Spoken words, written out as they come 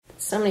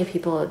so many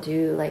people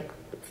do like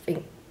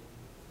think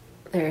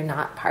they're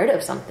not part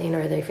of something,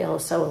 or they feel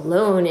so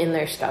alone in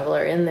their struggle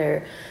or in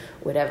their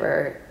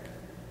whatever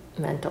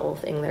mental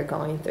thing they're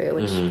going through,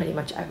 which pretty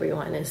much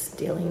everyone is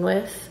dealing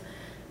with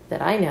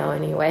that I know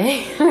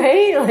anyway,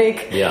 right?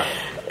 Like, yeah,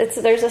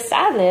 there's a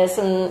sadness,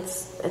 and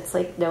it's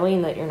like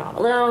knowing that you're not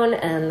alone,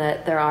 and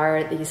that there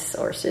are these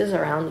sources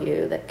around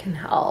you that can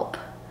help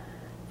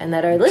and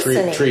that are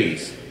listening.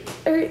 Trees.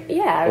 Or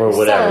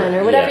whatever. Sun,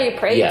 or whatever you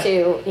pray Yeah.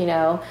 to, you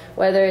know,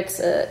 whether it's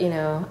a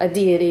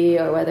deity,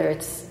 or whether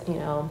it's,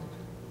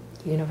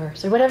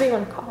 universe, or whatever you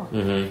want to call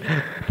it.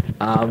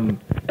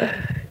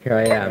 Here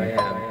I am.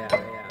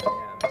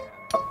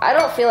 I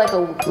don't feel like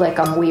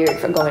I'm weird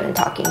for going and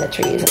talking to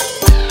trees.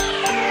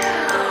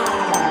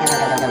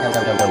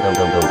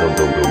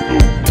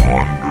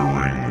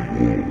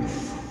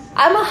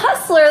 I'm a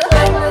hustler.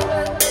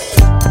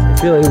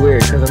 It's really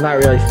weird because I'm not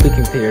really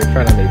speaking to you in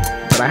front of me,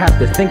 but I have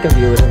to think of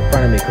you as in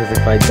front of me, because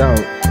if I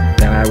don't,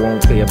 then I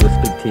won't be able to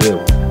speak to you.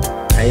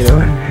 How you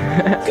doing?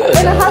 I've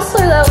been a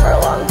hustler though for a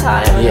long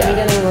time, and I'm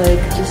getting like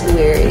just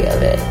weary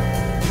of it.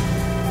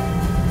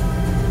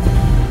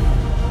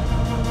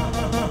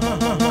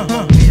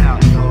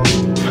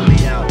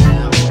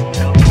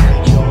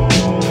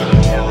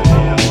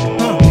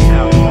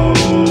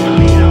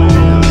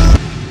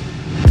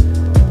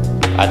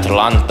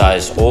 Atlanta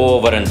is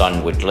over and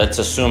done with. Let's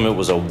assume it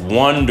was a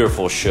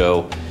wonderful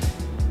show.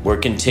 We're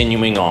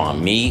continuing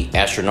on. Me,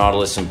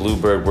 Astronautilus, and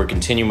Bluebird, we're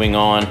continuing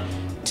on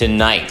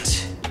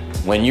tonight.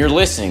 When you're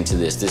listening to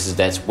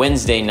that's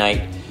Wednesday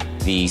night,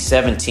 the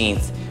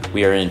 17th.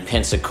 We are in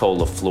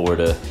Pensacola,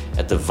 Florida,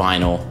 at the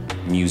Vinyl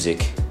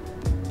Music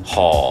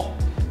Hall.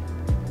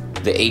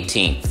 The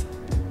 18th,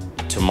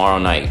 tomorrow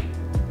night,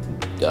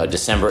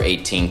 December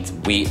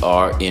 18th, we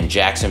are in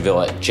Jacksonville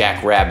at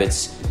Jack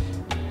Rabbit's.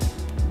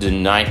 The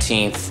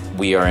 19th,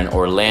 we are in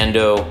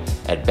Orlando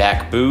at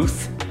Back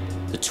Booth.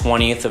 The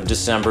 20th of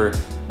December,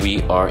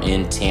 we are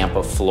in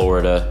Tampa,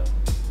 Florida,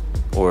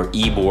 or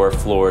Ybor,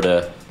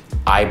 Florida,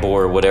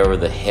 Ybor, whatever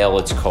the hell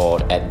it's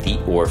called, at the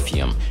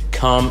Orpheum.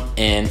 Come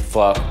and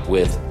fuck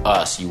with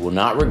us. You will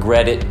not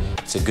regret it.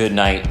 It's a good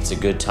night. It's a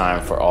good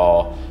time for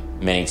all,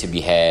 many to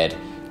be had.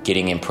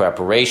 Getting in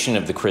preparation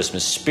of the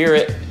Christmas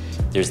spirit.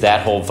 There's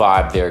that whole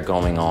vibe there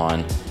going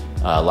on.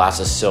 Lots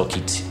of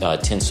silky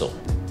tinsel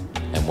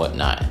and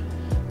whatnot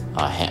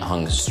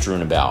hung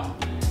strewn about.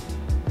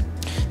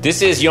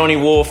 This is Yoni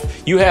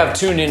Wolf. You have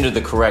tuned into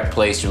the correct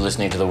place. You're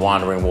listening to the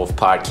Wandering Wolf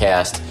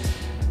podcast.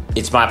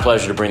 It's my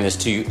pleasure to bring this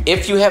to you.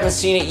 If you haven't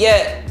seen it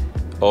yet,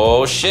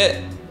 oh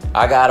shit,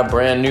 I got a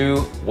brand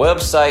new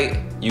website,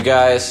 you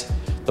guys,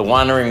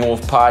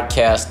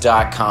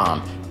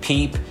 thewanderingwolfpodcast.com.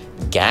 Peep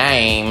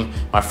game.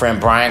 My friend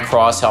Brian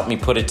Cross helped me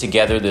put it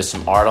together. There's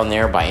some art on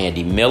there by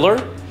Andy Miller.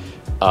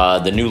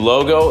 The new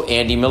logo,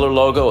 Andy Miller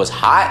logo, is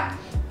hot.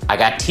 I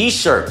got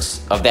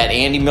t-shirts of that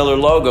Andy Miller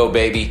logo,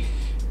 baby.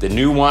 The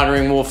new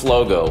Wandering Wolf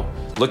logo.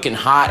 Looking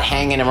hot,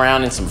 hanging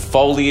around in some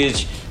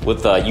foliage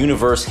with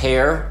universe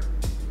hair.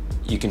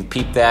 You can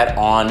peep that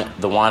on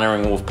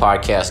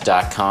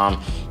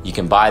thewanderingwolfpodcast.com. You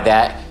can buy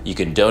that. You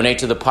can donate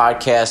to the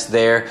podcast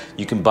there.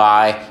 You can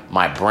buy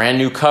my brand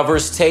new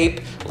covers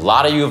tape. A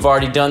lot of you have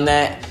already done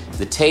that.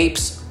 The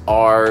tapes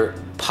are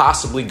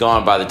possibly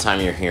gone by the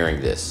time you're hearing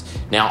this.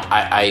 Now,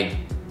 I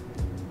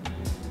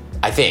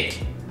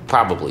think,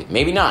 probably,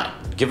 maybe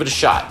not. Give it a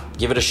shot.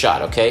 Give it a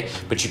shot, okay?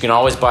 But you can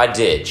always buy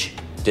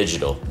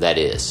digital, that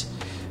is,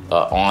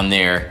 on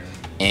there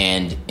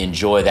and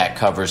enjoy that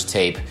covers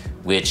tape,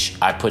 which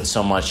I put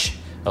so much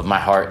of my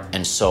heart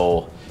and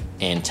soul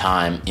and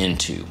time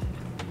into.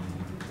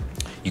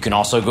 You can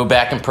also go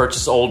back and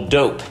purchase old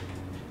dope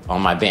on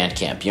my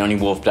Bandcamp,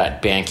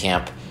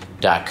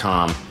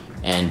 yoniwolf.bandcamp.com,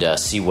 and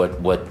see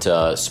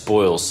what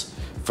spoils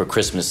for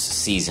Christmas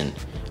season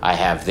I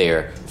have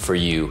there for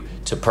you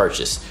to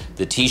purchase.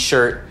 The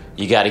t-shirt,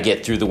 you got to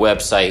get through the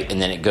website,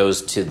 and then it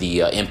goes to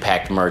the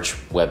Impact Merch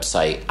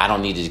website. I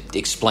don't need to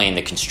explain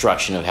the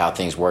construction of how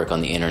things work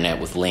on the internet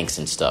with links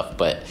and stuff,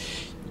 but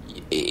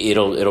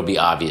it'll be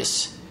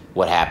obvious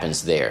what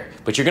happens there.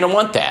 But you're going to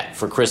want that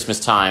for Christmas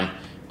time.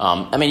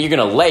 You're going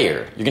to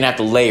layer. You're going to have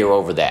to layer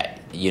over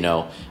that. You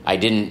know, I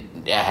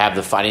didn't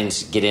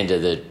get into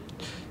the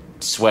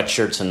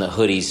sweatshirts and the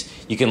hoodies.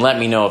 You can let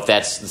me know if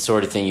that's the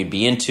sort of thing you'd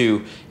be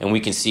into, and we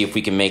can see if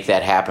we can make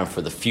that happen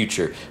for the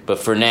future. But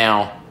for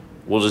now,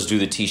 we'll just do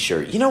the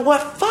t-shirt. You know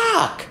what?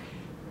 Fuck!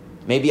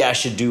 Maybe I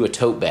should do a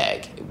tote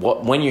bag.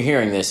 When you're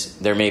hearing this,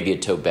 there may be a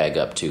tote bag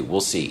up too.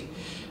 We'll see.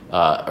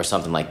 Or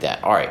something like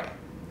that. All right.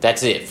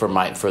 That's it for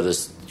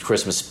this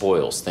Christmas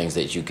spoils, things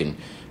that you can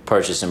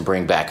purchase and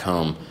bring back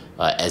home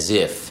as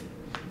if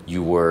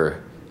you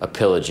were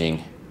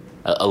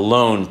a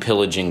lone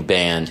pillaging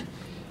band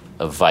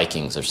of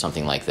Vikings or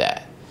something like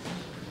that.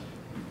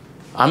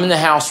 I'm in the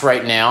house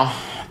right now,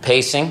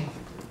 pacing,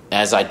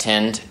 as I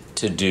tend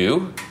to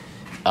do,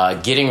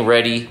 getting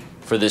ready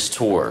for this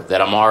tour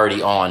that I'm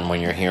already on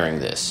when you're hearing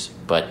this.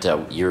 But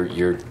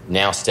you're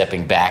now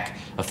stepping back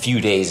a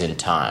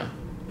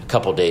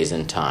couple days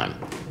in time,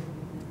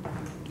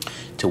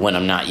 to when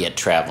I'm not yet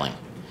traveling.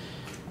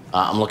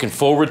 I'm looking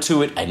forward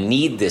to it. I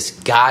need this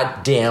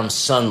goddamn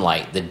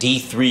sunlight. The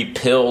D3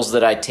 pills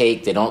that I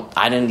take, I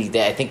don't need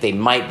that. I think they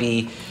might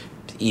be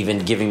even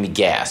giving me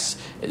gas.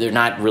 They're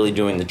not really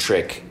doing the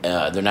trick.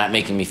 They're not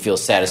making me feel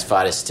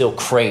satisfied. I still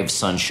crave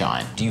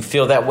sunshine. Do you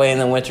feel that way in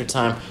the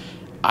wintertime?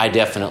 I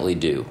definitely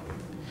do.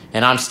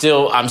 And I'm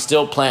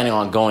still planning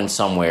on going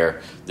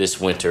somewhere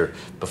this winter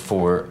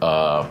before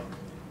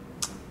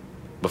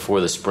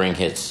the spring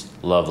hits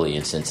lovely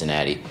in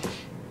Cincinnati.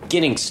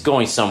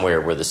 Going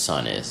somewhere where the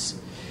sun is.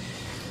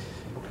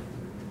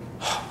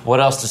 What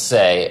else to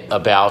say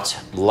about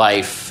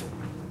life?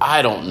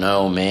 I don't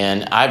know,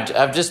 man.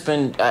 I've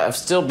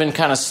still been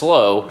kind of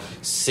slow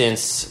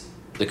since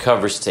the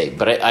covers tape,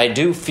 but I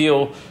do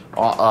feel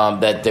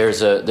that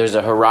there's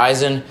a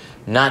horizon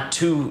not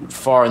too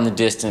far in the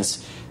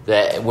distance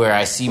where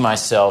I see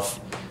myself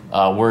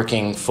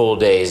working full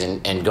days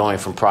and going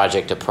from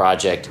project to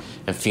project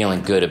and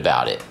feeling good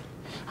about it.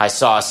 I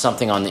saw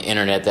something on the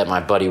internet that my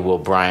buddy Will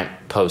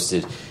Bryant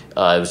posted. It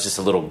was just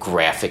a little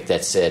graphic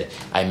that said,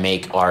 I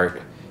make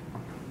art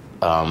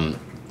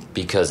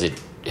because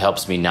it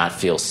helps me not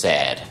feel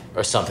sad,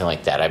 or something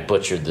like that. I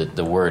butchered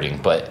the wording,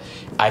 but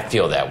I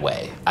feel that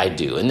way. I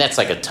do. And that's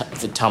like the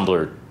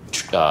Tumblr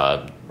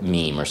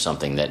meme or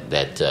something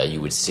that you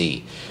would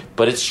see.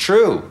 But it's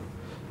true.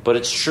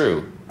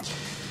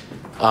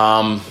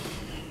 And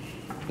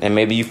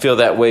maybe you feel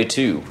that way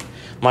too.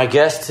 My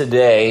guest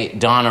today,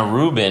 Donna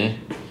Rubin,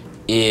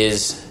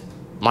 is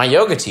my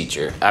yoga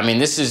teacher. I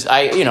mean,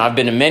 I've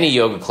been to many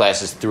yoga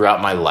classes throughout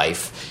my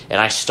life,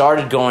 and I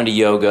started going to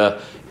yoga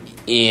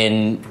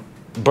in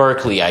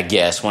Berkeley, I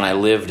guess, when I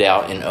lived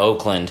out in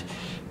Oakland.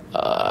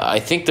 I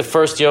think the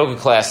first yoga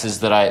classes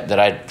that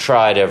I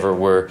tried ever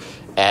were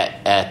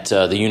at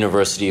the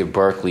University of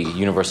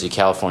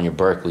California,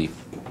 Berkeley,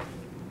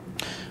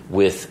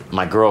 with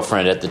my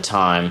girlfriend at the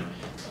time,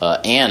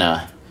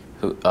 Anna,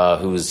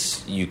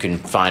 who's you can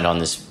find on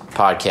this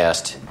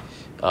podcast,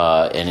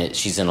 and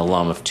she's an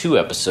alum of 2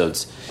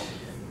 episodes,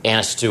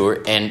 Anna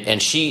Stewart,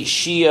 and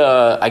she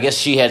I guess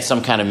she had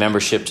some kind of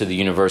membership to the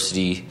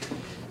university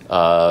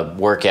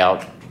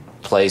workout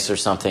place or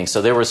something.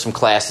 So there were some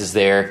classes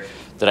there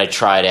that I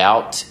tried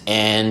out,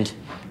 and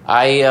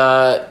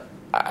I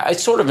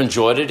sort of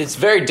enjoyed it. It's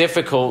very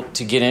difficult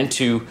to get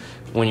into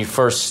when you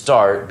first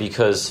start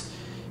because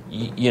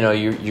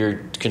you're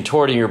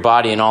contorting your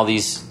body in all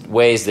these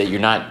ways that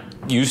you're not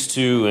used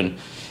to, and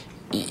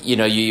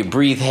you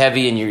breathe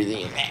heavy and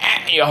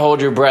you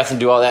hold your breath and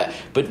do all that.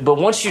 But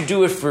once you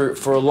do it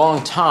for a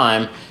long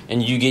time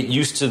and you get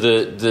used to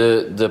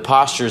the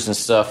postures and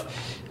stuff,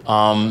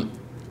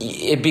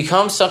 it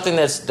becomes something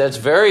that's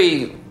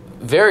very,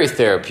 very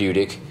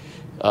therapeutic.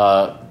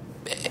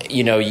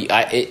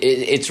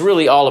 It's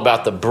really all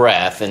about the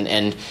breath,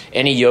 and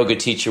any yoga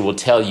teacher will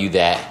tell you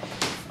that.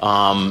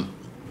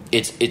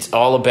 It's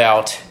all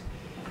about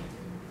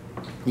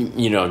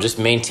just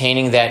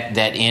maintaining that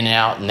in and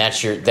out, and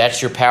that's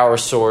your power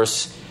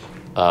source.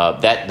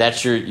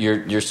 That's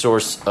your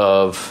source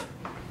of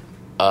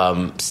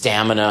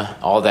stamina,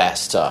 all that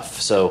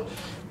stuff. So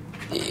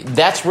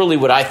that's really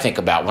what I think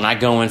about when I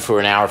go in for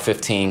an hour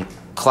 15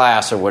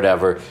 class or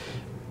whatever.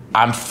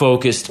 I'm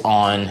focused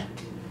on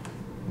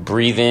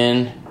breathe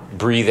in,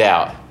 breathe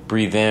out,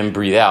 breathe in,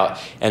 breathe out,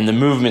 and the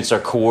movements are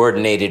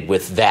coordinated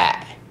with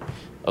that.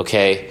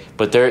 Okay,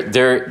 but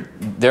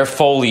their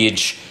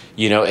foliage,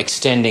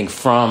 extending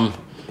from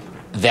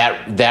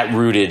that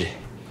rooted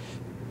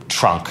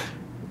trunk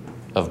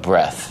of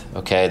breath.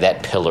 Okay,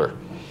 that pillar.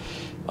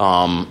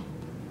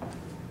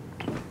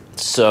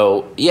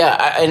 So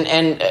yeah,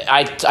 and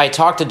I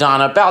talked to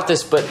Donna about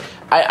this, but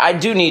I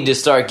do need to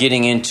start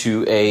getting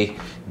into a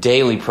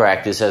daily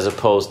practice as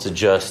opposed to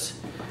just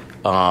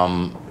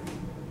doing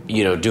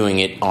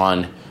it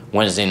on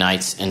Wednesday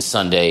nights and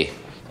Sunday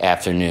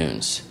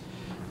afternoons.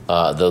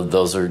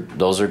 Those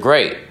are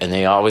great, and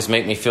they always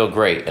make me feel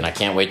great, and I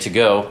can't wait to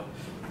go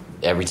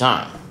every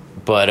time.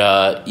 But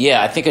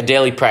I think a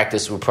daily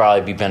practice would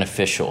probably be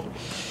beneficial.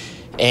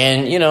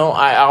 And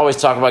I always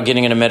talk about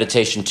getting into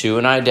meditation too,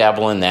 and I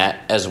dabble in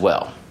that as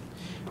well.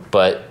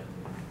 But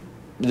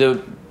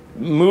the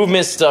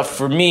movement stuff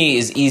for me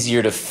is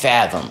easier to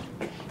fathom.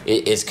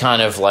 It's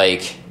kind of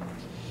like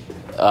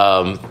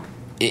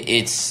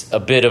it's a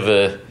bit of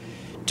a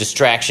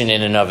distraction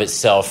in and of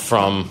itself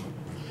from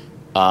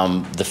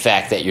the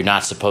fact that you're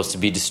not supposed to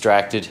be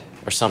distracted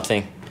or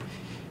something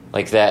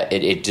like that.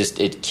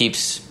 It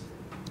keeps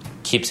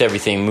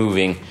everything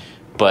moving,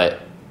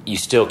 but you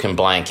still can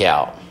blank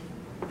out.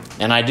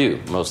 And I do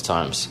most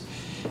times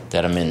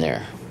that I'm in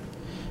there.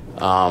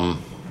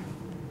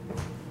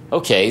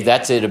 Okay,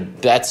 that's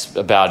it. That's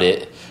about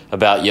it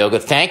about yoga.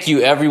 Thank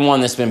you,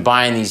 everyone that's been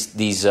buying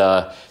these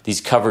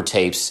cover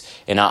tapes,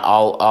 and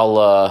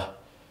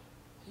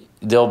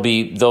they'll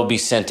be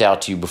sent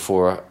out to you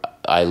before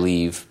I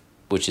leave,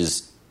 which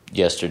is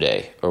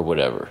yesterday or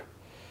whatever.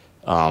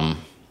 The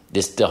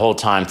whole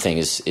time thing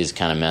is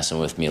kind of messing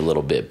with me a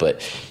little bit,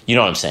 but you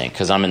know what I'm saying,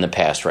 because I'm in the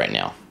past right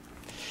now.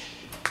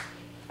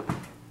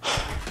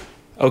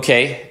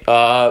 Okay,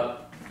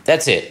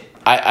 that's it.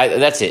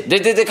 That's it.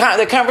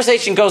 The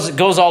conversation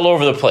goes all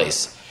over the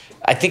place.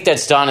 I think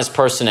that's Donna's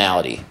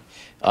personality,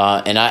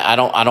 and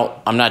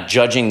I'm not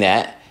judging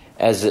that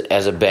as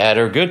a bad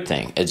or good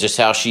thing. It's just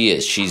how she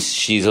is.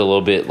 She's a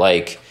little bit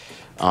like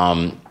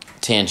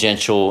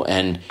tangential,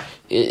 and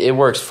it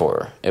works for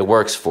her. It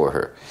works for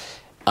her.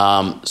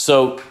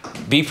 So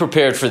be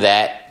prepared for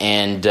that,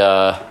 and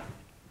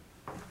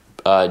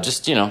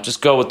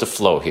just go with the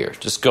flow here.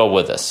 Just go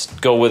with us.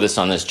 Go with us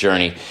on this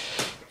journey,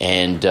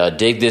 and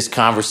dig this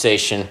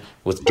conversation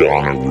with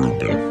Donna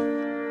Rubin.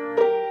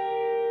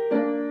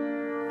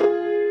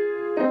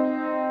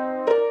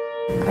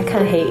 I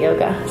kind of hate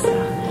yoga,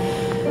 so.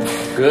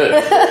 Good.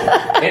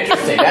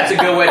 Interesting. That's a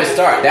good way to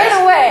start. In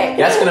a way.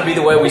 That's going to be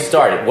the way we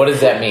started. What does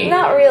that mean?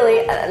 Not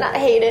really. Not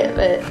hate it,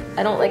 but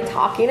I don't like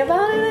talking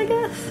about it, I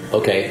guess.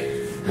 Okay.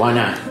 Why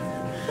not?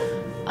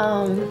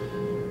 I don't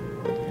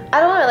know.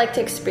 I like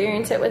to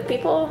experience it with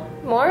people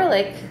more.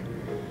 Like,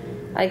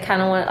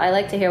 I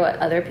like to hear what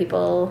other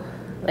people,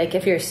 like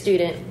if you're a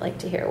student, like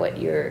to hear what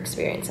your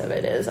experience of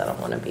it is. I don't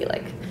want to be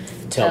like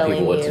tell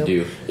people what to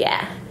do.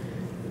 Yeah.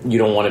 You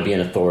don't want to be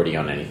an authority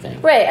on anything.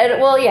 Right.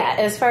 Well, yeah,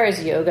 as far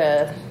as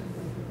yoga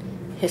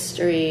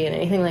history and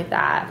anything like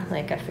that,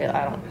 like I feel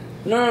I don't...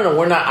 No,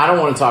 we're not. I don't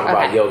want to talk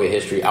about yoga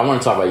history. I want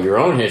to talk about your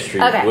own history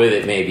with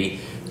it, maybe.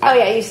 Oh,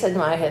 yeah, you said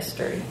my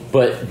history.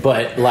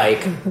 But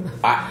like,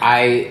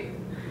 I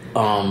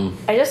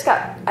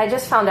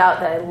just found out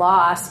that I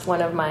lost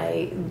one of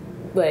my,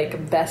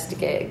 like, best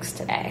gigs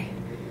today.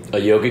 A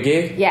yoga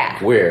gig?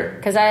 Yeah. Where?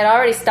 Because I had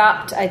already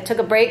stopped. I took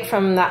a break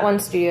from that one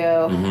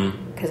studio.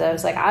 Mm-hmm. Because I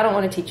was like, I don't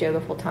want to teach yoga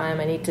full time.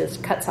 I need to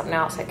cut something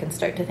out so I can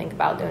start to think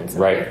about doing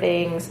some other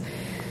things.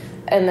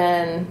 And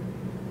then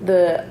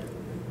the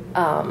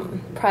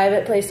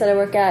private place that I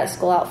work at,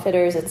 School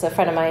Outfitters, it's a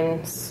friend of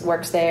mine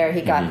works there.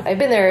 I've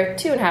been there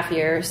 2.5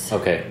 years.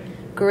 Okay.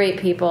 Great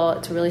people.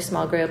 It's a really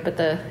small group, but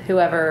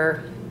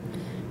whoever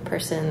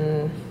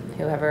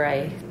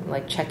I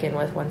like check in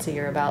with once a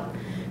year about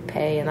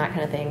pay and that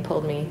kind of thing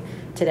pulled me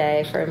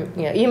today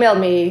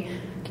emailed me,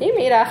 can you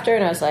meet after?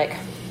 And I was like,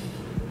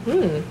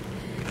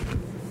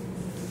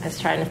 I was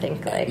trying to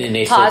think like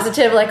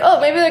positive, like, oh,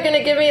 maybe they're going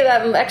to give me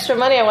that extra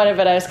money I wanted,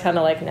 but I was kind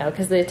of like, no,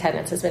 because the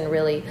attendance has been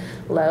really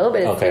low,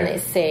 but it's been the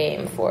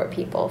same 4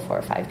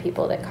 or 5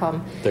 people that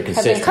come. They're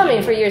have been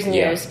coming for years and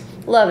years.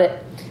 Love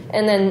it.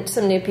 And then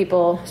some new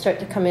people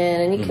start to come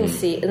in, and you can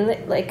see, and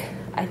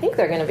I think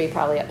they're going to be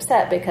probably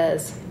upset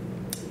because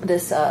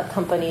this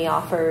company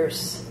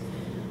offers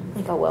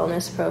like a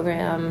wellness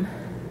program,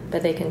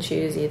 but they can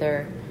choose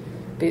either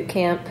boot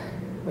camp,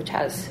 which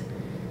has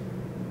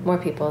more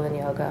people than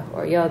yoga,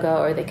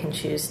 or they can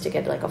choose to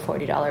get like a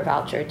 $40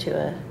 voucher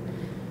to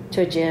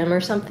a gym or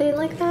something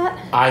like that.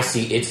 I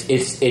see.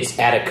 It's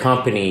at a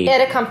company.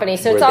 At a company,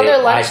 so it's on their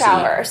lunch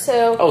hour.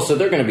 So so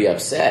they're going to be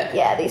upset.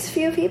 Yeah, these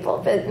few people,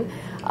 but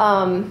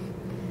and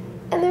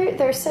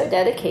they're so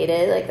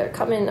dedicated. Like they're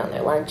coming on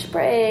their lunch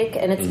break,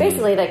 and it's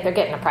basically like they're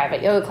getting a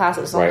private yoga class.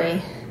 It's only. I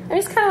mean,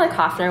 it's kind of like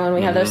Hofner when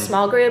we have those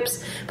small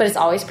groups, but it's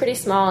always pretty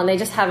small, and they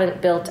just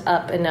haven't built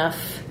up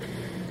enough.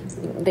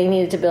 They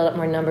needed to build up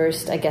more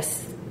numbers, I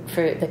guess,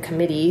 for the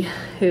committee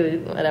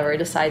whatever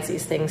decides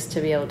these things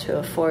to be able to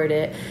afford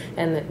it.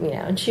 And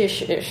and she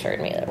assured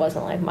me that it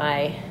wasn't like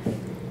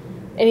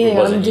anything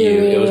I'm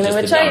doing,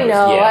 which I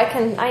know.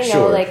 Yeah. I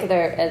know like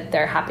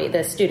they're happy.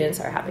 The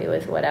students are happy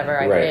with whatever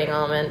I bring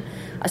them, and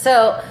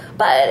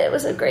but it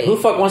was a great. Who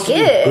the fuck wants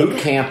gig. to do boot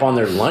camp on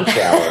their lunch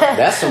hour?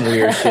 That's some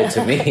weird shit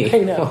to me. I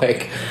know.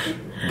 Like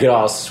get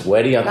all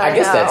sweaty. I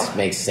guess that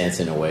makes sense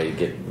in a way to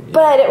get.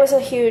 But it was a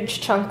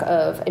huge chunk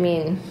of,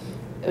 it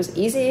was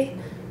easy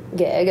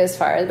gig as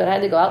far as, but I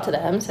had to go out to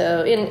them.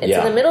 So it's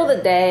in the middle of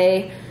the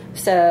day,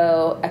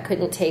 so I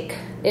couldn't take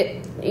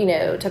it,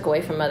 took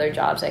away from other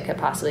jobs I could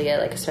possibly get,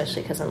 like,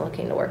 especially because I'm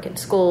looking to work in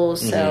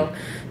schools. So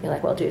you're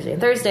like, well, Tuesday and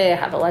Thursday I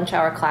have a lunch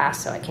hour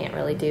class, so I can't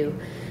really do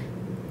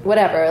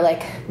whatever,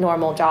 like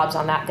normal jobs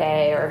on that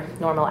day or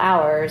normal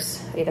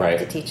hours. Either have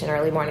to teach an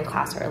early morning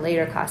class or a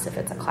later class if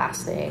it's a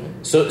class thing.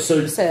 So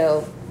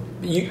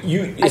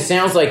it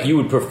sounds like you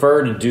would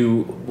prefer to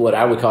do what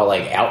I would call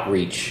like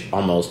outreach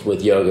almost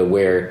with yoga,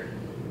 where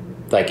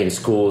like in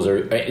schools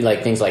or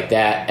like things like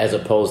that, as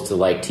opposed to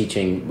like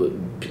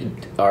teaching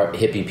our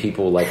hippie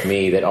people like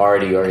me that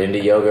already are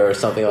into yoga or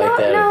something like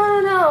that. No.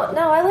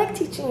 I like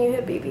teaching you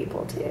hippie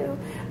people too,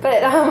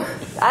 but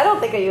I don't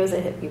think of you as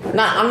a hippie person.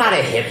 I'm not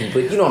a hippie,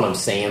 but you know what I'm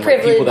saying.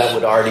 Like people that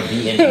would already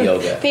be into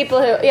yoga.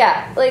 People who,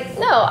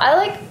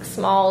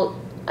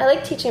 I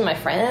like teaching my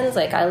friends.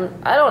 Like I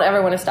don't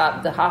ever want to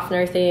stop the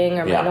Hofner thing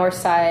or my North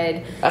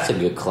Side. That's a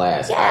good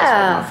class. Yeah, that's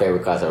one of my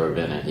favorite class I've ever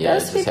been in. Yeah,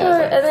 those people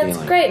and it's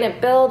great, and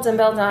it builds and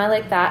builds. And I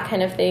like that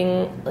kind of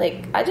thing.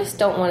 Like I just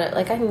don't want to.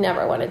 Like I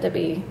never wanted to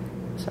be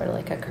sort of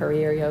like a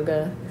career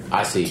yoga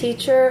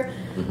teacher,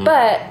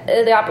 but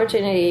the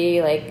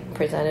opportunity like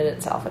presented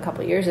itself a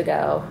couple years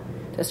ago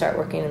to start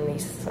working in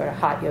these sort of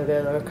hot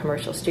yoga or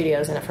commercial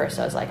studios. And at first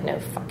I was like, no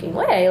fucking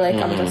way. Like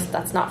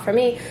that's not for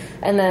me.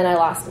 And then I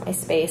lost my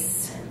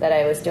space that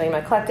I was doing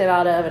my collective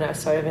out of, and I was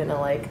sort of in a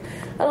like,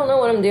 I don't know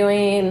what I'm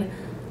doing.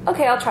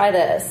 okay, I'll try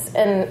this.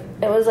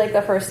 And it was like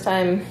the first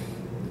time,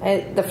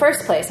 the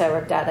first place I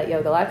worked at, that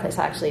Yoga Live place,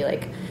 actually,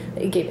 like,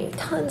 they gave me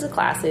tons of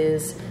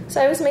classes.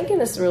 So I was making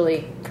this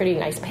really pretty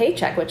nice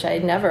paycheck, which I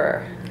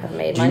never have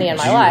made money in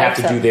my life.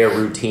 Do you have to do their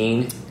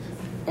routine?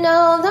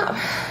 No,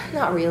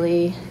 not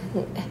really.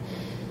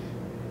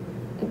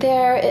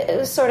 It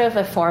was sort of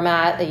a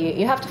format that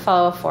you have to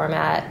follow a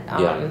format.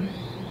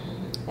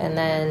 And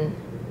then,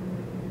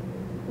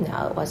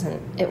 no, it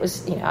wasn't. It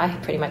was, I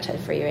pretty much had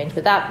free range.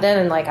 But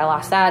then I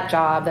lost that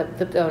job.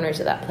 The owners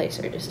of that place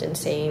are just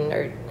insane,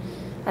 or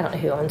I don't know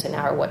who owns it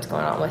now or what's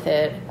going on with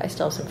it. I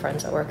still have some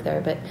friends that work there,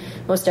 but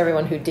most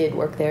everyone who did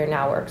work there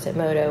now works at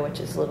Moto,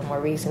 which is a little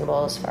more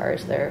reasonable as far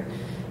as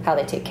how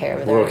they take care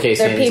of their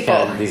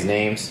people. These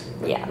names?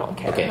 Yeah, I don't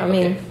care. Okay, I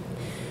mean,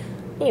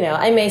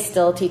 I may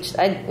still teach.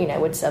 I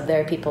would sub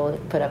there. People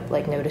and put up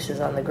like notices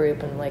on the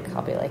group, and like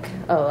I'll be like,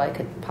 oh, I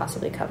could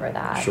possibly cover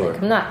that. Sure.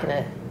 Like, I'm not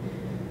gonna,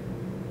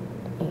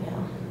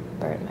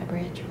 burn my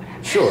bridge or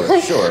whatever.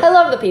 Sure. I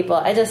love the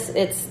people.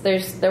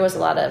 There was a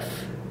lot of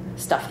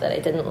stuff that I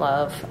didn't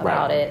love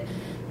about it,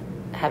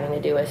 having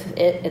to do with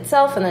it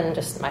itself, and then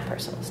just my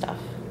personal stuff.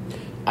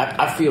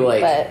 I feel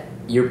like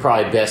you're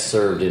probably best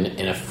served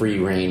in a free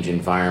range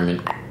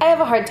environment. I have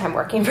a hard time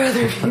working for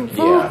other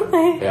people.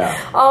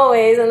 Yeah.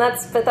 Always, and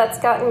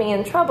that's gotten me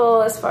in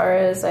trouble as far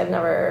as I've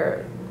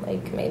never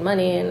made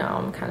money, and now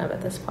I'm kind of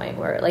at this point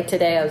where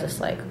today I was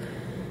just like,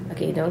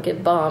 okay, don't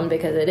get bummed,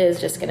 because it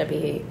is just going to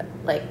be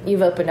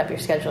you've opened up your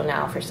schedule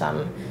now for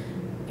some.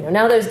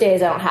 Now those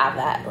days I don't have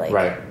that. I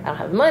don't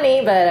have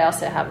money, but I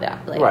also have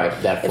that.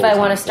 That if I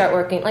want to start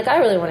working, I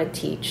really want to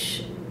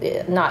teach,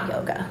 not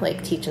yoga,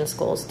 teach in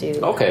schools too.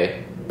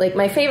 Okay.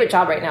 My favorite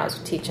job right now is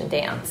teaching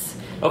dance.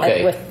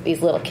 Okay. With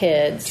these little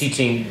kids.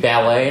 Teaching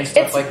ballet and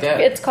stuff like that?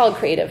 It's called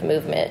Creative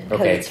Movement,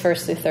 because it's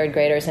first through third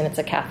graders, and it's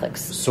a Catholic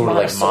sort of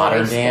like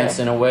modern dance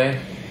in a way?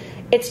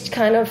 It's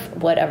kind of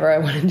whatever I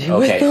want to do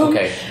with them.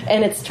 Okay.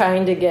 And it's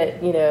trying to get,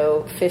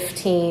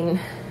 15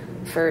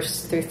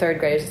 first through third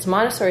graders. It's a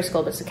Montessori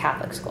school, but it's a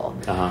Catholic school.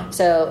 Uh-huh.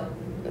 So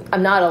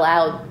I'm not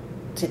allowed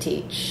to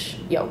teach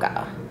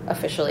yoga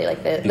officially.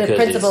 The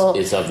principal,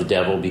 it's of the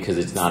devil, because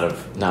it's not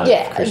of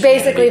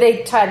basically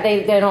they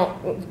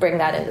don't bring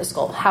that into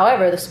school.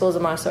 However, the school's a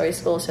Montessori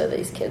school, so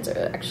these kids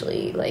are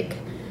actually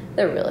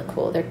they're really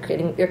cool. They're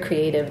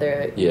creative.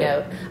 They're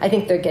I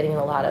think they're getting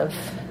a lot of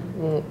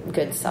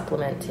good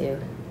supplement to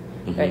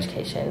their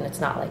education.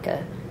 It's not like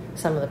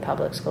some of the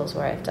public schools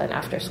where I've done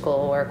after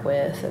school work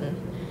with, and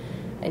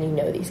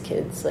these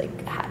kids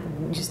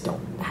just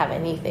don't have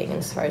anything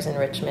as far as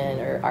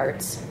enrichment or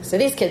arts. So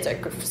these kids are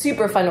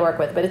super fun to work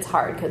with, but it's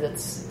hard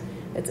because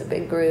it's a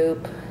big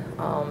group.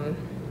 But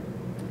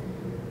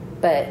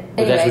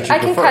anyway, I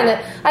can kind of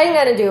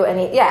do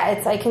any.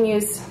 Yeah, I can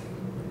use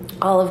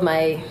all of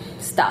my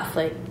stuff,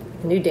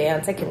 new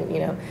dance. I can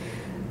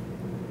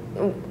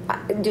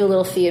do a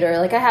little theater.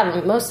 I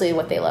have mostly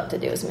what they love to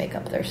do is make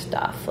up their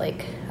stuff. I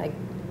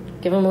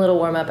give them a little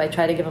warm up. I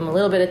try to give them a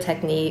little bit of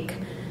technique.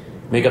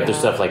 Make up their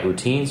stuff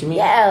routines, you mean?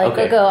 Yeah,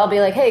 I'll be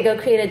like, hey, go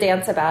create a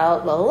dance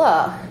about blah, blah,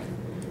 blah.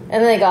 And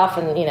then they go off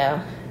and,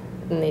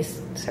 and these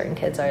certain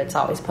kids it's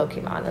always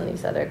Pokemon, and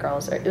these other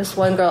girls this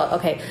one girl,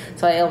 okay,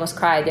 so I almost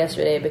cried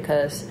yesterday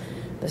because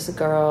this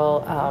girl,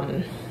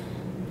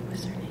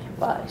 what's her name?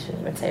 Well, I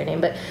shouldn't even say her name,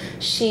 but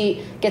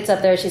she gets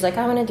up there, she's like,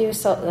 I want to do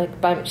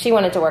she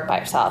wanted to work by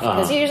herself,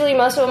 because usually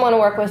most of them want to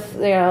work with,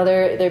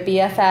 their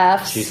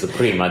BFFs. She's the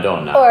prima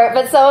donna.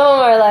 But some of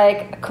them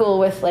are cool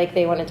with,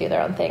 they want to do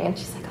their own thing, and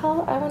she's like,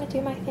 oh, I want to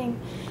do my thing.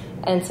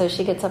 And so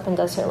she gets up and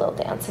does her little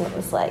dance, and it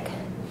was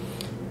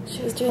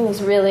she was doing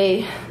these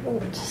really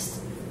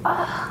just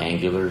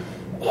angular.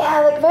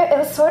 Yeah, it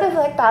was sort of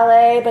like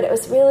ballet, but it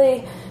was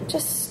really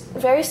just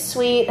very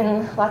sweet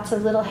and lots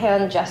of little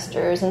hand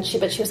gestures. And she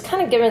was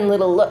kind of giving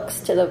little looks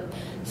to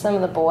some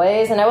of the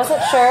boys, and I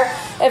wasn't sure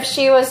if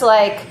she was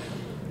I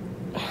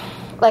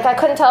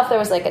couldn't tell if there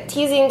was a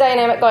teasing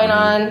dynamic going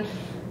on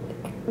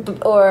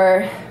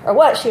or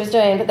what she was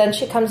doing. But then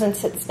she comes and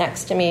sits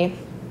next to me,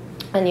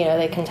 and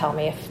they can tell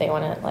me if they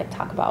want to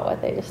talk about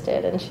what they just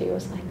did. And she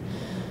was like,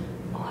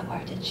 what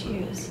word did she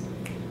use?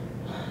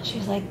 She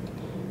was like,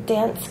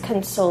 dance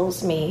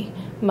consoles me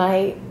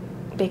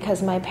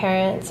because my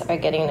parents are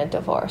getting a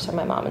divorce, or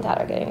my mom and dad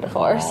are getting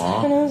divorced.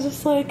 Aww. And I was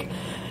just like,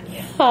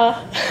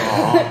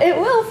 yeah, it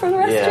will for the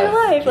rest of your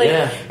life.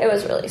 It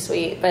was really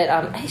sweet. But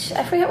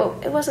I forget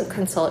it wasn't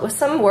console. It was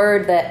some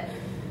word that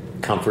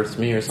comforts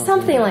me or something.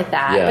 Something like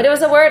that. Yeah. But it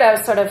was a word I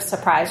was sort of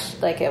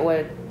surprised it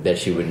would. That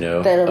she would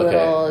know.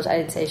 Little,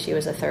 I'd say she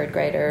was a third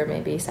grader,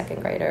 maybe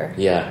second grader.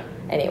 Yeah.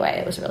 Anyway,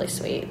 it was really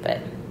sweet. But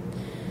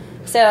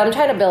so I'm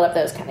trying to build up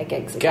those kind of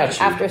gigs again,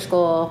 after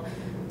school.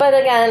 But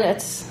again,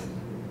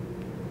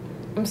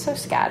 I'm so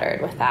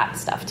scattered with that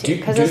stuff too,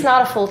 because it's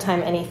not a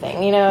full-time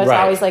anything. It's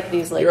always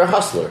these You're a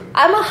hustler.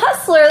 I'm a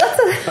hustler.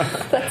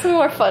 That's a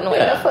more fun way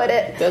to put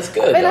it. That's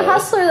good. I've been a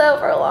hustler though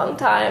for a long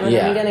time, and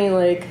I'm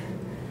getting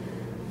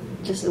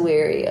just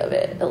weary of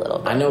it a little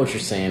bit. I know what you're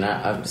saying.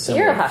 I'm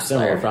similar. You're a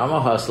hustler. I'm a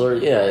hustler.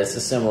 Yeah, it's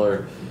a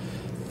similar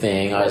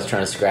thing. I was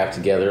trying to scrap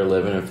together a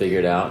living and figure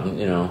it out, and And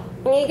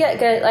you get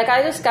good. Like,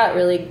 I just got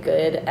really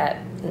good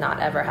at not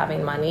ever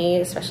having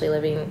money, especially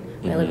when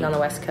I lived on the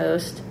West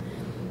Coast.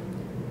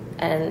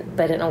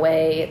 But in a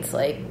way, it's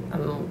like,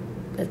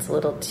 it's a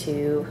little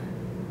too,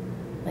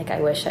 like,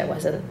 I wish I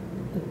wasn't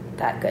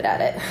that good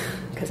at it,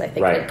 because I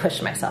think I'd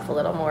push myself a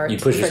little more. You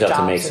push yourself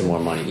to make some more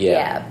money.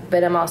 Yeah,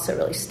 but I'm also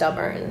really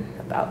stubborn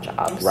about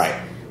jobs. Right.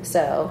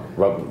 So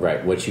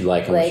what you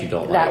like and what you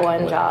don't like. That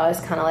one job is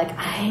kind of like,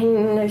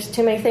 there's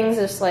too many things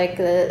just like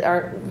that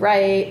aren't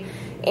right.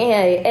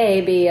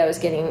 And B, I was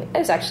getting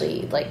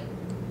injured.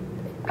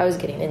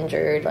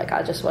 Like,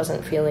 I just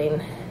wasn't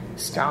feeling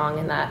strong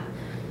in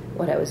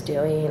what I was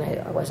doing.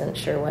 I wasn't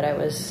sure what I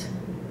was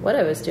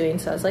doing.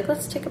 So I was like,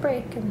 let's take a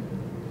break. And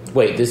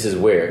wait, this is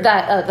where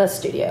the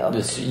studio.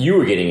 You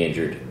were getting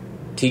injured,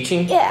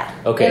 teaching? Yeah.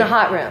 Okay. In a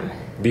hot room.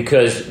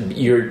 Because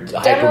you're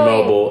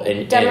hypermobile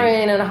and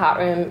demoing in a hot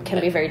room can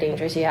be very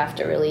dangerous. You have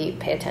to really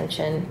pay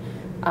attention,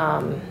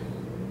 and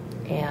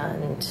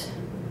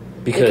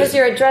because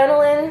your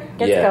adrenaline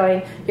gets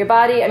going, your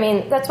body. I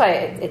mean, that's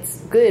why it's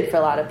good for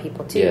a lot of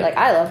people too. Yeah. Like,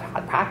 I love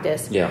hot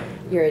practice. Yeah,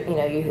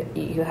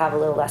 you have a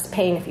little less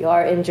pain if you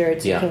are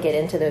injured, so you can get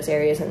into those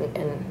areas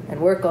and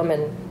work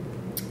them.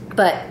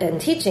 But in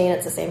teaching,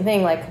 it's the same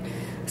thing. Like,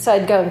 so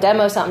I'd go and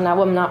demo something.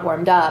 I'm not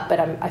warmed up, but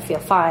I feel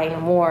fine.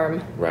 I'm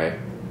warm. Right.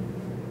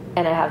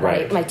 And I have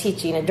my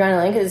teaching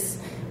adrenaline,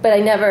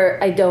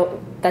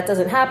 that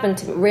doesn't happen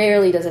to me.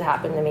 Rarely does it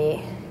happen to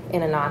me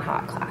in a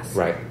non-hot class.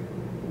 Right.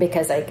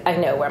 Because I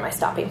know where my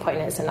stopping point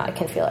is, and I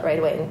can feel it right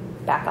away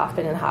and back off.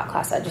 But in a hot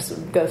class, I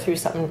just go through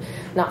something,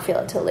 not feel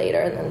it till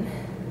later. And then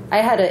I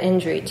had an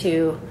injury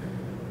too.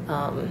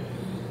 From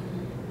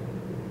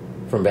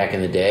back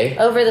in the day?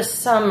 Over the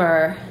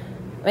summer.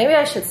 Maybe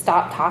I should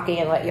stop talking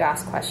and let you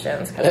ask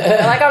questions, because I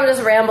feel like I'm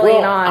just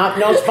rambling on.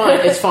 No, it's fine.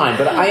 It's fine.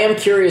 But I am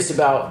curious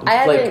about... I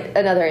had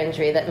another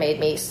injury that made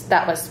me...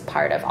 That was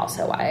part of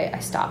also why I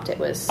stopped. It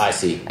was... I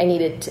see. I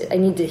need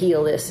to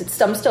heal this.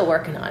 I'm still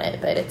working on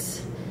it, but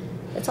it's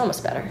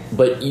almost better.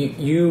 But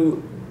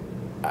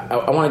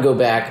I want to go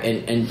back,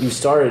 and you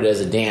started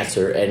as a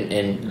dancer,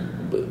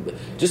 and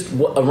just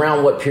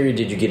around what period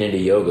did you get into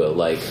yoga?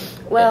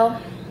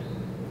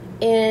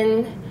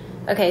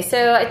 Okay,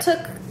 so I took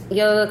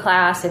yoga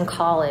class in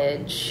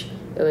college.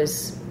 It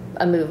was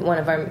a move. When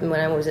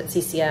I was at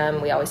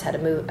CCM, we always had a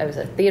move. I was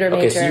a theater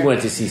major. Okay, so you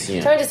went to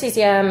CCM. So I went to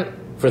CCM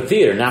for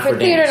theater, not for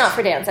dance. Theater, not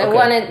for dance.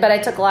 Okay. But I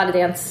took a lot of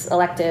dance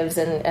electives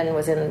and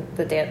was in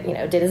the dance.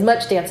 Did as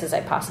much dance as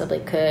I possibly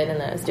could, and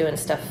then I was doing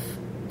stuff,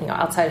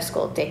 outside of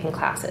school, taking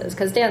classes,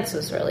 because dance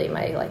was really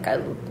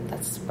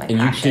that's my passion.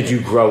 And did you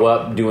grow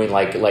up doing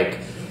like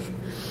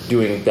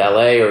doing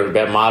ballet or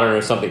modern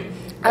or something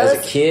as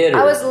a kid?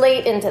 I was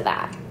late into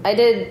that. I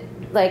did.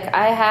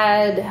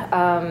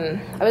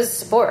 I was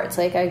sports.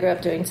 Like, I grew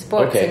up doing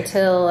sports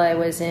until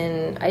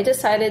I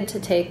decided to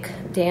take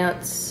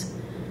dance.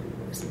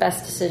 It was the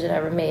best decision I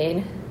ever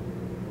made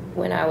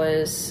when I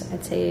was,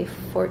 I'd say,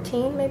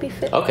 14, maybe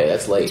 15. Okay,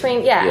 that's late. So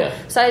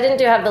I didn't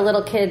have the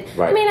little kid.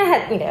 Right. I mean, I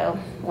had,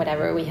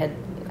 whatever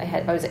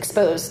I was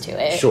exposed to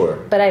it. Sure.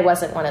 But I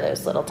wasn't one of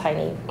those little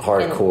tiny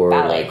hardcore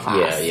ballet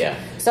class. Yeah.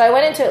 So I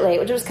went into it late,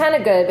 which was kind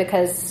of good,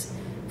 because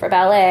for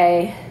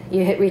ballet,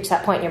 you reach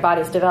that point in your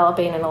body's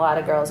developing, and a lot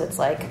of girls, it's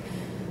like...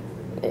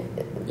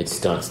 It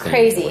stunts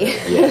crazy.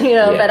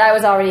 Yeah. But I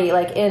was already,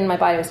 my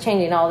body was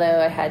changing,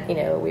 although I had,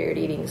 weird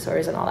eating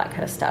disorders and all that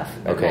kind of stuff.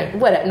 Okay.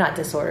 Not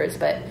disorders,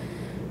 but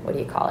what do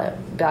you call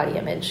it? Body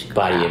image.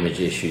 Body image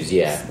issues,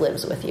 yeah. Just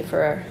lives with you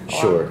forever.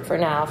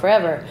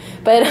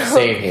 But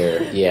same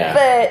here, yeah.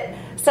 But...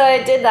 So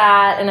I did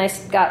that, and I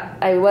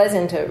was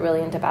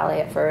really into ballet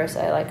at first.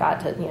 I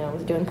got to,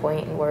 was doing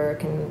point and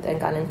work, and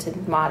got into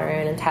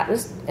modern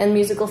and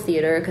musical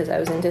theater, because I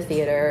was into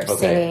theater,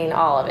 singing,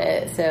 all of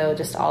it. So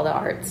just all the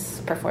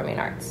arts, performing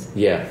arts.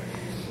 Yeah.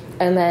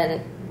 And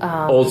then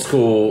old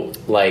school,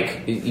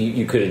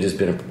 you could have just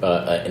been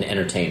an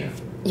entertainer.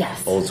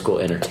 Yes. Old school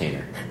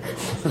entertainer.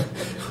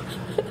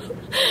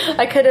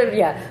 I could have,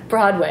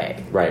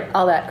 Broadway, right,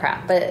 all that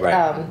crap. But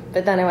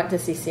but then I went to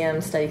CCM,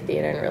 studied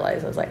theater, and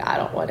realized I was like, I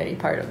don't want any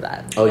part of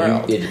that. Oh,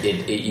 world.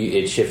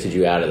 It shifted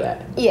you out of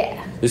that.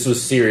 Yeah, this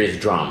was serious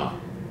drama.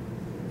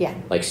 Yeah,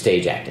 like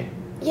stage acting.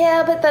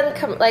 Yeah, but then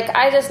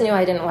I just knew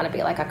I didn't want to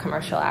be like a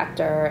commercial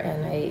actor,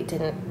 and I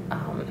didn't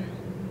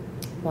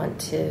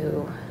want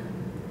to.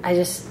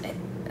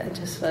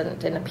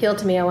 Didn't appeal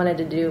to me. I wanted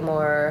to do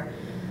more.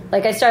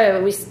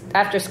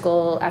 After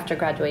school, after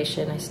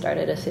graduation, I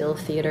started a little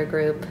theater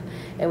group,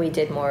 and we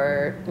did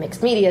more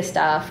mixed media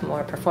stuff,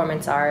 more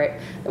performance art.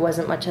 There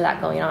wasn't much of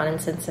that going on in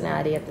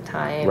Cincinnati at the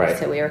time, right.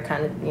 So we were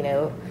kind of,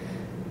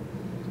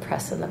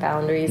 pressing the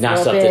boundaries Not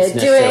a little bit,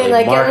 doing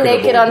getting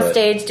naked on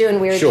stage,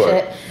 doing weird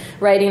shit,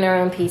 writing our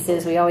own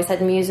pieces. We always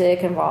had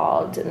music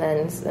involved, and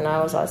then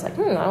I was always like,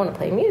 I want to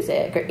play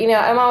music, or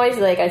I'm always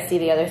I see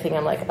the other thing,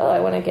 I'm like, I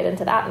want to get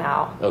into that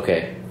now.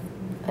 Okay.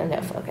 I have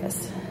no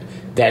focus.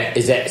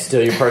 Is that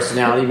still your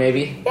personality?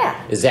 Maybe. Yeah.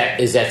 Is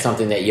that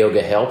something that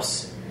yoga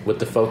helps? with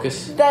the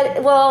focus?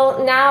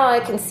 Now I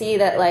can see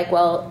that, like,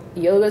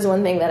 yoga is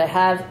one thing that I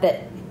have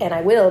and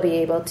I will be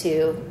able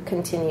to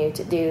continue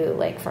to do,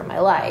 like, for my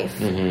life.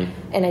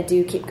 Mm-hmm. And I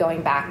do keep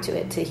going back to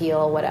it to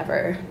heal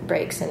whatever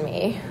breaks in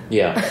me.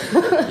 Yeah.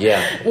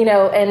 Yeah.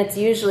 And it's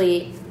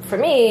usually, for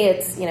me,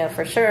 it's,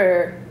 for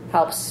sure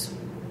helps,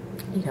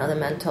 the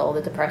mental,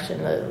 the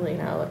depression,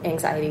 the,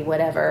 anxiety,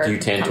 whatever. Do you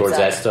tend towards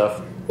that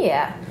stuff?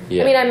 Yeah. I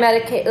mean, I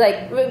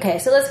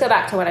medicate, so let's go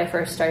back to when I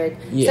first started.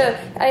 Yeah. So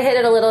I hit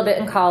it a little bit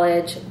in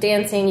college.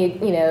 Dancing,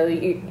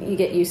 you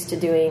get used to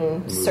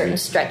doing certain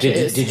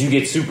stretches. Did you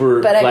get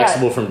super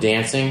flexible from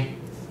dancing?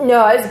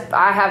 No,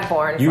 I have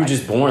born. You were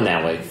just born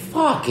that way.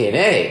 Fucking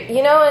A.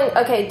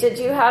 Did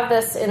you have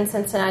this in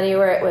Cincinnati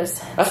where it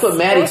was... That's what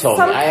Maddie told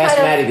me. I asked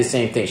Maddie the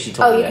same thing. She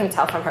told me you can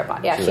tell from her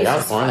body. Yeah, she's like, I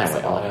was born that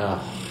way.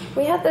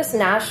 We had this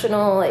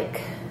national,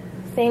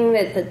 thing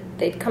that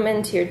they'd come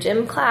into your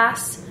gym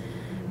class...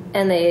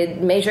 And they'd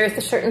measure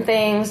certain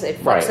things,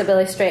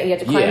 flexibility, straight. You had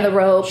to climb the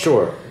rope.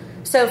 Sure.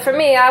 So for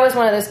me, I was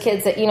one of those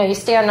kids that, you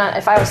stand on,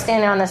 if I was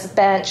standing on this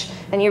bench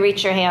and you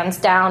reach your hands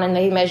down and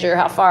they measure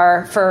how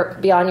far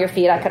beyond your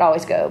feet, I could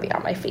always go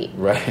beyond my feet.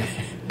 Right.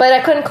 But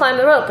I couldn't climb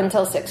the rope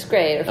until 6th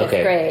grade or 5th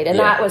grade. And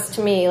that was,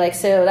 to me,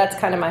 so that's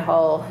kind of my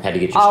whole... Had to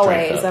get your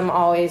strength up. I'm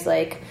always,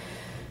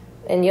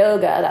 in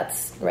yoga,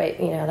 that's right,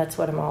 that's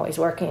what I'm always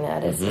working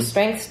at, is the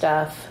strength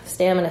stuff,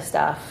 stamina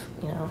stuff.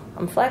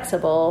 I'm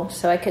flexible,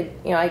 so I could,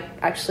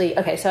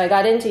 so I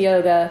got into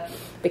yoga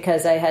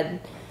because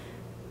when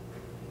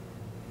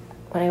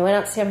I went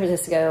out to San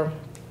Francisco,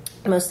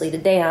 mostly to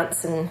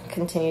dance and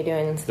continue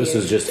doing theater. This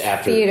was just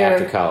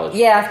after college?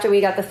 Yeah, after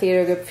we got the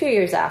theater group, a few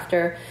years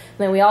after. And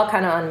then we all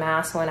kind of en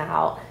masse went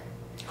out.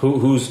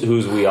 Who's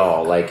we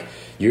all?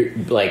 You're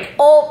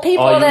old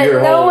people that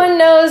no one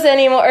knows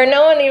anymore, or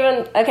no one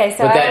even. Okay,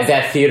 so but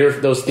that theater,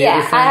 those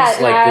theater friends,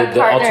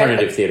 the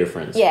alternative theater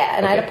friends. Yeah,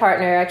 and I had a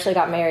partner. Actually,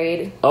 got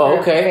married.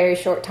 Oh, for a very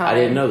short time. I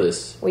didn't know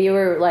this. We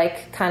were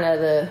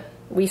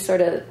we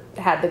sort of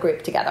had the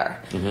group together,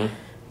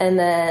 and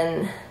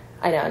then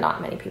I know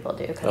not many people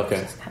do because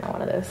it's just kind of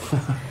one of those.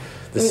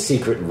 The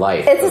secret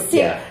life. It's a secret,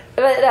 yeah.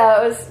 But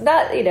it was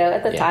not.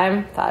 At the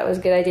time, thought it was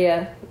a good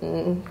idea,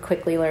 and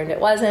quickly learned it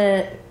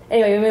wasn't.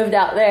 Anyway, we moved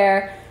out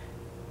there.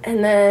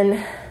 And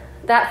then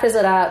that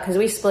fizzled out because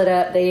we split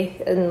up.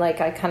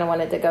 I kind of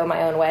wanted to go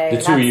my own way.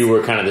 The two of you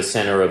were kind of the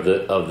center of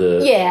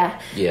the. Yeah.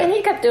 And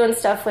he kept doing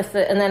stuff with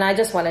it, and then I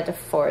just wanted to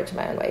forge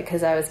my own way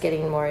because I was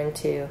getting more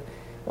into,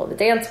 the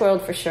dance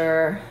world for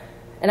sure.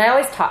 And I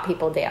always taught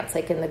people dance,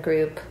 in the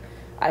group.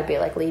 I'd be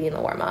leading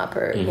the warm up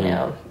or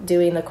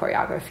doing the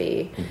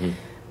choreography,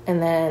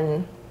 and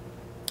then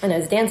I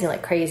was dancing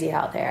like crazy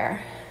out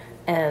there,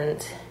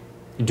 and.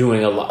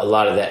 Doing a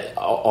lot of that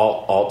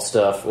alt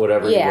stuff,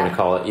 whatever you want to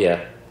call it,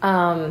 yeah.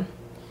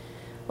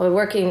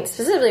 Working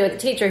specifically with a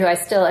teacher who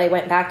I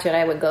went back to and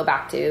I would go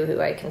back to, who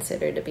I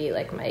consider to be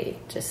my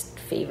just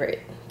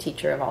favorite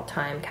teacher of all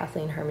time,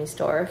 Kathleen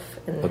Hermesdorf.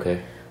 And,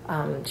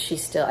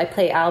 I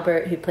play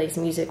Albert, who plays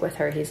music with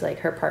her. He's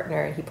her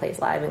partner, and he plays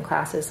live in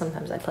classes.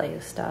 Sometimes I play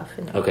his stuff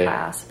in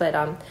class. But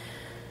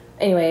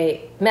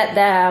anyway, met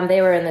them.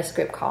 They were in this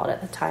group called,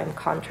 at the time,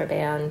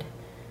 Contraband.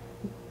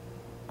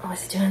 I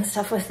was doing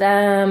stuff with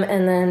them,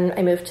 and then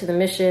I moved to the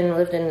Mission.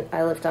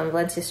 I lived on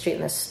Valencia Street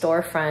in the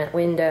storefront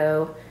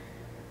window.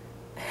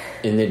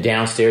 In the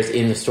downstairs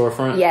in the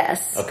storefront?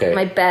 Yes. Okay.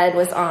 My bed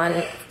was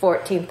on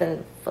 14th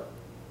and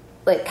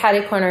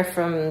catty corner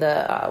from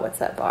the what's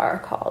that bar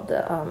called?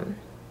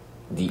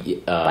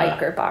 The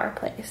biker bar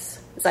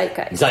place.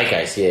 Zeitgeist.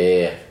 Zeitgeist.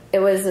 Yeah. It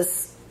was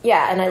this.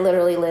 Yeah, and I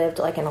literally lived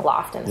in a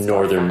loft in a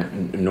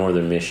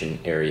northern Mission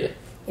area.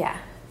 Yeah,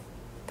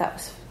 that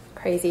was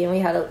crazy. And we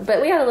had a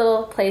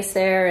little place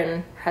there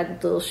and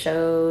had little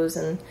shows,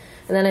 and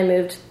then I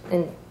moved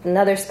in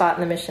another spot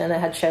in the Mission that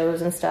had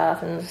shows and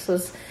stuff, and this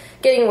was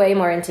getting way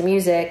more into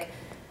music,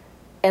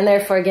 and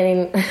therefore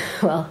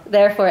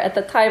at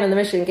the time in the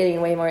Mission getting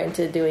way more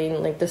into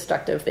doing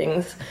destructive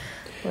things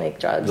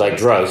like drugs.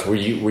 Drugs. Were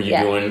you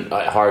doing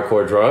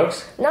hardcore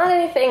drugs? Not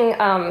anything,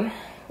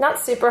 not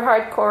super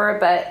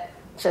hardcore, but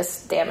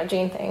just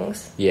damaging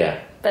things. Yeah.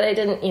 But I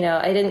didn't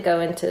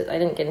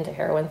get into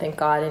heroin, thank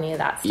God, any of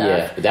that stuff.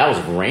 Yeah, but that was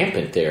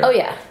rampant there. Oh,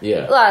 yeah.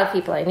 Yeah. A lot of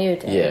people I knew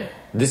did. Yeah.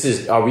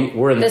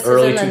 We're in the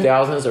early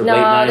 2000s or late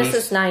 90s? No, this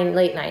is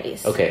late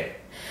 90s. Okay.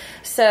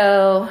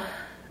 So,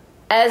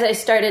 as I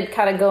started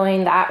kind of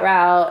going that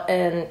route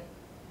and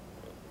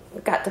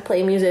got to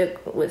play music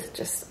with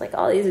just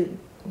all these,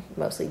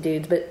 mostly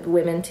dudes, but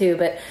women too,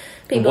 but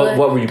people.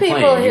 What were you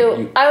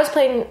playing? I was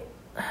playing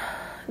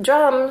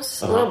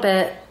drums a little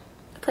bit.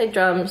 Played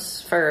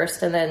drums first,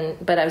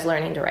 but I was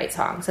learning to write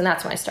songs, and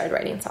that's when I started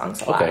writing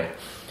songs a lot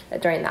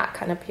during that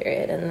kind of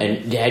period.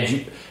 And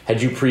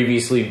had you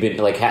previously been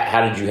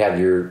how did you have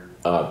your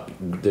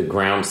the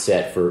ground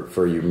set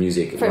for your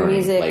music? For learning?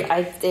 Music,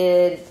 I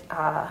did.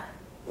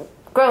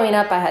 Growing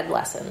up, I had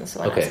lessons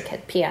when I was a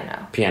kid.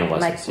 Piano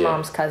lessons. My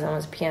mom's cousin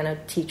was a piano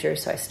teacher,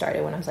 so I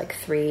started when I was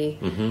 3.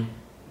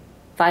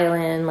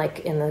 violin, like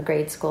in the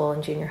grade school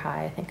and junior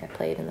high. I think I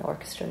played in the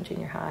orchestra in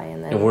junior high,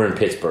 and then we're in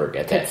Pittsburgh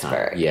at that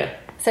time. Yeah.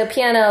 So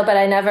piano, but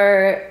I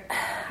never.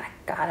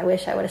 God, I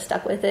wish I would have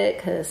stuck with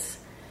it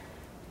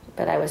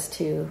but I was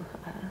too.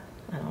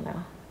 I don't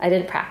know. I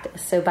didn't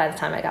practice. So by the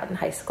time I got in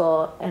high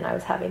school and I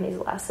was having these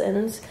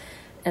lessons,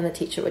 and the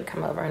teacher would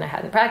come over and I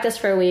hadn't practiced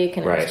for a week,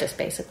 and it was just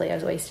basically I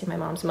was wasting my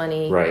mom's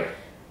money. Right.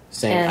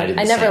 Same. And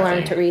I never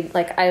learned to read.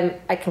 Like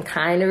I can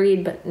kind of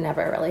read, but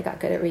never really got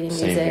good at reading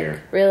music.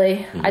 Here.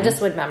 Really, I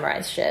just would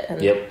memorize shit.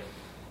 And,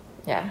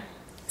 yeah.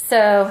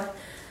 So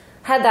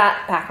had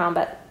that background,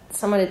 but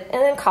and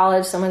in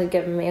college, someone had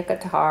given me a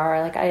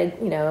guitar. Like I had,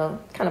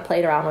 kind of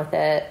played around with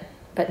it,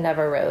 but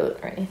never wrote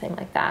or anything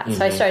like that.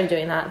 So I started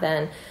doing that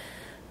then.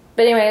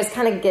 But anyway, I was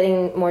kind of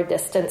getting more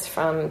distance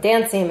from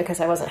dancing because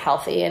I wasn't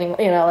healthy anymore.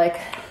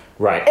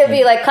 Right. It'd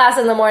be like class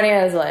in the morning.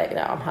 I was like,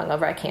 no, I'm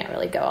hungover. I can't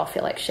really go. I'll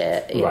feel like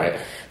shit. Right.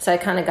 So I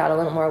kind of got a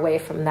little more away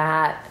from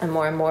that and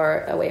more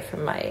away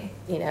from my,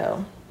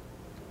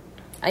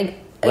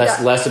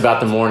 less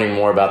about the morning,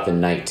 more about the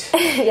night.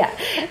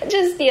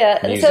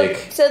 Music.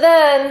 So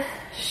then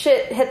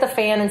shit hit the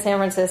fan in San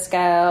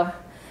Francisco.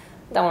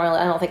 I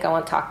don't think I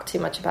want to talk too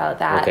much about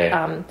that.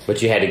 Okay.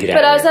 But you had to get out.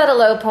 But I was at a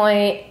low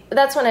point.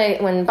 That's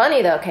when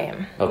Bunny though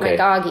came. Okay. My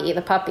doggy,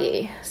 the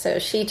puppy. So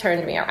she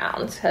turned me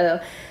around.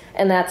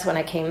 And that's when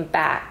I came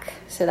back.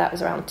 So that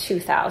was around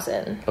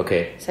 2000.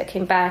 Okay. So I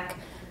came back,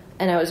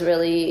 and I was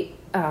really,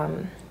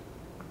 I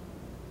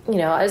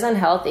was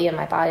unhealthy in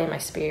my body and my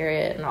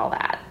spirit and all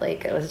that.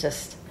 Like, it was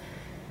just,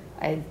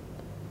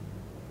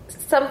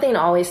 something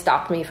always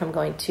stopped me from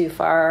going too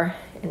far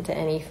into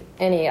any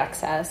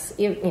excess.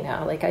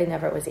 Like I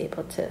never was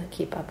able to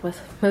keep up with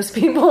most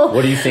people.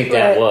 What do you think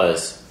that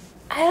was?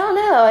 I don't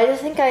know. I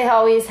just think I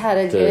always had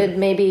a good,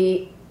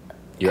 maybe,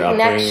 your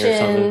connection. Upbringing or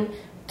something?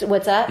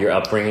 What's that? Your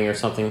upbringing or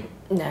something?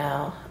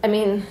 No. I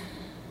mean,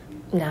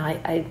 no,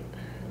 I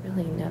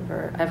really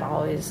never, I've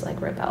always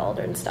like rebelled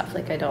and stuff.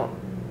 Like not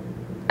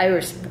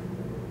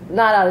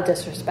out of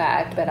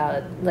disrespect, but out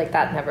of like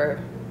that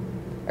never,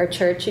 or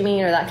church, you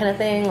mean, or that kind of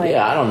thing? Like,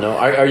 yeah, I don't know.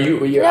 Are you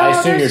no, I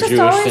assume you're Jewish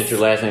always, since your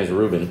last name is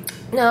Rubin.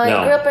 No,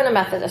 I grew up in a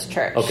Methodist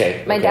church.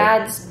 Okay. My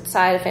dad's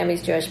side of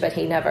family's Jewish, but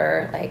he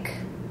never, like,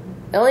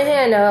 the only thing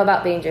I know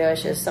about being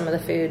Jewish is some of the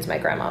foods my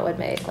grandma would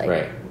make,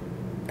 like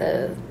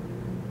the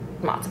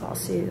matzo ball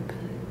soup.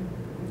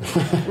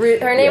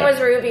 Her name was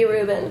Ruby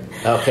Rubin.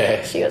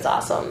 Okay. She was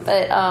awesome.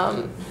 But,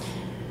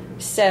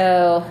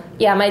 so,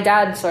 yeah, my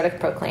dad sort of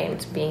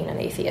proclaimed being an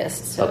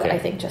atheist. So I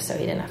think just so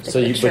he didn't have to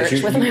go to church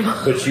with my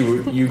mom. But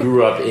you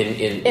grew up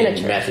in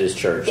a Methodist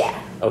church.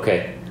 Yeah.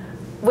 Okay.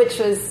 Which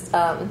was...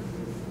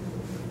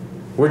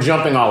 we're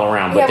jumping all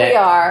around. But we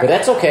are. But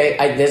that's okay.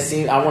 I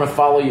want to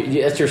follow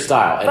you. That's your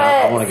style. And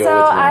I want to go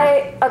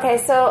with you.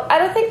 So I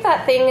don't think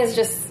that thing is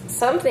just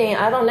something,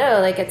 I don't know,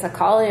 like it's a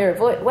calling or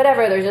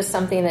whatever. There's just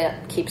something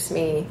that keeps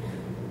me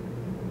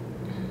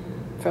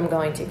from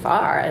going too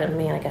far. I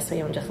mean, I guess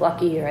I'm just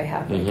lucky, or I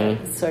have like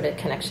a sort of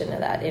connection to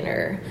that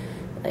inner,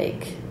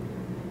 like,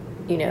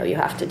 you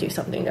have to do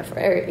something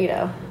different, or,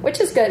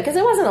 which is good, because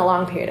it wasn't a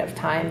long period of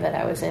time that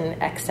I was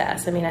in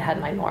excess. I mean, I had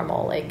my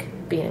normal,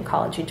 like, being in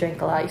college, you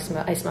drink a lot,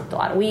 I smoked a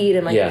lot of weed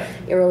in my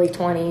early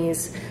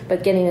 20s,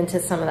 but getting into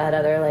some of that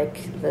other,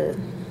 like, the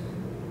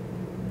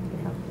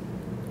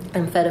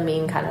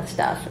amphetamine kind of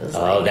stuff.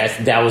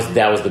 That was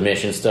the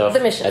mission stuff.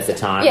 The mission at the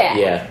time.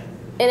 Yeah.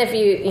 And if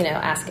you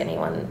ask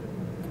anyone,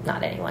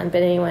 not anyone,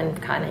 but anyone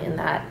kind of in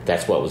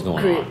that's what was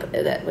going group, on.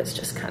 That was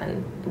just kind of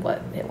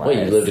what it was.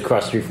 Well, you lived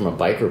across the street from a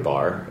biker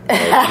bar. Like,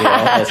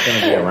 that's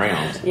going to be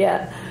around.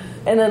 Yeah.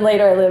 And then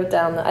later I lived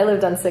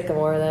on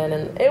Sycamore then,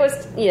 and it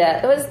was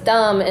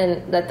dumb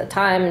and at the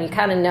time, and you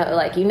kind of know,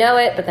 like,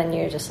 it, but then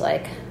you're just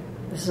like,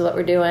 this is what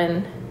we're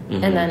doing.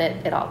 And then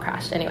it all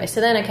crashed anyway.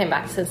 So then I came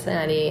back to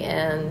Cincinnati,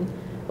 and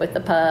with the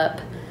pup,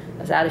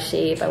 I was out of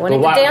shape. I wanted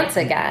to dance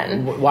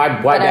again. Why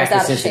back to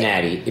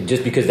Cincinnati?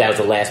 Just because that was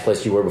the last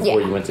place you were before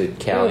you went to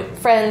Cali?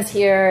 Friends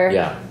here.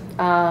 Yeah.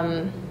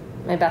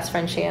 My best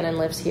friend Shannon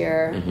lives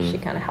here. She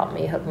kind of helped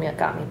me, hooked me up,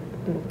 got me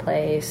in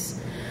place.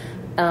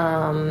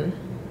 I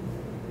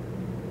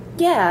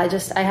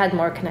had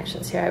more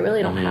connections here. I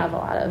really don't have a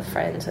lot of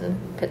friends in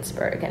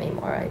Pittsburgh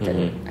anymore. I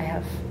didn't. I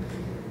have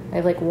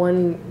like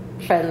one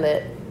friend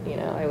that,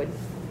 I would,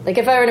 like,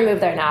 if I were to move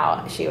there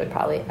now, she would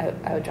probably,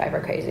 I would drive her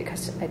crazy,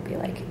 because I'd be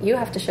like, you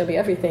have to show me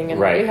everything, and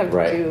you have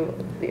to do,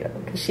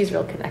 because she's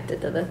real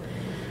connected to the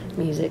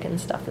music and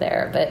stuff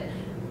there. But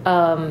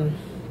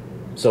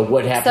so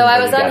what happened? So I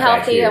was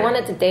unhealthy. I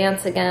wanted to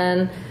dance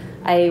again.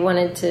 I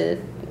wanted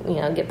to,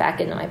 get back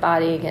into my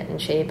body, get in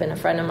shape. And a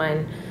friend of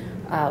mine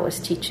was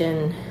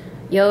teaching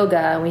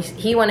yoga, and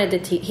he wanted to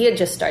teach. He had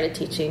just started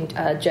teaching.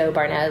 Joe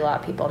Barnett, a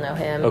lot of people know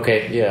him.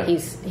 Okay, yeah.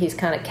 He's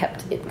kind of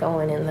kept it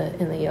going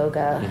in the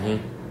yoga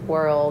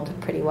world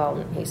pretty well,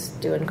 and he's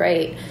doing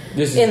great.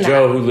 This is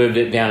Joe who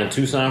lived down in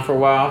Tucson for a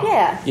while.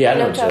 Yeah, I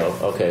know Joe.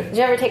 Okay. Did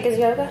you ever take his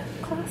yoga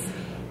class?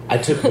 I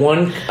took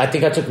one. I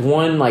think I took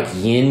one like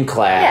yin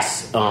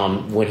class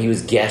when he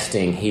was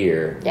guesting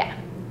here. Yeah.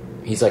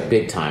 He's like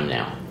big time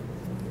now.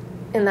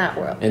 In that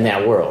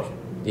world.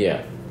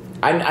 Yeah.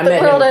 I the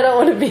met world him. I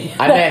don't want to be.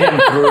 I met him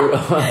through.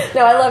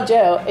 No, I love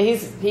Joe.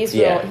 He's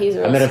real. He's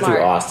real. I met him smart.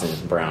 through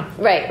Austin Brown.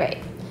 Right.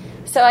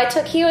 So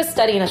he was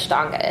studying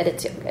Ashtanga at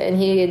It's Yoga, and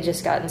he had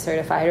just gotten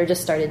certified or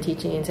just started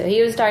teaching. And so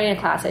he was starting a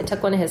class. I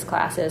took one of his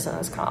classes, and I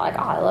was kind of like,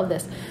 oh, I love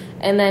this.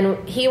 And then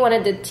he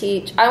wanted to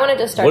teach. I wanted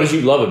to start. What did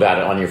you love about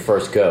it on your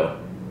first go?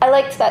 I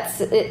liked that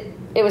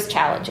it was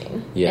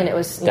challenging. Yeah. And it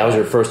was. That was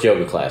your first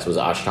yoga class? Was it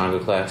Ashtanga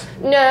class?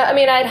 No, I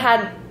mean, I'd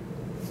had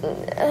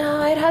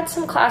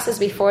some classes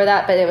before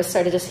that, but it was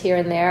sort of just here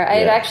and there. I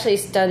had actually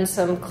done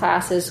some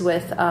classes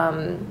with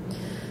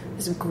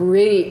this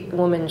great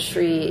woman,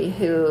 Sri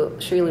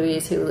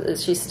Louise,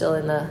 she's still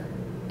in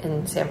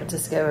San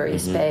Francisco or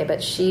East Bay,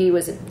 but she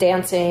was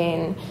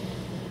dancing.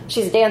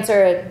 She's a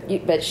dancer,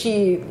 but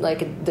she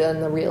had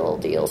done the real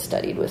deal,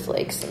 studied with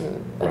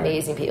some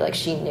amazing people. Like,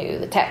 she knew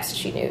the text,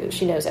 she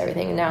knows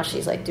everything, and now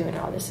she's doing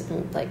all this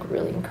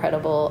really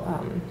incredible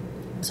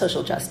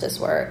social justice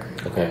work,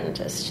 and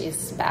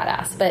she's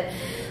badass. But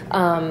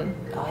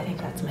I think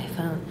that's my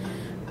phone.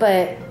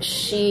 But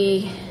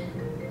she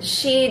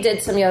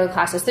did some yoga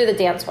classes through the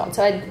dance world,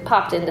 so I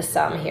popped into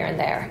some here and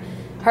there.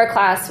 Her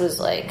class was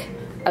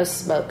I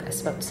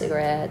smoked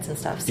cigarettes and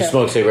stuff. So. You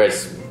smoked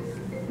cigarettes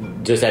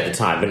just at the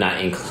time, but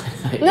not in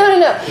class.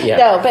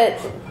 No, but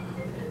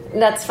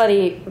that's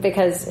funny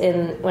because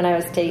when I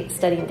was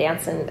studying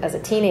dance as a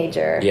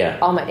teenager,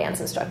 all my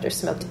dance instructors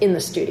smoked in the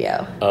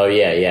studio. Oh,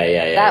 yeah.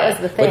 That was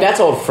the thing. But that's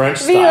old French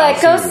style. Be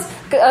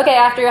okay,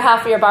 after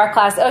half of your bar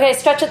class, okay,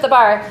 stretch at the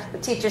bar. The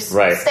teacher's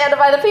standing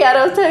by the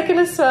piano taking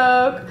a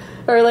smoke.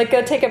 Or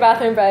go take a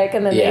bathroom break,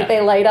 and then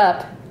they light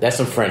up. That's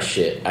some French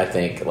shit, I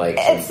think.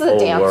 It's the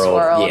dance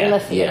world and the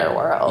theater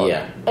world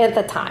at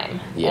the time.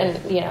 Yeah. And,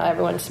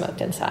 everyone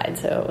smoked inside,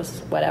 so it was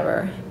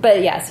whatever.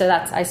 But, so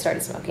I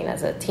started smoking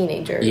as a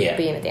teenager,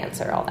 being a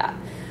dancer, all that.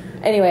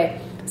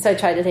 Anyway, so I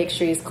tried to take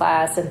Shri's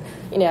class, and,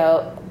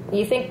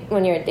 you think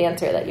when you're a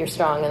dancer that you're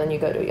strong, and then you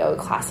go to a yoga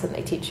class and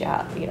they teach you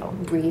how,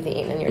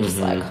 breathing, and you're just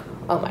like,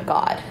 oh my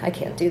God, I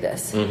can't do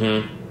this.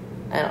 Mm-hmm.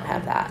 I don't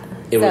have that.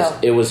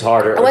 It was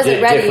harder. I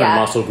wasn't ready different yet.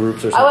 Muscle groups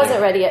or something. I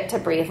wasn't ready yet to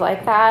breathe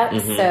like that.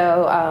 Mm-hmm.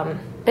 So,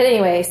 but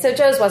anyway, so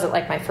Joe's wasn't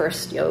my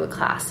first yoga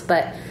class,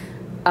 but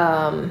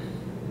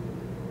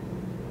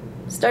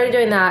started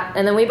doing that,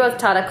 and then we both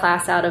taught a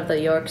class out of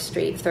the York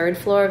Street 3rd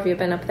floor. Have you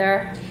been up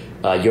there?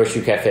 York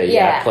Shoe Cafe.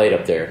 Yeah, I played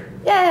up there.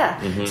 Yeah.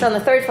 Mm-hmm. So on the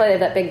 3rd floor, they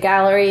have that big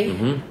gallery.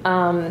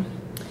 Mm-hmm.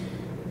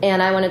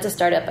 And I wanted to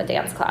start up a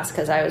dance class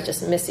because I was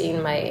just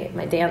missing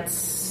my dance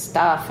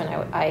stuff, and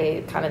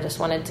I kind of just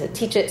wanted to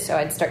teach it, so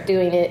I'd start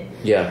doing it.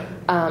 Yeah.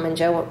 And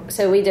Joe,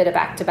 so we did a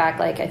back-to-back,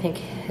 I think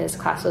his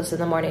class was in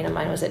the morning and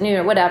mine was at noon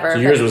or whatever. So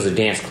yours was a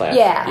dance class.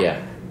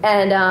 Yeah.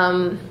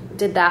 And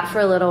did that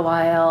for a little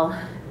while,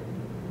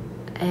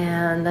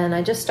 and then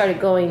I just started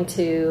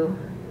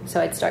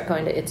I'd start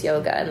going to It's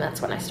Yoga, and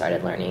that's when I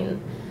started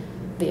learning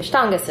the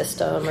Ashtanga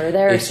system or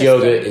their It's system.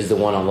 Yoga is the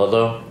one on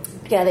Ludlow?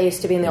 Yeah, they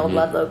used to be in the old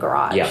Ludlow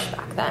garage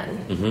back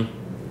then,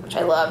 which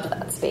I loved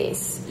that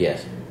space.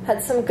 Yes.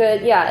 Had some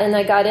good, and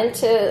I got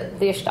into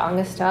the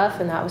Ashtanga stuff,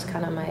 and that was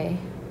kind of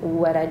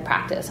what I'd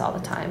practice all the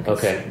time.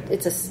 Okay.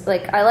 It's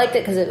I liked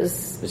it because it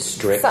was... It's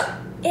strict?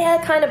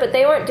 Kind of, but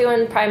they weren't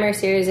doing primary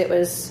series. It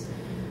was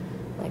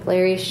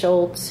Larry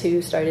Schultz,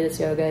 who started It's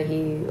Yoga,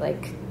 he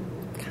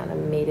kind of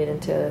made it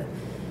into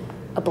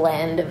a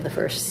blend of the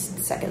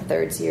first, second,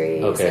 third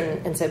series.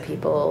 Okay. And so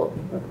people...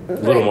 A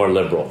little more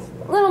liberal.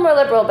 A little more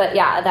liberal, but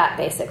that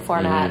basic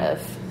format of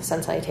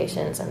sun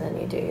salutations, and then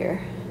you do your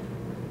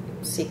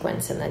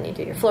sequence, and then you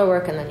do your floor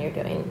work, and then you're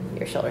doing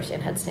your shoulder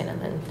stand, headstand,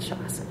 and then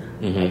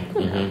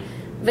shavasana.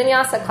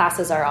 Vinyasa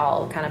classes are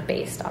all kind of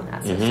based on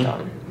that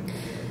system.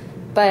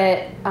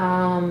 But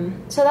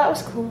so that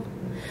was cool,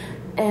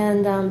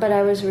 and but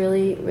I was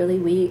really, really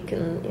weak,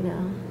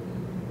 and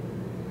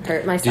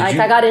hurt myself.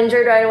 I got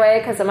injured right away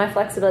because of my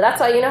flexibility.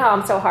 That's why how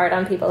I'm so hard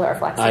on people who are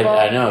flexible.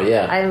 I know,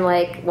 yeah. I'm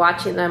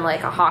watching them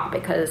like a hawk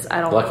because I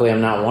don't... Luckily, I'm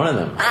not one of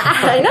them.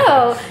 I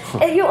know.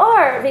 And you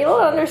are. People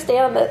don't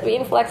understand that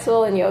being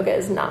flexible in yoga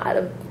is not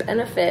a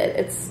benefit.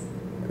 It's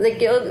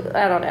yoga,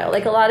 I don't know.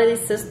 A lot of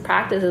these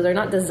practices are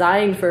not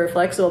designed for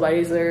flexible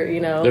bodies. They're,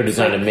 They're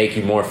designed to make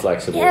you more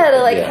flexible.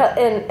 Yeah,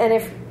 and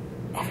if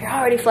you're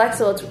already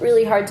flexible, it's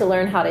really hard to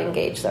learn how to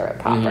engage the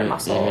proper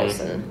muscles,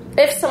 and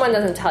if someone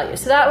doesn't tell you.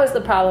 So that was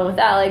the problem with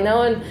that. No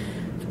one...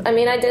 I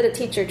mean, I did a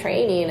teacher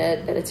training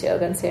at It's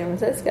Yoga in San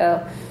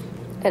Francisco,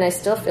 and I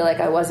still feel like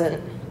I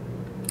wasn't...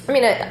 I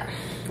mean,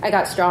 I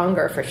got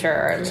stronger for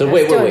sure. I mean, so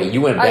wait.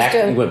 You went back?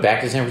 You went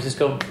back to San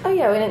Francisco? Oh,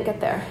 yeah, we didn't get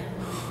there.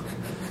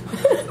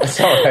 That's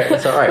all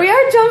right. We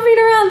are jumping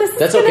around.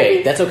 That's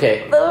okay. That's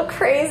okay. A little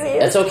crazy.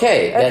 That's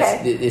okay.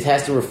 It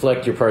has to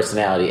reflect your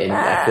personality, and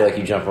I feel like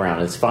you jump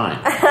around. It's fine.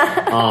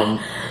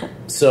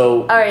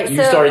 So all right,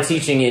 you started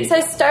teaching it. So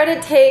I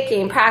started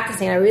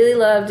practicing. I really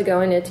loved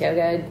going to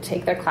yoga. I'd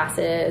take their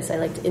classes. I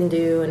liked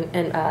Indu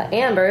and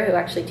Amber, who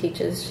actually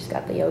teaches. She's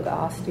got the yoga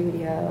off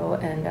studio,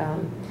 and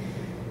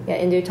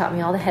Indu taught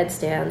me all the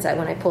headstands.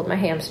 When I pulled my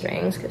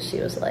hamstrings, because she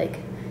was like,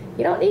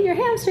 you don't need your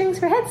hamstrings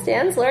for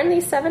headstands. Learn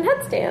these 7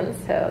 headstands.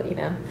 So, you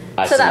know.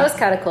 So that was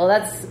kind of cool.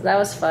 That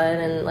was fun.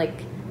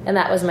 And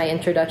that was my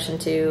introduction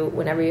to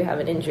whenever you have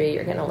an injury,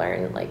 you're going to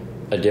learn, like,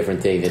 a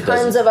different thing that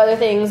tons of other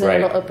things, and right.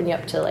 it'll open you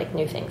up to, like,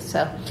 new things.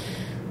 So,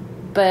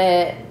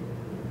 then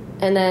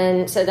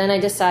I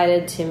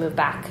decided to move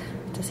back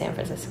to San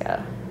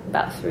Francisco.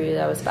 That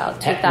was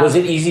about 2000. Was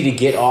it easy to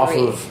get off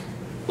of,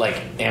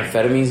 like,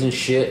 amphetamines and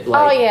shit?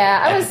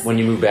 Like, when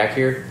you moved back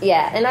here?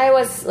 Yeah, and I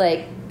was,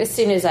 like, as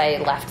soon as I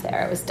left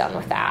there, I was done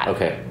with that.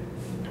 Okay.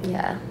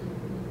 Yeah.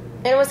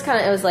 And it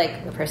was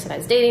like the person I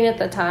was dating at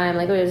the time.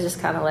 Like, it was just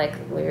kind of like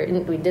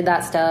we did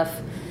that stuff.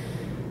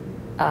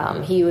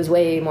 He was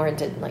way more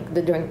into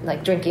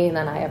drinking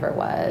than I ever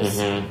was.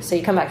 Mm-hmm. So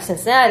you come back to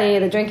Cincinnati,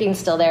 the drinking's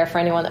still there for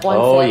anyone that wants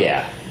it. Oh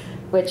yeah.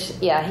 Which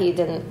he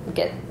didn't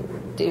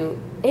do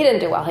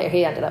well here.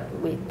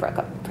 We broke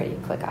up pretty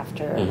quick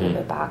after we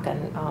moved back,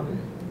 and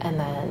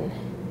then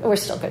we're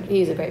still good.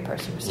 He's a great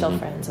person. We're still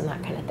friends and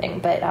that kind of thing.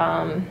 But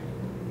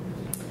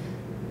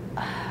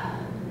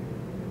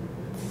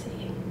let's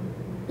see.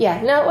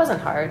 Yeah, no, it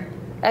wasn't hard.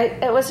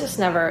 It was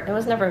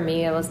never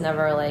me. I was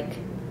never like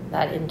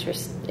that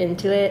interest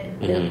into it.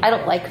 I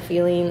don't like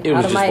feeling. It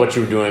was just what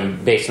you were doing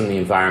based on the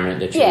environment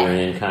that you were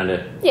in, kind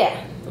of.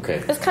 Yeah. Okay.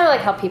 It's kind of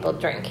like how people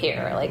drink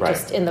here, like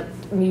just in the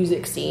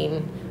music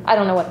scene. I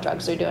don't know what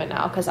drugs they're doing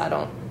now because I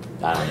don't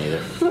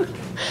either.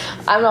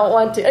 I don't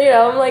want to.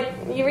 I'm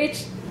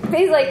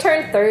like,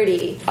 turned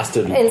 30 I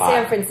still do in pot.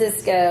 San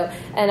Francisco,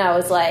 and I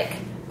was like,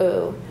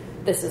 oh,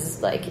 this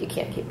is like, you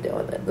can't keep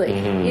doing it. Like,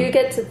 you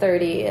get to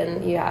 30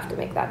 and you have to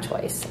make that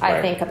choice. I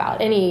think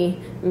about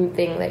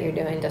anything that you're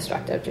doing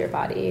destructive to your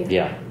body.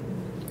 Yeah.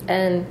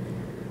 And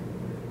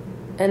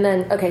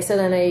then, so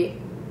then I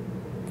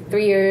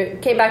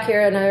came back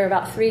here another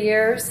about 3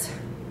 years,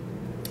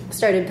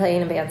 started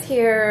playing in bands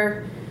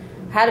here,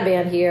 had a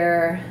band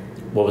here.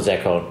 What was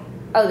that called?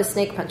 Oh, the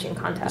snake punching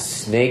contest.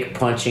 Snake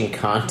punching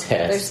contest.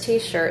 There's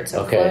T-shirts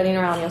floating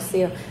around. You'll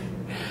see them.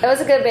 It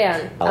was a good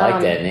band. I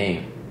like that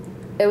name.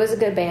 It was a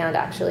good band,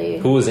 actually.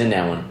 Who was in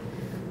that one?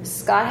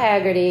 Scott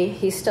Haggerty.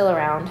 He's still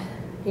around.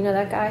 You know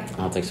that guy? I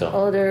don't think so.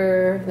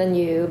 Older than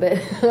you, but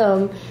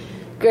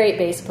great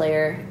bass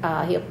player.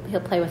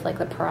 He'll play with like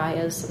the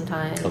Pariahs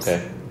sometimes.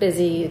 Okay.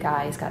 Busy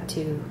guy. He's got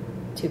two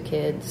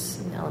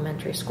kids in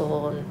elementary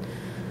school,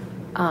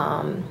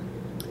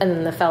 and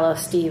then the fellow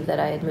Steve that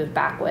I had moved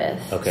back with.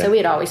 Okay. So we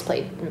had always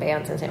played in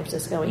bands in San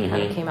Francisco. We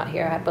kind of came out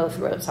here. I both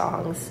wrote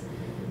songs.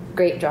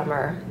 Great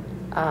drummer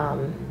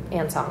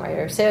and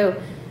songwriter. So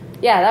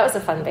yeah, that was a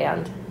fun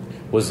band.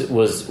 Was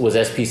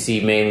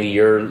SPC mainly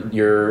your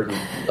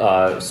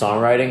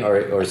songwriting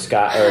or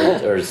Scott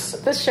or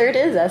The shirt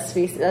is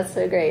SPC. That's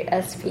so great.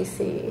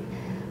 SPC.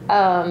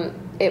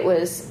 It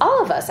was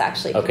all of us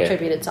actually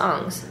contributed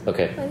songs.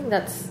 Okay. I think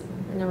I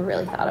never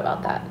really thought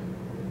about that.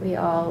 We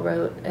all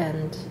wrote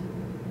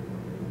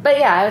but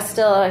yeah, I was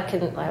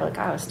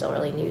still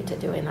really new to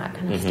doing that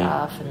kind of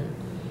stuff and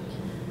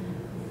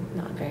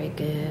not very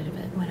good,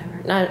 but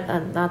whatever.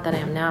 Not that I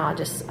am now.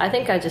 I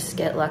think I just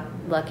get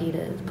lucky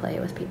to play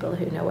with people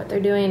who know what they're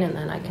doing, and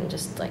then I can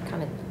just like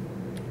kind of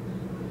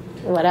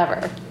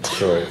whatever.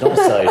 Sure. Don't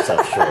sell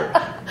yourself short.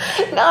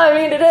 No, I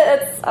mean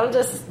it's. I'm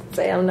just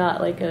saying I'm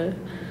not like a.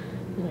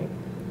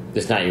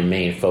 It's not your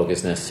main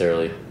focus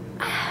necessarily.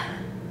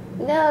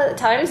 No, at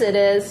times it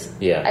is.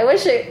 Yeah. I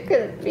wish it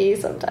could be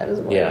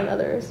sometimes more than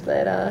others,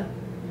 but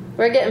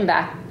we're getting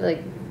back,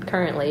 like,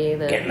 currently.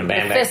 Getting the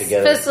band back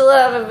together. Fist of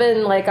Love have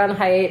been, like, on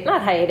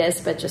not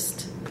hiatus, but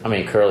just... I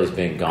mean, Curly's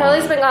been gone.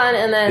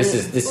 And then... This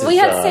is we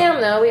had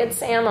Sam, though. We had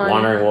Sam on...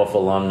 Wandering Wolf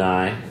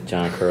alumni,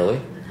 John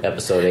Curly,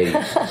 episode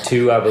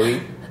 82, I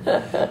believe.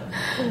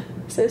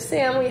 So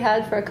Sam we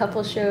had for a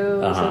couple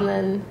shows, and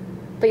then...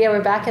 But yeah,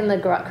 we're back in the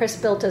garage. Chris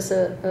built us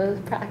a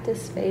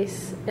practice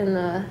space in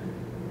the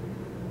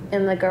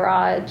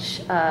garage,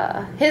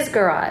 his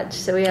garage.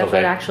 So we have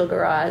an actual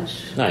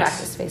garage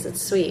practice space.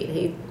 It's sweet.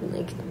 He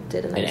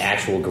did an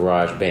actual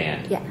garage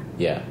band. Yeah.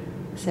 Yeah.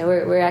 So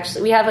we're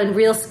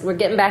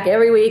getting back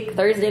every week.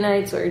 Thursday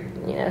nights we're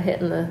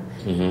hitting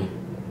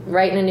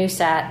writing a new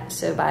set.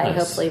 So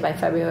hopefully by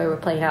February we're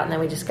playing out, and then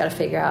we just got to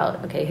figure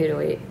out who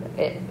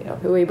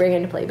are we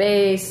bringing to play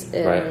bass,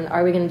 and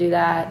are we going to do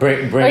that? Are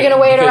we going to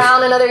wait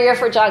around another year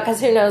for John?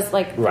 Because who knows?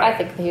 Like I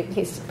think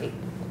he's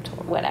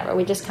whatever.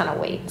 We just kind of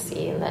wait and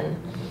see, and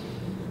then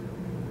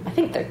I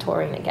think they're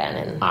touring again.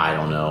 And I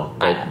don't know.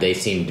 They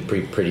seem to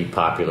be pretty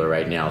popular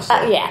right now, so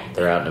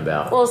they're out and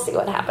about. We'll see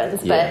what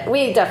happens. Yeah. But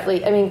we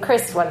definitely, I mean,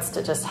 Chris wants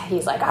to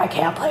he's like, I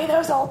can't play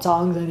those old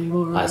songs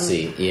anymore. I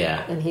see,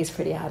 yeah. And he's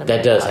pretty adamant.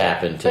 That does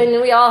happen, too.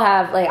 And we all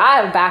have, I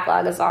have a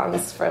backlog of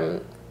songs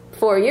from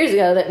 4 years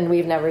ago that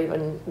we've never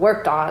even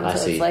worked on.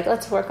 So it's like,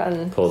 let's work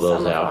on pull those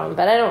some out. of them.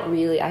 But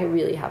I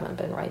really haven't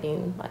been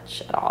writing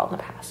much at all in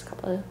the past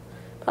probably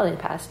the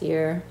past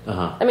year.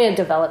 I mean, I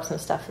developed some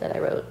stuff that I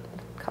wrote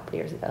a couple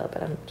years ago,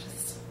 but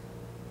it's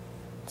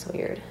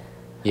weird.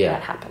 Yeah.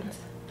 That happens.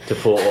 To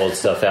pull old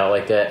stuff out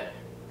like that?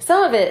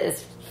 Some of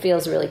it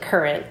feels really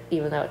current,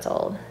 even though it's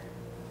old.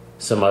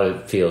 Some of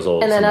it feels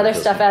old. And then some of it other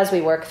feels stuff new. as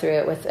I work through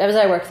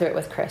it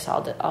with Chris,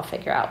 I'll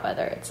figure out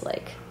whether it's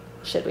like,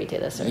 should we do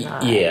this or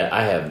not? Yeah,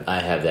 I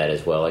have that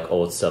as well. Like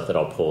old stuff that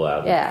I'll pull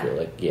out. Yeah. And feel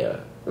like,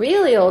 yeah.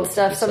 Really old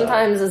stuff decide.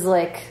 sometimes is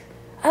like,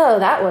 oh,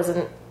 that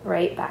wasn't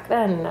right back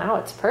then. Now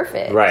it's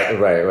perfect. Right.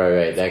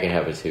 That can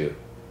happen too.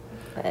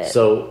 But,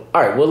 So,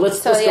 all right. Well,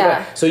 let's go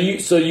yeah. back. So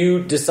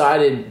you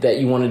decided that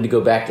you wanted to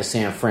go back to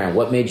San Fran.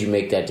 What made you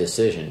make that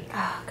decision?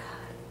 oh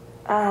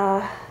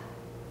God,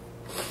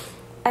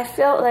 I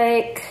felt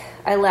like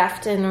I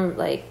left in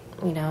like,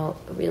 you know,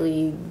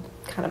 really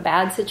kind of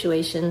bad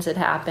situations had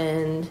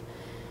happened,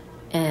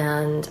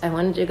 and I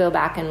wanted to go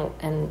back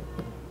and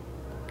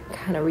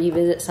kind of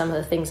revisit some of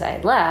the things I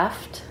had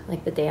left,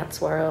 like the dance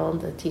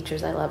world, the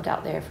teachers I loved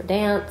out there for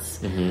dance,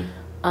 Mm-hmm.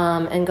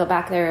 And go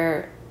back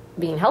there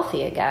being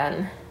healthy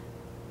again.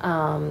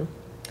 And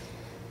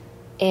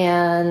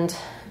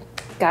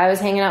guy I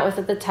was hanging out with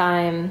at the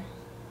time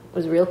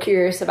was real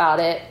curious about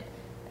it,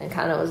 and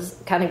kind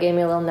of gave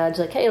me a little nudge,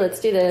 like, hey, let's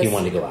do this. He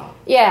wanted to go out.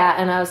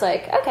 Yeah, and I was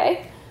like,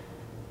 okay.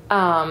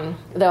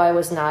 Though I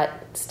was not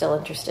still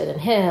interested in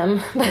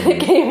him, but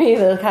it gave me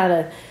the kind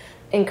of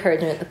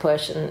encouragement to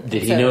push. And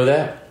Did he know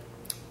that?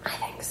 I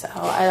think so.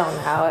 I don't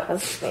know. It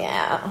was,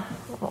 yeah. I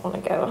don't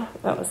want to go.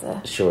 That was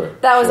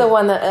the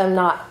one that I'm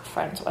not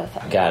friends with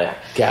anymore.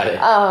 Got it.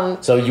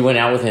 So you went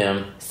out with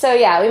him. So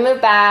yeah, we moved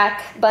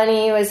back.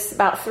 Bunny was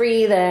about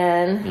 3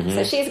 then, Mm-hmm.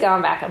 so she's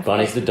gone back and forth.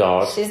 Bunny's the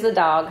dog. She's the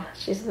dog.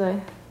 She's the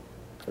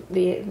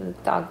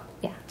dog.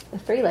 Yeah, the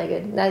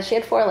 3-legged. No, she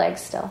had 4 legs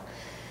still.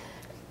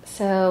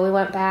 So we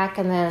went back,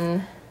 and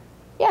then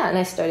and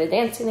I started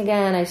dancing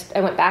again. I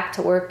went back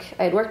to work.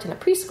 I had worked in a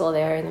preschool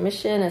there in the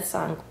Mission. It's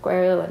on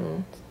Guerrero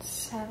and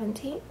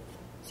 17th.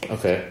 16th.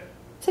 Okay.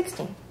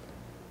 16th.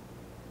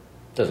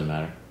 Doesn't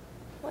matter.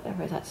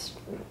 Whatever, that's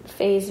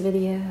Phase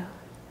Video.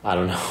 I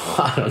don't know.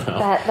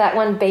 That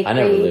one I never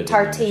bakery, lived in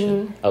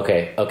Tartine. Mission.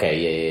 Okay,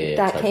 yeah.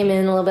 That Tartine. came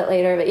in a little bit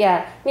later, but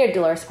yeah, near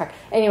Dolores Park.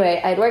 Anyway,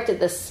 I'd worked at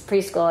this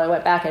preschool. I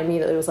went back and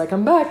immediately was like,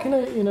 I'm back,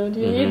 and do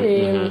you need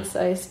me? And so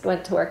I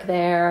went to work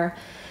there,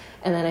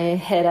 and then I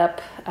hit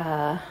up.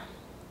 I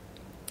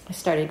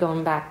started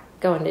going to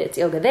It's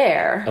Yoga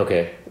there.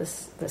 Okay.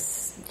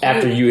 This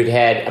After you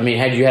had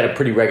you had a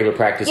pretty regular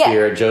practice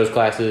here at Joe's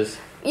classes?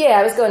 Yeah,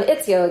 I was going to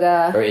It's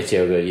Yoga. Or It's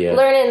Yoga, yeah.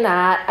 Learning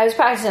that. I was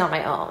practicing on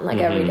my own. Like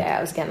every day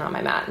I was getting on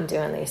my mat and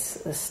doing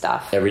this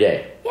stuff. Every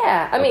day?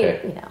 Yeah. I mean,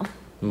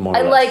 More or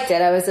I less. liked it.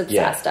 I was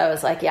obsessed. Yeah. I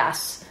was like,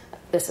 yes,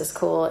 this is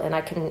cool, and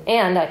I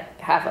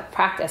have a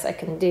practice I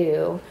can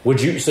do. Would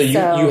you you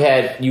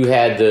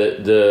had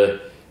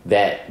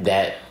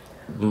that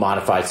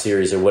modified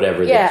series or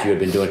whatever that you had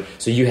been doing.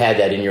 So you had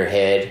that in your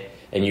head,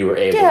 and you were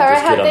able to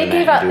just get on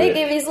the mat and do they it.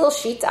 gave these little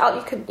sheets out.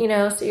 You could,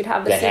 so you'd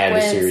have the That had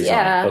sequence. the series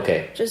on it.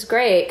 Okay. Which is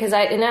great because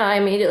I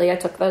immediately I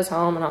took those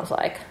home and I was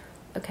like,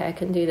 okay, I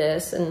can do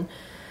this, and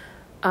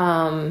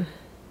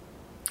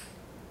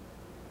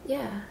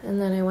and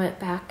then I went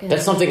back. And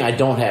That's something I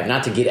don't have.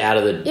 Not to get out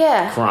of the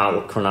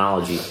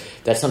chronology.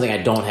 That's something I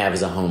don't have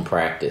as a home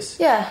practice.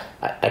 Yeah,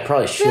 I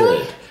probably should.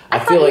 Really? I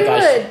feel like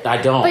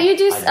I don't. But you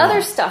do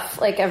other stuff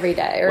like every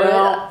day or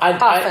off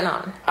and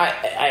on.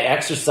 I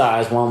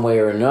exercise one way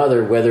or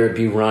another, whether it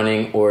be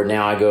running or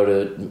now I go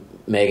to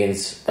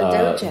Megan's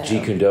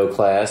Jeet Kune Do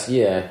class,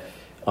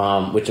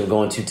 which I'm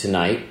going to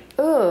tonight.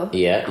 Ooh,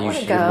 yeah, you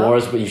should go.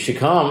 Morris, but you should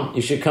come.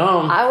 You should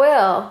come. I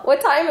will.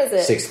 What time is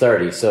it?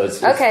 6:30. So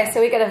it's okay.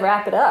 So we got to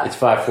wrap it up. It's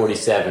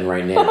 5:47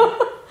 right now.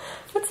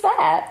 What's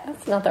that?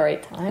 That's not the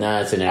right time.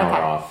 No, it's an hour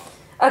off.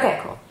 Okay,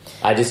 cool.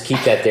 I just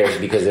keep that there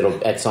because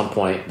it'll at some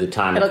point the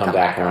time will come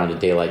back around to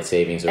daylight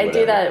savings or whatever.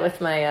 I do that with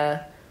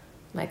my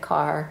my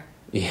car.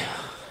 Yeah,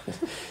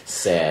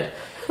 sad.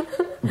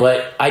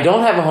 But I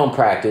don't have a home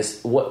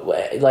practice.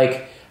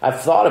 Like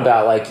I've thought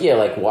about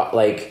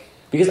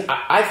because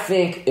I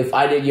think if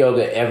I did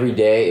yoga every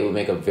day, it would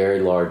make a very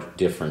large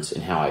difference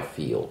in how I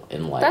feel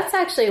in life. That's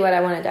actually what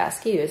I wanted to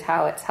ask you is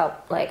how it's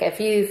helped. Like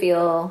if you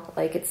feel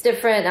like it's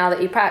different now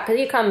that you practice,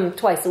 because you come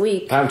twice a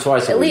week. I'm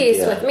twice a week, at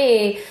least with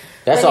me.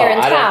 That's when all. You're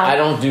in town. I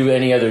don't do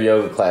any other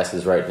yoga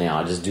classes right now.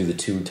 I just do the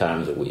 2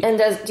 times a week.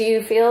 And do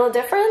you feel a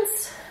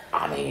difference?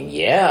 I mean,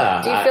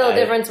 yeah. Do you feel a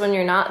difference when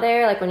you're not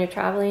there, like when you're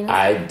traveling?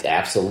 I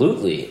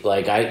absolutely.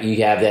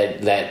 You have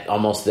that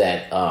almost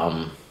that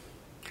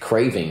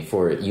craving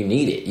for it. You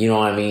need it. You know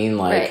what I mean?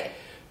 Right.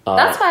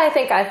 That's why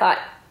I thought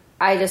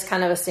I just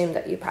kind of assumed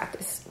that you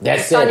practice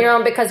on your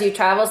own because you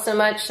travel so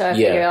much. So I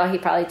figured he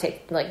probably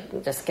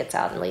just gets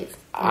out and leaves.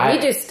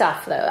 You do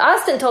stuff though.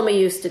 Austin told me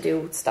you used to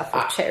do stuff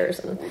with chairs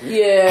and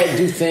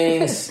do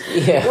things.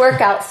 Yeah,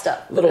 workout stuff,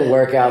 little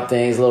workout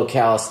things, little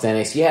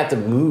calisthenics. You have to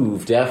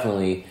move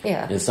definitely,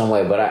 in some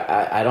way. But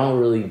I don't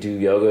really do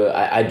yoga.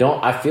 I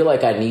don't. I feel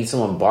like I need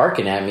someone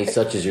barking at me,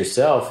 such as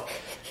yourself,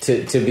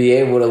 to be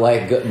able to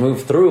like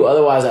move through.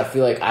 Otherwise, I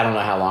feel like I don't know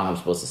how long I'm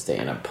supposed to stay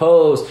in a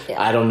pose.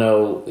 Yeah. I don't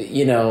know,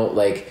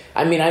 like,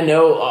 I mean, I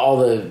know all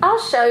the...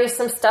 I'll show you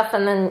some stuff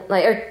and then,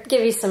 like, or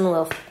give you some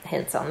little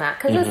hints on that.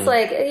 Because it's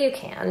like, you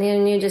can.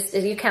 And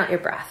you count your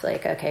breath.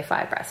 Like, okay,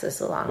 5 breaths is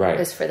the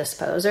longest for this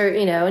pose. Or,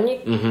 and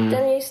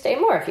then you stay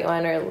more if you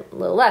want, or a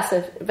little less.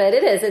 But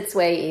it's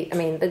way... I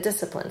mean, the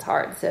discipline's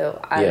hard. So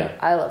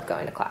I love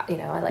going to class.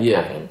 I like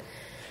having...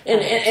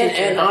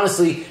 And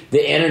honestly, the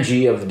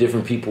energy of the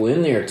different people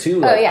in there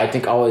too, I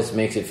think always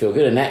makes it feel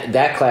good. And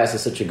that class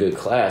is such a good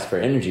class for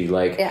energy.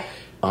 Like,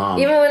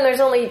 even when there's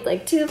only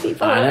like 2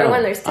 people, or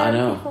when there's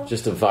 10 people.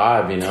 Just a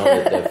vibe,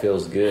 that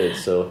feels good.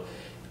 So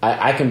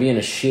I can be in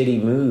a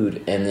shitty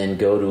mood and then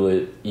go to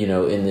it,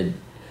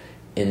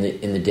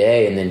 in the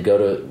day, and then go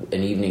to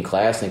an evening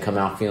class and come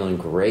out feeling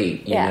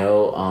great,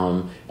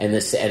 and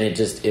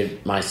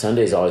my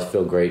Sundays always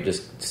feel great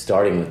just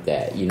starting with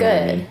that. You know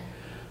good.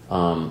 What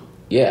I mean?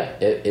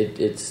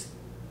 It's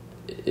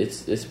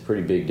a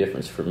pretty big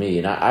difference for me,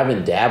 and I've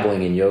been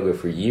dabbling in yoga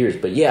for years,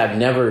 but I've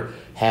never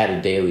had a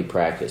daily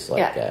practice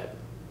like that.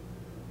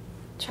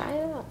 Try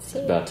it out. See,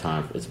 it's about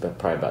time.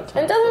 Probably about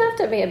time. It doesn't have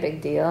to be a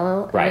big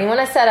deal. Right. I mean, when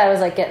I said I was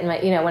like getting my,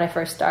 when I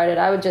first started,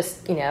 I would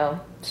just 10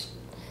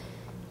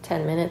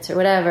 minutes or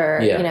whatever,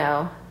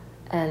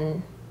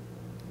 and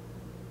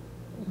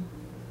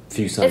a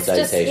few sun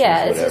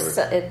salutations,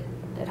 whatever.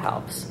 It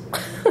helps.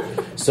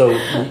 So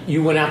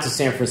you went out to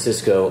San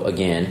Francisco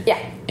again. Yeah.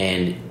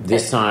 And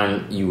this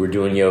time you were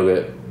doing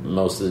yoga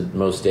most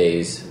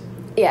days.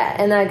 Yeah,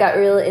 and I got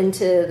real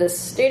into the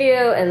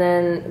studio, and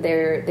then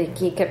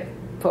he kept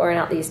pouring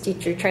out these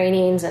teacher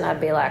trainings, and I'd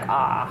be like,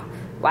 wow,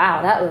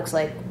 that looks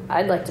like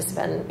I'd like to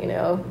spend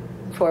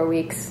 4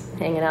 weeks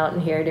hanging out in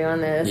here doing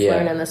this,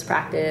 learning this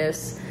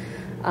practice.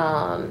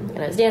 And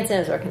I was dancing, I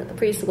was working at the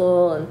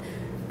preschool,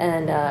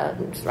 and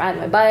just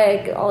riding my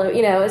bike. It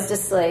was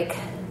just like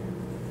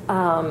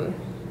I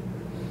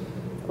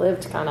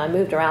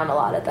moved around a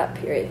lot at that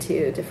period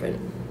too, different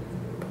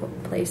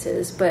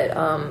places. But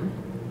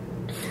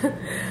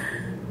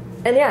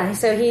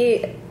so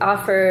he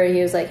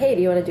was like, hey,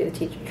 do you want to do the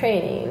teacher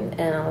training?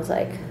 And I was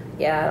like,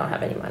 I don't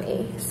have any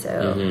money,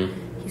 so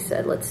he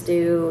said,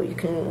 you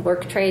can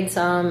work trade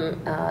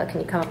some, can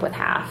you come up with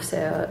half?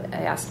 So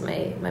I asked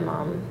my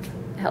mom,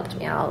 helped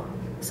me out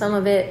some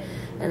of it.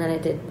 And then I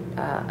did,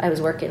 I was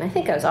working, I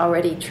think I was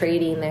already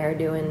trading there,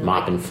 doing...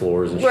 Mopping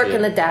floors and working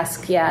shit. the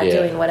desk,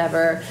 doing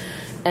whatever.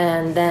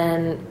 And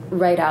then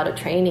right out of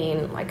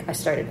training, I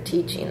started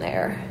teaching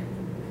there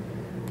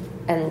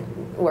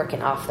and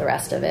working off the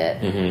rest of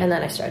it. And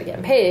then I started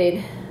getting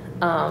paid.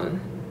 And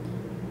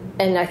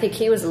I think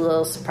he was a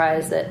little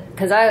surprised that...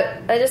 Because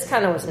I just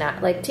kind of was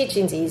not...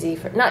 teaching's easy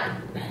for...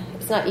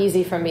 It's not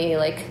easy for me,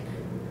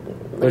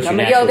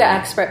 I'm a yoga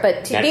expert,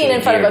 but being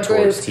in front of a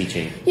group,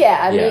 teaching.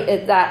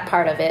 That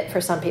part of it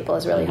for some people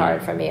is really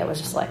hard. For me, it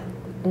was just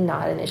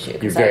not an issue.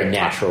 You're very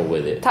natural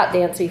with it. Taught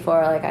dance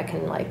before, I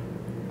can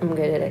I'm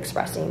good at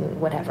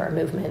expressing whatever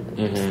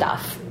movement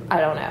stuff.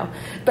 I don't know,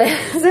 but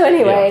so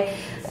anyway,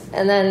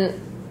 and then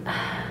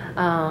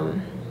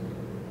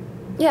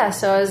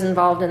so I was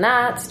involved in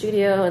that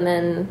studio, and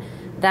then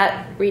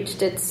that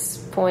reached its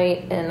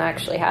point, and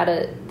actually had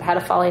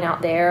a falling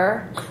out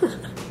there,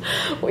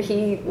 where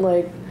he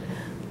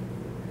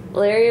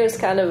Larry was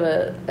kind of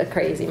a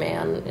crazy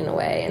man in a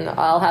way, and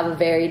I'll have a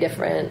very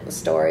different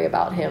story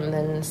about him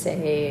than,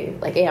 say,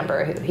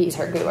 Amber, who he's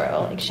her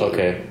guru. She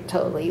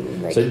totally...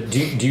 so do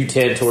you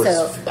tend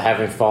towards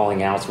having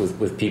falling outs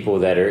with people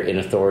that are in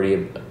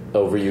authority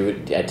over you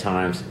at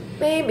times?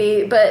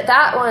 Maybe, but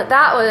that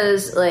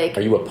was Are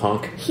you a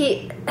punk?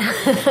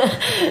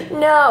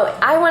 No,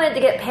 I wanted to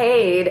get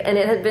paid, and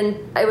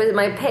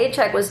my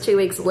paycheck was 2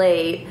 weeks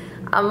late.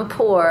 I'm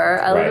poor.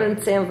 I live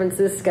in San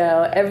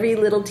Francisco. Every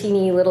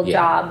teeny little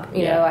job,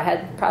 I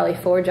had probably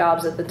 4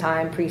 jobs at the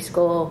time,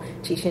 preschool,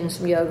 teaching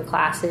some yoga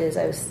classes.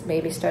 I was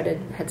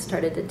had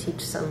started to teach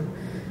some,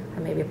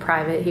 maybe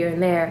private here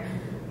and there,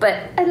 but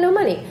I had no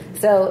money.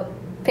 So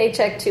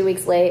paycheck 2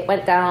 weeks late,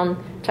 went down,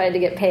 tried to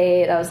get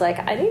paid. I was like,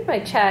 I need my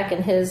check.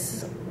 And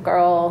his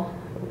girl,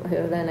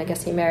 who then I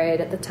guess he married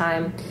at the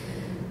time,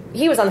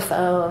 he was on the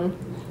phone.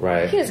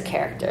 Right. He was a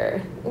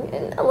character.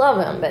 And I love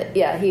him, but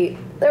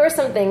there were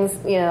some things,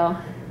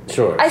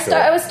 Sure.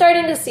 I was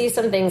starting to see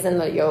some things in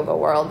the yoga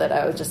world that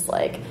I was just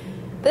like,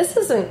 this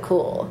isn't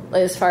cool,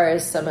 as far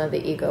as some of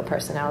the ego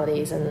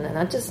personalities, and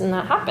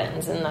that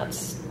happens, and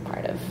that's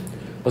part of...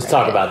 Let's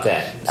talk about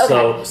that.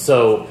 Okay.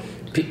 So,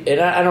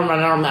 and I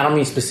don't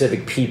mean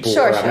specific people.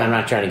 Sure. I'm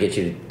not trying to get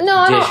you to No,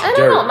 I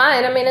dirt, don't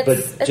mind. I mean,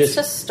 it's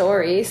just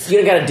stories. You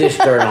don't got to dish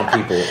dirt on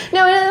people.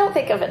 No, I don't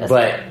think of it as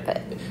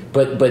that.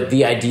 But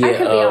the idea I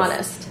can of be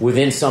honest.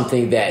 Within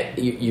something that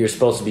you're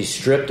supposed to be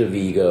stripped of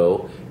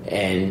ego,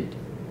 and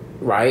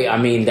right, I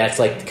mean that's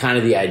kind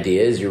of the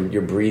idea is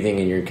you're breathing,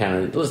 and you're kind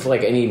of just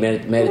like any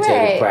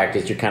meditative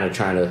practice. You're kind of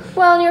trying to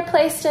and you're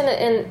placed in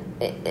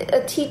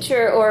a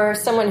teacher or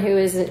someone who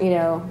is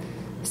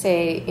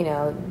say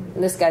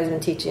this guy's been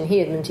teaching, he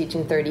had been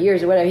teaching 30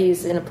 years or whatever,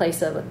 he's in a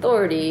place of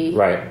authority.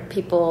 Right.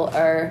 People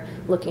are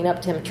looking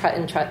up to him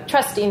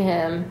trusting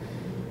him.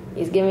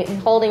 He's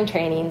holding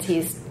trainings.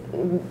 He's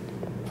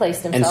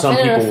placed himself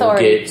in an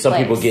authority some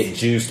people get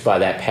juiced by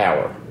that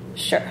power.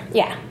 Sure.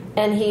 Yeah.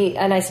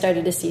 And I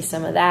started to see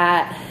some of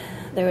that.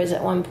 There was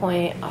at one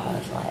point I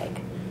was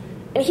like,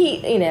 and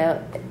he,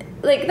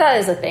 like that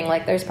is a thing.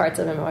 Like there's parts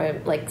of him where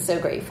I'm like so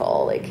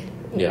grateful, like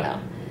you know,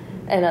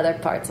 and other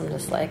parts I'm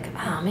just like,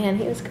 oh man,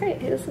 he was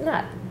great. He was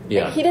not.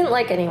 Yeah. Like, he didn't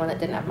like anyone that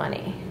didn't have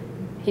money.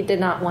 He did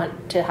not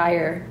want to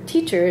hire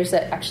teachers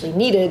that actually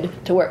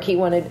needed to work. He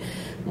wanted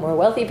more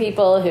wealthy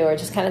people who are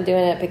just kind of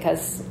doing it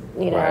because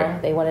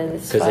they wanted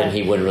this. Because then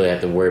he wouldn't really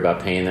have to worry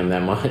about paying them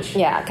that much.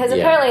 Yeah, because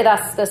apparently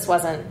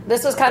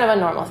this was kind of a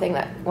normal thing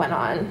that went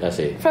on. I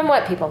see. From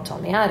what people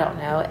told me, I don't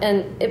know.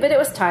 But it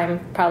was time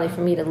probably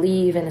for me to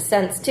leave in a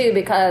sense too,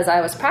 because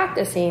I was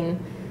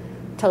practicing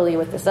totally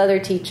with this other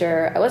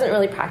teacher. I wasn't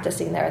really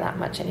practicing there that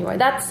much anymore.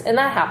 That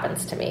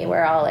happens to me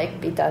where I'll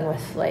like be done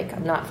with like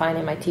I'm not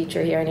finding my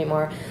teacher here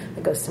anymore.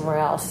 I go somewhere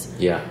else.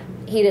 Yeah.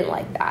 He didn't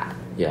like that.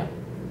 Yeah.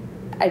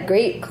 I had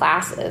great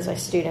classes. My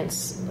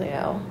students,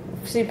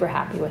 super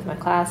happy with my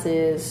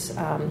classes.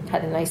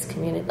 Had a nice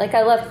community. Like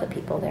I loved the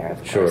people there.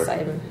 Of course,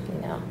 I'm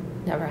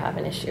never have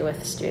an issue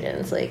with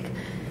students.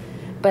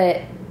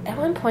 But at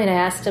one point I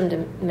asked him to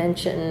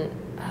mention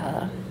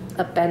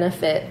a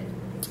benefit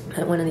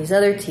that one of these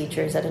other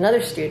teachers at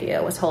another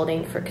studio was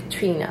holding for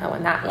Katrina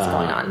when that was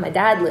going on. My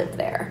dad lived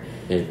there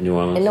in New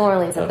Orleans. In New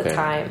Orleans at the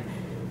time.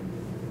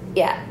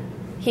 Yeah,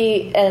 I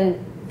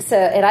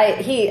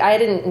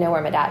didn't know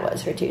where my dad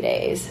was for 2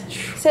 days.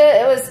 So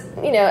it was,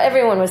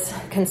 everyone was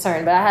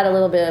concerned, but I had a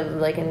little bit of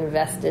like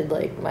invested,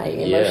 like my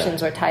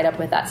emotions were tied up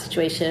with that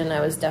situation.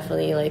 I was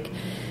definitely like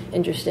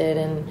interested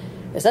in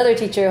this other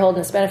teacher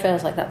holding this benefit. I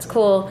was like, that's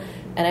cool.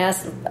 And I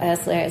asked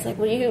Larry, I was like,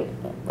 will you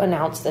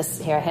announce this?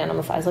 Here, I hand him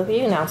the file. I was like, will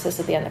you announce this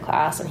at the end of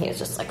class? And he was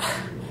just like,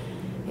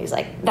 he's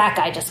like, that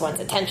guy just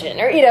wants attention.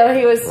 Or,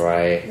 he was...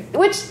 Right.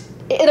 Which...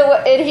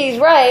 And he's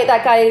right.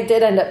 That guy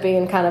did end up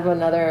being kind of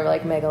another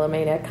like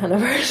megalomaniac kind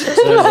of person.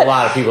 So there's a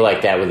lot of people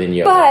like that within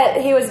yoga. But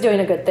he was doing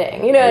a good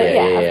thing,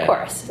 Of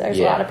course, there's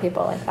a lot of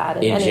people like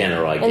that in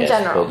general. I guess. In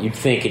general, but you'd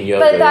think in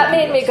yoga. But that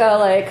made me go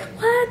like,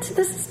 what?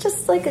 This is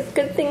just like a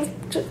good thing.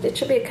 It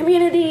should be a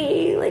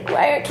community. Like,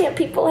 why can't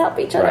people help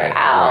each other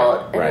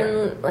out? Right.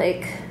 And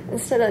like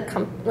instead of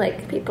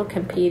people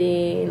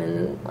competing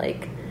and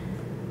like,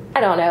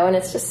 I don't know. And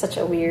it's just such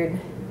a weird.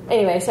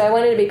 Anyway, so I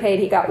wanted to be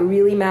paid. He got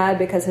really mad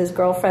because his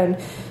girlfriend,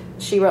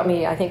 she wrote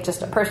me, I think,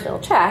 just a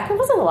personal check. It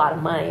wasn't a lot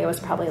of money. It was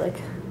probably like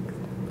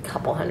a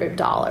couple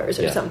 $100 or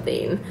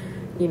something,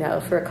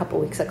 for a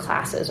couple weeks of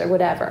classes or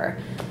whatever.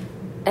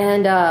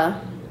 And,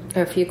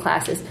 or a few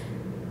classes.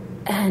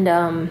 And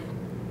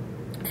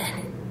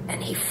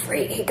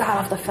he got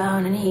off the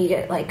phone and he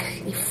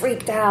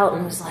freaked out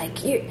and was like,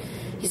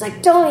 he's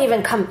like,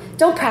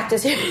 don't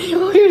practice here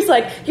anymore. He was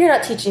like, you're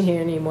not teaching here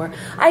anymore.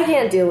 I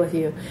can't deal with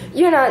you.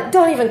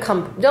 Don't even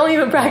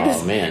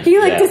practice. Oh, man. He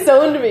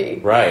disowned me.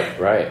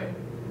 Right.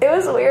 It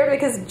was weird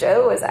because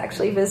Joe was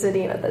actually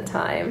visiting at the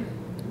time.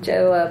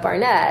 Joe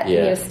Barnett.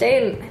 Yeah. And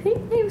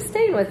he was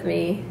staying with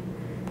me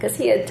because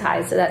he had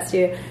ties to that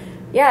studio.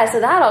 Yeah, so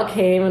that all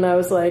came and I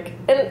was like,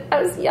 and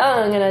I was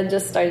young and I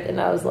just started and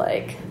I was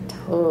like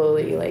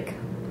totally like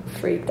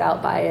freaked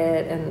out by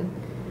it and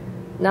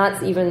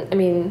not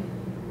even,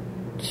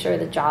 sure,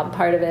 the job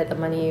part of it, the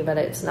money, but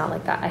it's not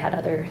like that. I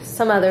had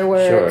some other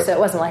work, so it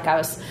wasn't like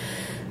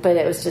but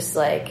it was just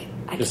like,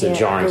 I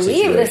can't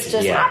believe this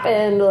just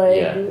happened.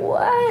 Like,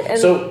 what?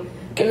 And,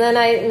 and then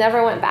I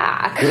never went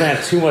back. We don't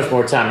have too much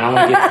more time.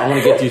 I want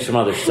to get through some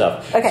other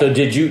stuff. Okay. So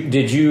did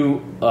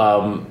you,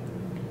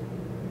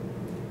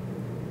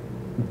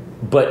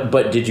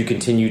 but did you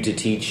continue to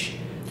teach?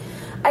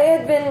 I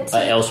had been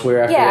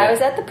elsewhere after that? I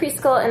was at the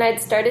preschool and I'd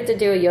started to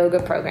do a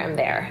yoga program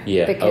there.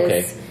 Yeah,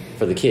 because,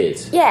 for the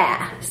kids.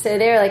 Yeah. So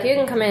they were like, you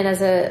can come in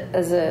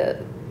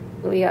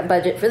we got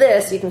budget for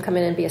this. You can come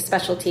in and be a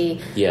specialty.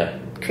 Yeah.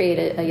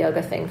 Create a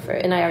yoga thing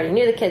and I already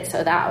knew the kids,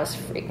 so that was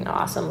freaking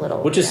awesome.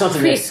 Which is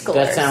something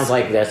that sounds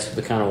like that's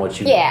the kind of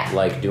what you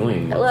like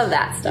doing. I love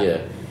that stuff.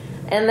 Yeah.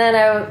 And then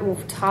I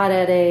taught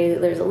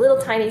there's a little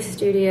tiny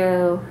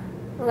studio.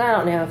 Well, I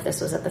don't know if this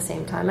was at the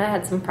same time. I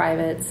had some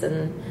privates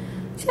and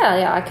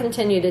I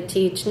continued to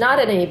teach, not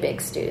at any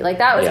big studio. Like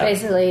that was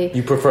basically...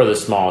 You prefer the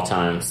small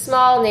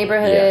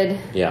neighborhood.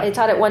 Yeah. I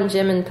taught at one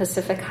gym in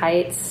Pacific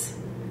Heights.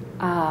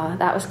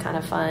 That was kind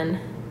of fun.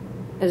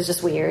 It was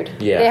just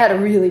weird. Yeah. They had a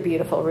really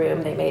beautiful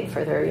room they made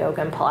for their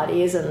yoga and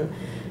Pilates, and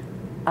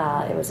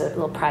it was a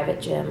little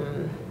private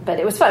gym. But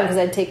it was fun because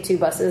I'd take 2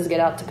 buses, get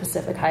out to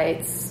Pacific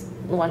Heights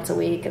once a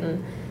week,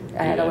 and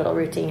I had a little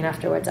routine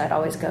afterwards. I'd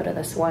always go to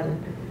this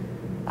one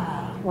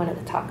of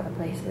the taco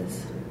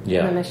places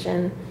in the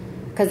Mission.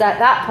 Because at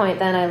that point,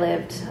 then I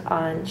lived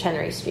on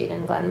Chenery Street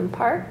in Glen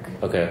Park.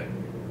 Okay.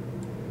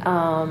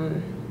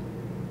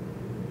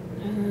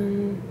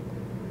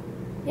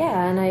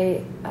 And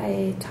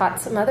I taught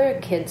some other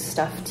kids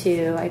stuff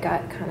too. I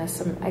got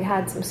I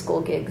had some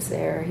school gigs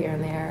there, here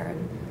and there,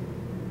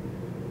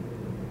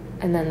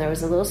 And then there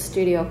was a little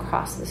studio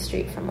across the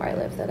street from where I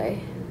lived that I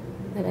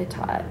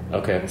taught.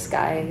 Okay. This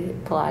guy,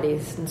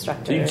 Pilates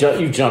instructor. So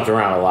you jumped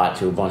around a lot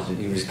to a bunch of,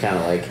 you just kind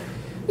of like,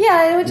 yeah,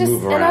 I would just,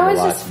 and I always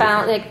just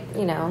found like,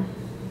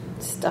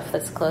 stuff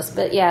that's close.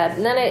 But yeah,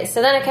 and then I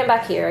came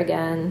back here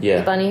again. Yeah.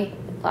 The bunny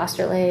lost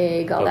her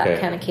leg, all Okay. that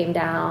kind of came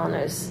down.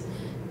 I was,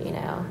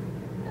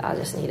 I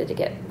just needed to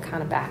get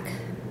kind of back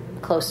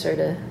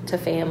closer to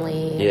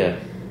family. yeah.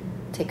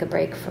 Take a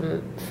break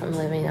from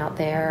living out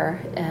there.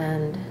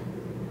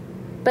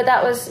 But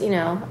that was, I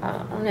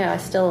don't know, I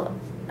still...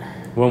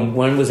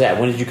 When was that?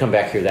 When did you come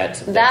back here?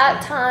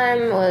 That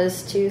time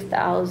was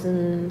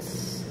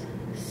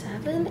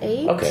 2007,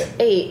 8? Okay.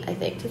 8, I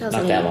think, 2008.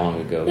 Not that long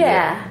ago.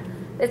 Yeah.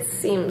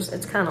 It's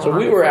kind of So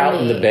we were out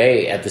in the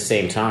Bay at the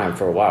same time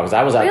for a while. Because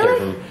I was out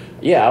there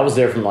I was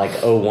there from like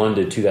 2001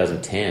 to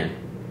 2010.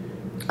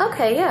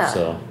 Okay, yeah.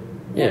 So,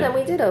 yeah. Then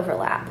we did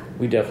overlap.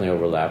 We definitely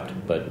overlapped,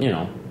 but,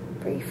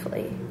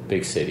 Briefly.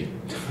 big city.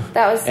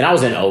 That was... And I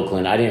was in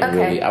Oakland.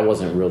 I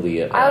wasn't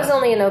really... I was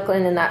only in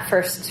Oakland in that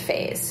first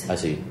phase. I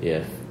see,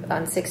 yeah.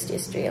 On 60th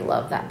Street. I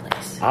love that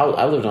place.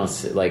 I lived on,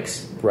 like,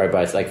 right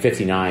by, like,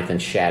 59th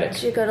and Shattuck.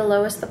 Did you go to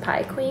Lois the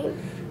Pie Queen?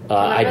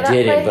 I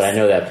didn't, but I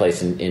know that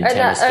place in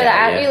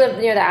Tennessee. You live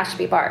near the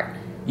Ashby Bart.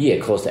 Yeah,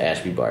 close to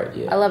Ashby Bart,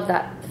 yeah. I love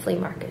that flea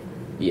market.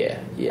 Yeah.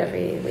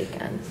 Every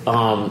weekend.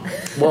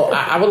 Well,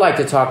 I would like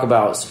to talk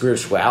about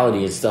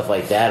spirituality and stuff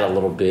like that a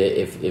little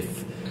bit.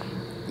 If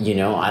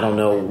I don't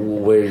know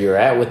where you're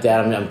at with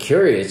that. I'm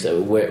curious.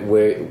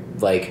 Where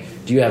like,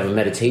 do you have a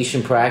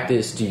meditation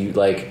practice? Do you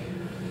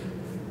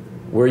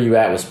where are you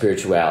at with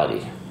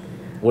spirituality?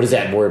 What does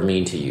that word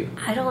mean to you?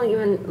 I don't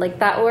even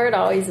that word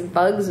always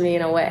bugs me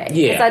in a way.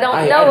 Yeah, because I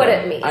don't know what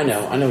it means. I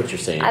know what you're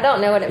saying. I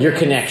don't know what it means. Your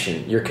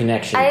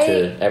connection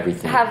to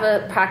everything. I have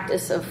a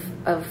practice of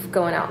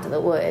going out to the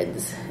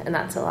woods, and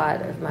that's a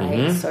lot of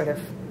my sort of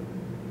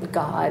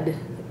God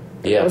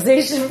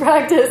realization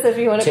practice, if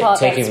you want to call it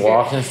taking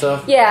walks and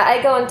stuff. Yeah,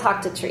 I go and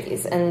talk to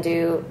trees and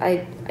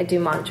I do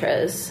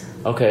mantras.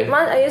 Okay.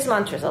 I use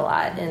mantras a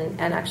lot, and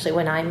actually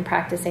when I'm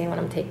practicing, when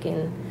I'm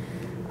taking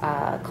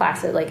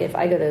classes, like if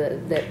I go to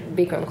the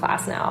Bikram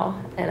class now,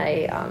 and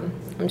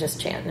I'm just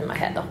chanting in my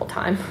head the whole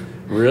time.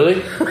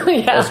 Really?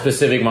 Yeah. A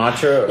specific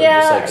mantra, or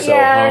just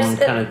hum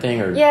kind of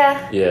thing, or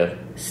yeah,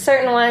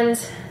 certain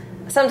ones.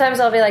 Sometimes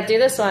I'll be like, do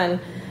this one.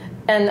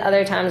 And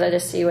other times I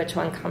just see which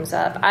one comes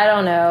up. I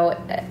don't know.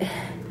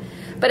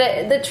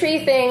 But the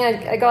tree thing,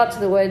 I go out to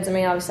the woods. I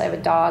mean, obviously I have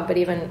a dog, but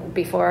even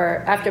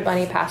after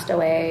Bunny passed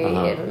away,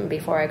 even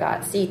before I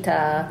got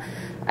Sita,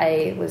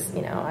 I was,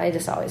 I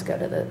just always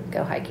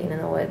go hiking in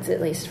the woods,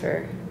 at least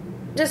for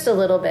just a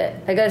little bit.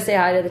 I go to say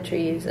hi to the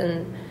trees.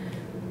 And,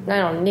 I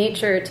don't know,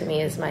 nature to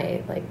me is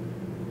my,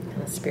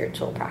 kind of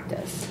spiritual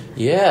practice.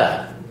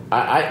 Yeah.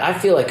 I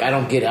feel like I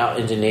don't get out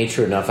into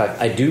nature enough.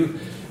 I do...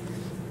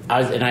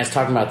 I was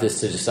talking about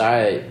this to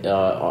Josiah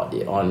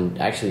on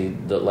actually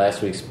the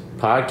last week's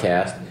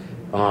podcast.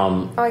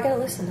 I gotta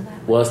listen to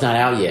that. Well, it's not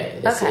out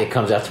yet. Okay. It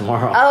comes out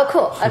tomorrow. Oh,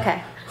 cool.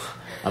 Okay.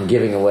 I'm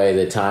giving away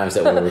the times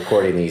that we're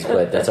recording these,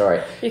 but that's all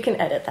right. You can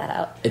edit that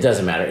out. It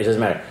doesn't matter.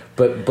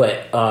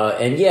 But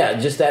and yeah,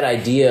 just that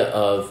idea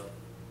of,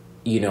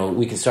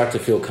 we can start to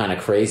feel kind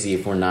of crazy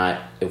if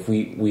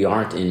we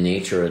aren't in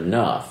nature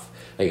enough.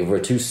 Like if we're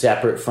too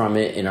separate from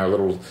it in our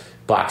little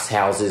box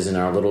houses and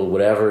our little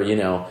whatever,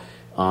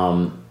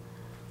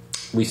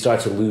 we start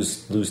to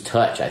lose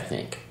touch, I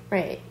think.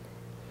 Right.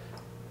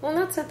 Well,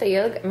 that's what the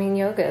yoga... I mean,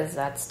 yoga is...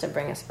 That's to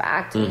bring us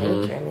back to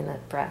nature. I mean,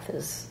 that breath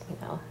is,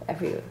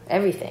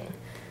 everything.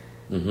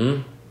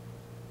 Mm-hmm.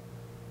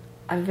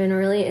 I've been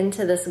really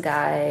into this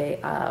guy,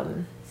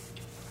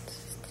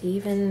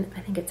 Stephen... I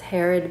think it's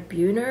Herod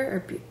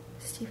Buhner,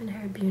 Stephen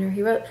Herod Buhner.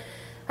 He wrote...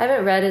 I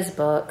haven't read his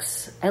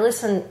books. I'm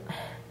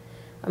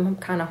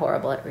kind of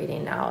horrible at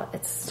reading now.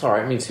 It's all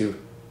right, me too.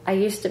 I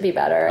used to be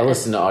better. I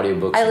listen to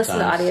audiobooks. I listen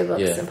to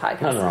audiobooks and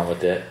podcasts. Nothing wrong with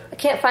that. I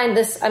can't find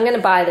this. I'm going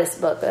to buy this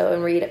book, though,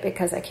 and read it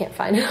because I can't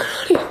find an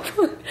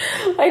audiobook.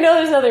 I know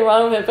there's nothing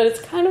wrong with it, but it's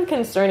kind of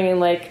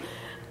concerning.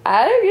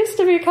 I used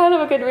to be kind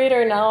of a good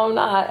reader. Now I'm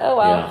not. Oh,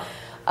 wow.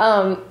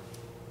 Yeah.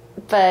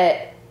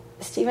 But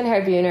Stephen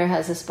Herod Buhner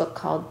has this book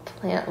called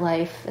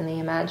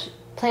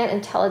Plant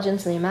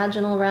Intelligence in the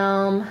Imaginal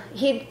Realm.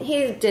 He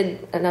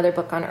did another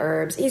book on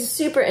herbs. He's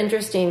super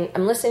interesting.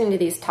 I'm listening to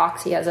these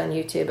talks he has on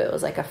YouTube. It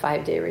was like a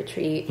 5-day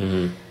retreat.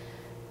 Mm-hmm.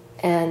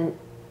 And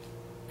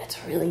it's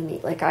really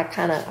neat.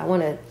 I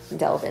want to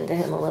delve into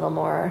him a little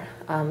more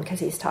because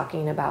he's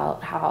talking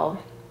about how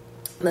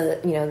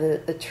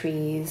the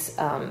trees,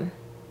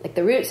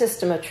 the root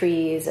system of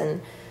trees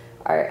and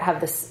have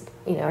this,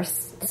 are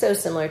so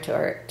similar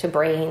to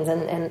brains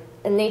and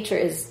nature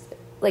is,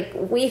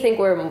 we think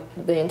we're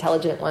the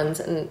intelligent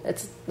ones, and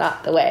it's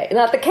not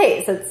the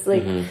case. It's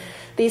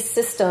these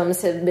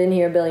systems have been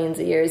here billions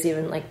of years,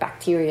 even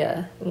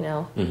bacteria,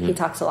 He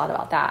talks a lot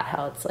about that,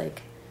 how it's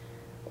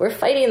we're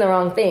fighting the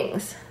wrong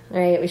things,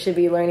 right? We should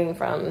be learning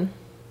from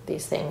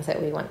these things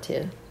that we want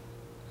to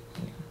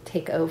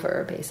take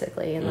over,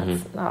 basically. And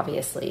that's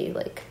obviously,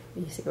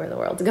 you see where the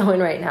world's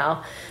going right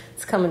now.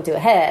 It's coming to a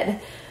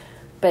head.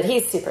 But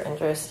he's super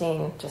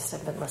interesting. Just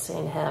I've been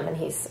listening to him, and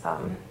he's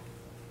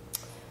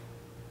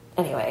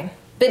anyway.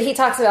 But he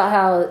talks about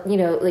how, you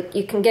know, like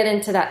you can get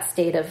into that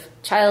state of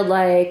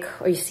childlike,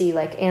 or you see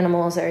like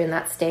animals are in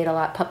that state a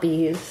lot,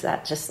 puppies,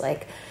 that just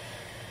like,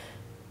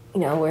 you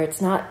know, where it's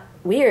not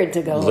weird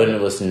to go.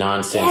 Limitless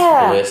nonsense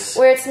bliss.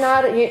 Where it's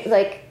not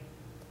like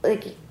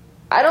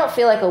I don't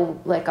feel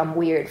like I'm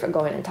weird for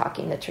going and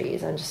talking to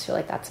trees. I just feel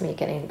like that's me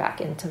getting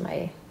back into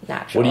my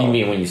natural. What do you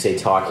mean when you say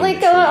talking like,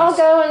 to trees? I'll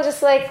go and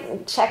just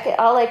like check it.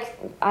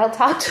 I'll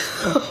talk to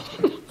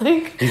them.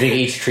 Like, do you think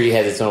each tree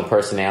has its own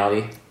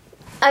personality?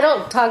 I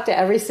don't talk to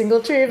every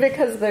single tree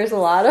because there's a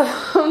lot of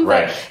them.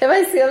 Right. But if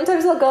I see them,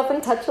 sometimes I'll go up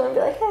and touch them and be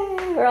like,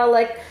 hey. Or I'll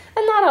like,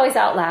 and not always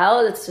out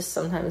loud. It's just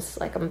sometimes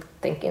like I'm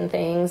thinking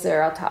things,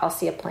 or I'll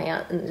see a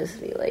plant and just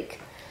be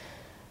like,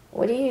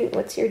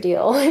 what's your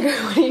deal? Like,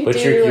 what do you but do?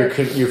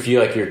 you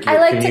feel like you're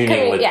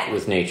communing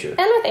with nature.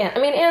 And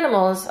with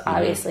animals,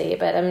 obviously.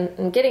 But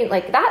I'm getting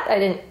like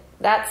that.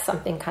 That's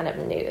something kind of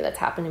new that's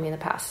happened to me in the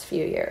past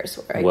few years,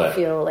 where I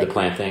feel like the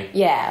plant thing.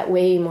 Yeah,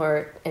 way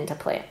more into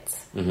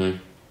plants. Mm-hmm.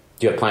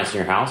 Do you have plants in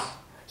your house?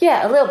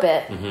 Yeah, a little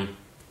bit.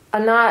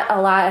 Mm-hmm. Not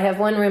a lot. I have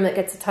one room that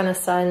gets a ton of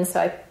sun,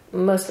 so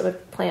most of my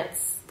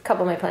plants, a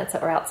couple of my plants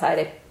that were outside,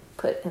 I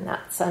put in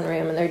that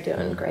sunroom, and they're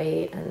doing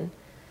great. And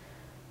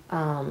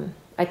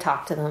I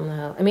talk to them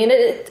though. I mean,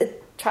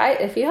 try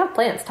if you have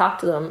plants, talk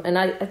to them. And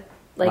I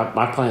like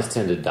my plants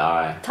tend to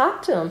die.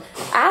 Talk to them,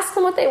 ask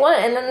them what they want,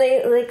 and then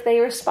they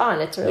respond.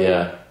 It's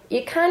really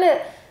you kind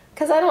of.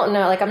 Because I don't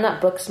know, like I'm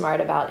not book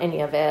smart about any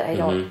of it.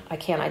 I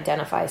can't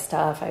identify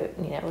stuff. I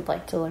would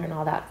like to learn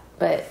all that,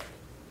 but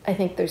I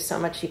think there's so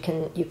much you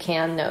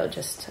can know.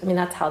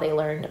 That's how they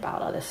learned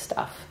about all this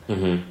stuff.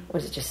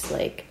 Was just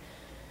like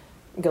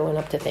going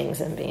up to things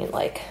and being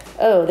like,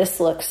 oh, this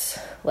looks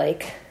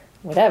like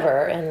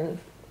whatever, and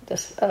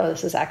this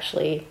is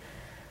actually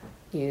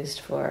used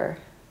for.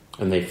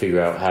 And they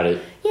figure out how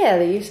to. Yeah,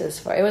 the uses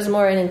for it. It was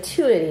more an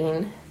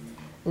intuiting,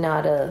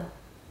 not a.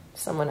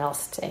 Someone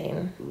else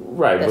saying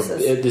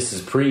this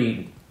is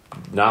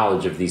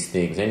pre-knowledge of these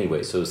things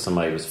anyway, so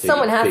someone has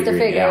to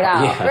figure it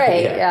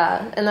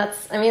out. And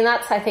that's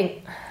I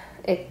think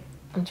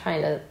I'm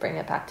trying to bring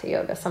it back to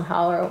yoga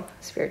somehow, or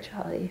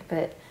spirituality,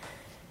 but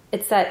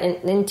it's that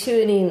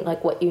intuiting,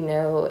 like what you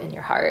know in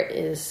your heart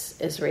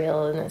is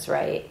real and is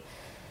right,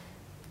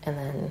 and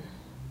then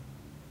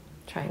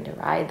trying to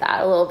ride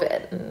that a little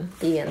bit and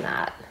be in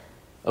that.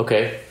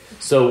 Okay,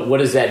 so what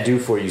does that do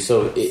for you?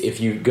 So if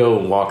you go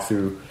and walk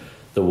through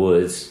the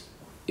woods,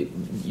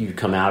 you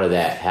come out of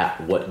that,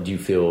 what do you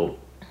feel?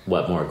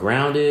 What, more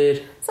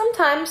grounded?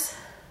 Sometimes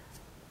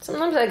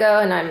I go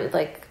and I'm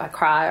like, I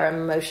cry or I'm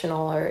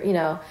emotional, or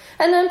and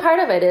then part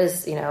of it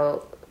is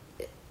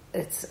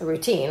it's a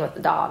routine with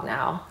the dog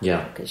now,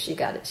 because she's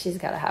got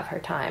to have her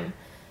time.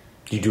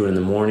 Do you do it in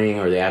the morning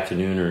or the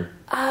afternoon,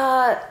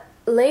 or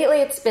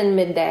lately it's been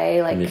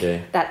midday.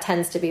 Midday. That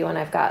tends to be when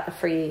I've got a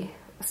free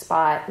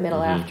spot,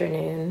 middle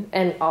afternoon,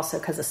 and also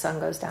because the sun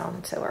goes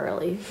down so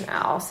early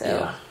now,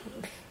 so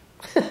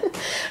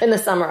in the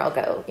summer I'll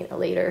go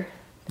later.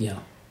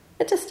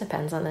 It just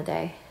depends on the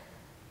day,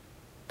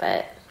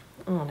 but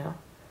I don't know,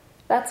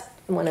 that's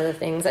one of the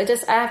things. I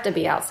have to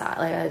be outside.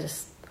 I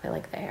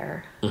like the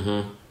air.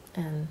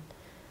 And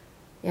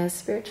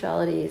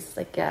spirituality is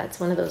it's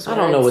one of those words. I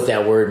don't know what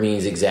that word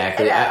means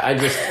exactly. I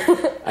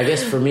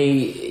guess for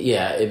me,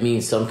 it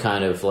means some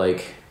kind of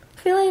like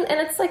feeling, and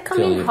it's like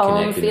coming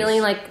home,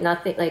 feeling like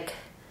nothing, like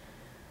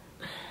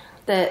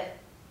that.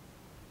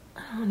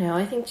 I don't know.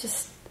 I think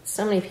just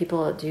so many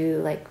people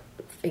do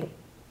think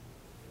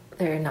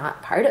they're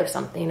not part of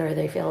something, or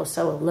they feel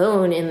so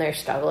alone in their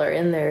struggle or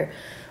in their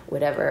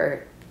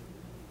whatever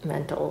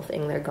mental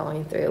thing they're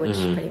going through, which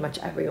pretty much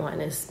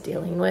everyone is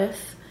dealing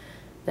with,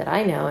 that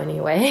I know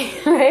anyway.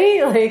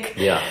 Right?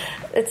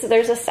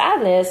 There's a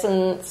sadness,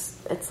 and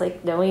it's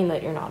like knowing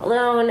that you're not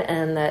alone,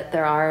 and that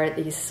there are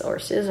these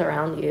sources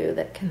around you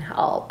that can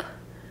help,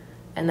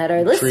 and that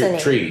are listening.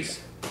 Trees.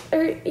 Or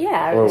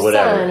whatever.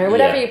 Sun, or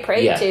whatever you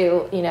pray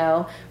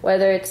to,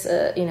 whether it's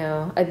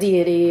a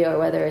deity, or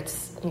whether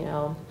it's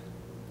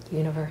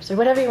universe, or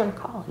whatever you want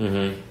to call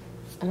it.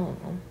 I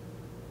don't know.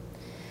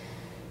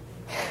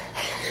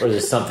 Or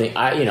there's something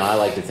I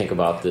like to think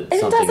about that. It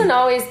doesn't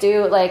always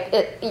do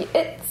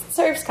it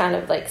serves kind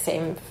of like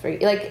same for you.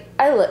 Like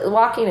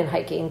walking and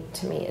hiking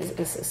to me is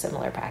a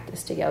similar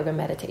practice to yoga,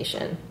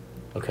 meditation.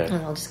 Okay. And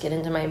I'll just get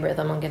into my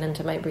rhythm, I'll get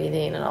into my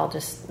breathing, and I'll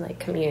just like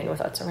commune with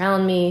what's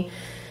around me.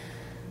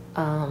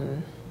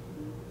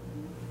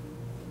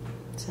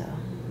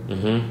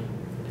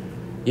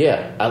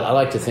 Yeah, I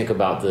like to think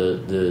about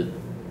the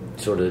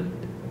sort of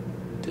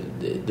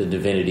the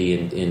divinity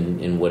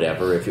in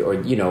whatever, if you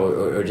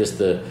or just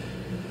the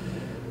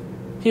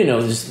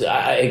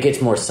it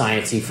gets more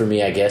sciencey for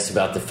me, I guess,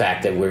 about the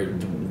fact that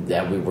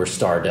we were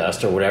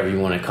stardust, or whatever you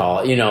want to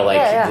call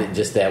it.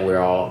 Just that we're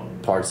all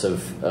parts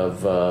of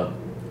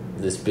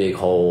this big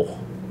whole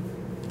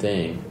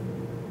thing,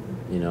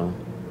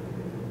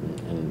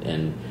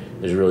 and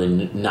there's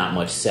really not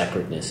much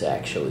separateness,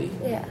 actually.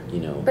 Yeah. You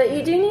know. But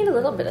you do need a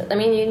little bit of, I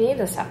mean, you need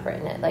a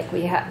separateness. Like,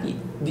 we have...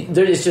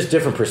 It's just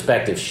different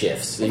perspective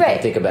shifts. You right.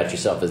 can think about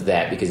yourself as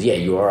that, because, yeah,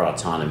 you are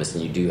autonomous,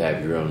 and you do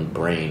have your own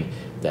brain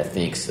that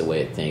thinks the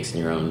way it thinks,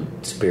 and your own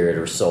spirit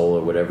or soul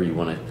or whatever you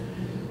want to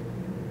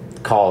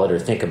call it or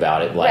think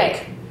about it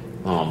like.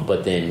 Right.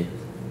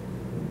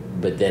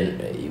 But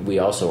then we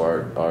also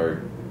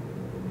are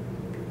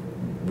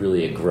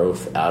really a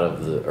growth out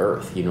of the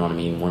earth. You know what I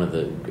mean? One of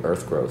the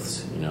earth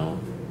growths. You know,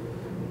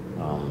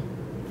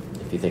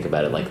 if you think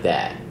about it like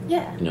that.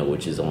 Yeah. You know,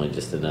 which is only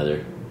just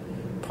another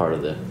part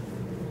of the.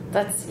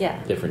 That's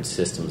different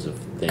systems of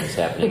things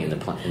happening in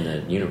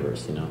the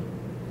universe. You know.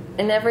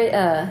 And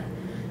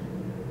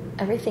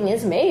everything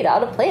is made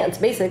out of plants.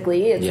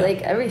 Basically, it's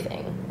like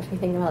everything. If you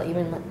think about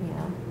even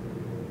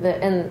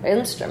the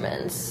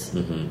instruments.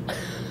 Mm-hmm.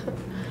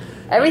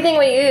 Everything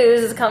we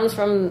use comes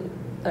from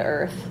the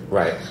earth.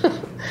 Right.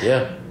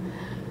 Yeah.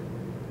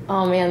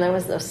 Oh man, that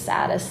was the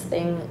saddest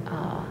thing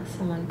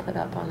someone put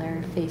up on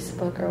their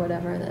Facebook or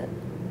whatever, that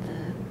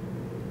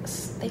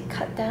they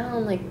cut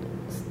down, like,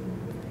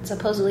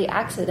 supposedly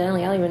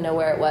accidentally, I don't even know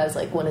where it was,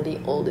 like one of the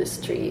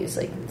oldest trees,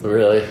 like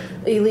really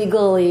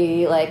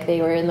illegally, like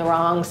they were in the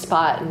wrong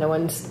spot and I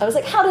was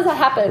like, how does that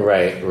happen?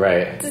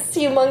 Right. This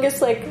humongous,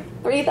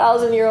 like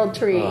 3,000-year-old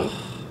tree.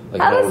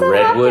 Like an old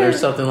redwood or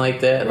something like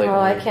that? Like,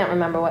 I can't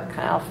remember what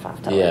kind. I'll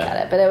have to look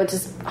at it. But it would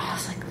just, I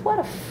was like, what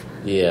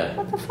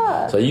the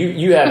fuck? So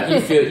you have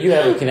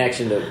a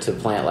connection to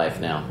plant life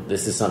now.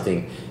 This is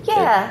something.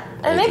 Yeah,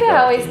 and maybe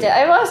I always did.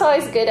 I was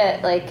always good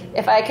at, like,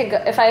 if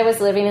I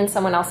was living in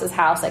someone else's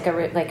house, like a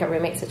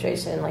roommate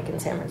situation, like in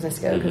San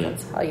Francisco, because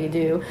that's how you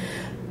do.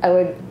 I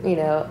would,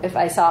 if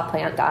I saw a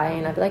plant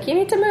dying, I'd be like, you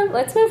need to move.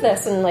 Let's move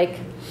this, and like.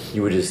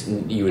 You would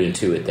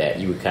intuit that.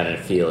 You would kind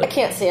of feel it. I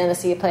can't stand to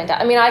see a plant die.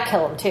 I mean, I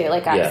kill them too.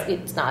 Like,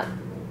 it's not.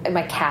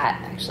 My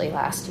cat actually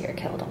last year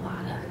killed a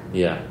lot of.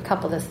 Yeah. A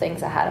couple of the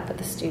things I had up at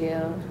the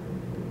studio,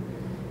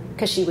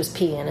 because she was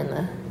peeing in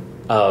the.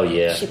 Oh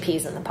yeah. She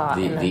pees in the pot.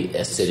 The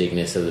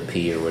acidicness of the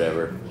pee or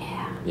whatever.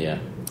 Yeah. Yeah.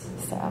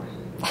 So,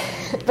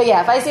 but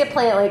yeah, if I see a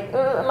plant, like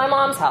at my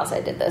mom's house,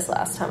 I did this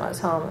last time I was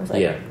home. I was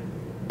like,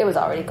 it was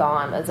already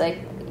gone. It's like,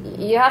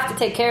 you have to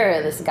take care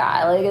of this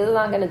guy. Like, it's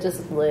not going to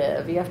just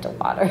live. You have to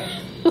water.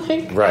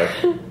 Like, right.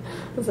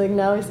 It's like,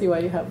 now I see why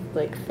you have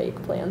like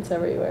fake plants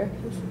everywhere.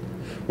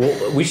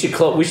 Well, we should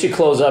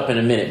close up in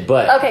a minute,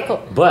 but okay,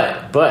 cool.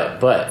 But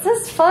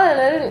this is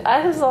fun.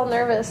 I was all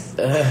nervous.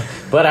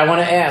 But I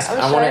want to ask.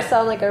 I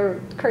sound like a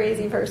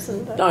crazy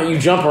person. But. No, you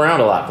jump around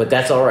a lot, but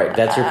that's all right.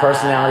 That's your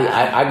personality.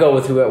 I go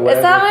with whoever.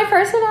 Is that my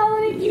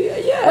personality?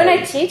 Yeah. When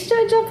I teach, do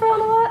I jump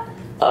around a lot?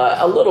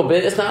 A little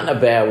bit. It's not in a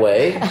bad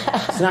way.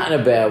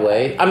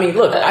 I mean,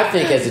 look. I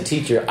think as a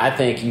teacher, I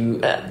think you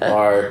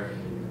are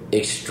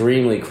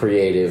extremely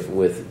creative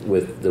with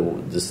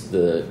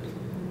the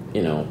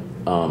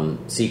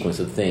sequence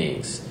of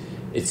things.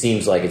 It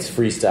seems like it's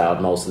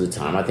freestyled most of the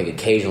time. I think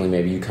occasionally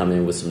maybe you come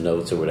in with some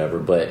notes or whatever,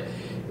 but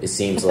it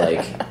seems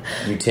like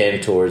you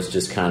tend towards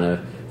just kind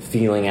of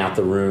feeling out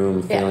the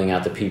room, feeling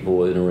out the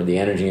people in the room, the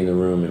energy in the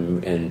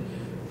room, and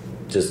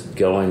just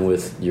going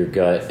with your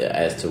gut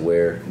as to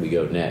where we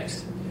go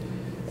next,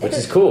 which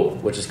is cool.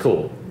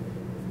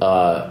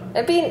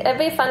 It'd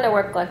be fun to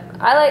work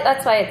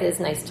that's why it is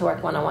nice to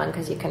work one-on-one,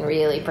 because you can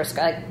really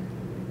prescribe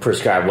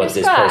what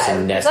this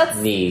person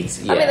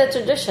needs. Yeah. I mean, the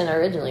tradition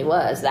originally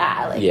was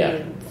that, like,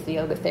 the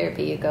yoga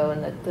therapy, you go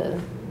and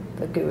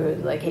the guru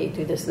is like, hey,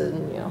 do this,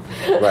 and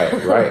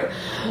right.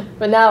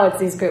 But now it's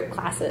these group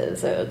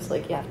classes, so it's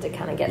like you have to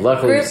kind of get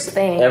the group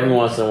thing. Every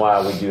once in a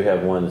while, we do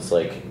have one that's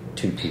like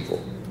 2 people.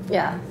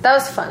 Yeah, that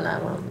was fun. I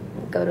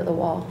won't go to the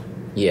wall.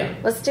 Yeah,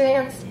 let's do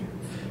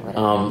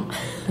handstands.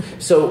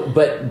 So,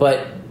 but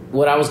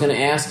what I was going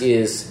to ask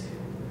is,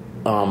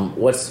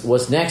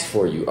 what's next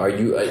for you? Are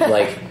you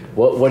like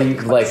what do you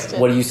like?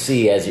 What do you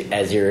see as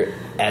your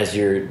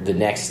the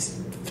next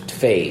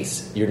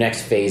phase? Your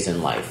next phase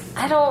in life?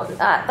 I don't.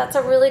 That's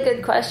a really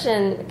good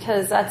question,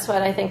 because that's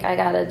what I think I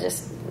gotta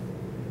just.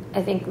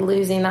 I think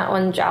losing that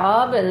one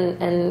job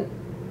and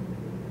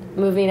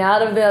moving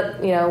out of it.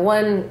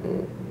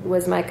 One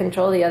was my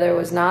control, the other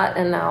was not,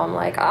 and now I'm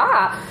like,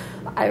 I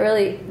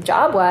really,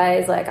 job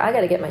wise, like, I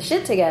got to get my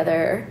shit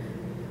together,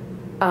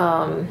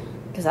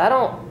 because I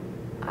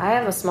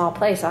have a small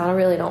place. I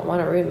really don't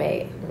want a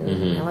roommate,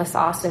 unless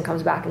Austin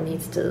comes back and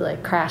needs to,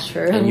 like, crash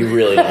for him. And you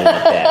really don't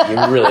want that.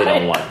 You really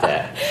don't want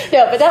that.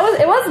 Yeah, but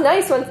it was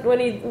nice when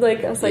he,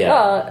 like, I was like,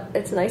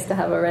 it's nice to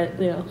have a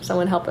rent,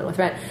 someone helping with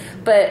rent.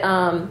 But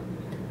I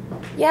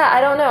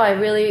don't know.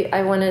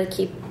 I want to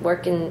keep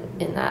working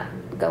in that,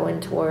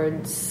 going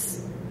towards.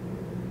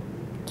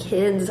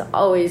 Kids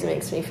always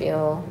makes me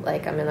feel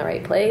like I'm in the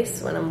right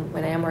place when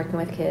I am working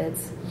with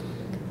kids.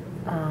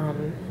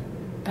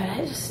 But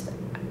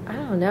I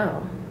don't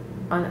know,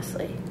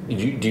 honestly. Do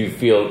you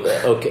feel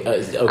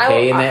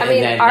okay in that? I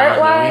mean, art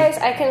wise,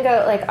 I can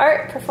go like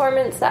art,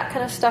 performance, that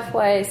kind of stuff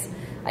wise.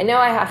 I know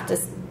I have to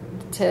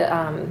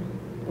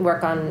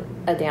work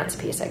on a dance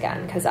piece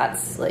again, because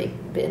that's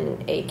like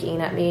been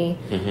aching at me,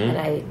 and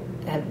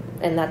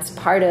and that's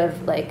part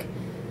of like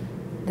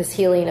this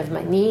healing of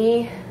my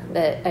knee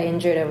that I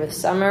injured over the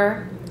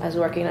summer.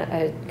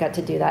 I got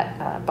to do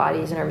that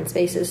Bodies and Urban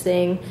Spaces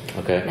thing.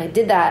 Okay. And I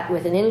did that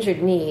with an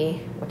injured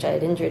knee, which I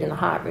had injured in the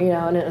hot,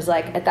 and it was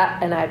like at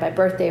that, and I had my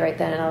birthday right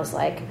then, and I was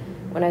like,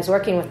 when I was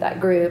working with that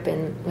group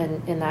and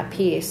in that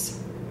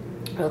piece,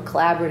 a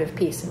collaborative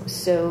piece, it was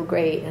so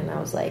great, and I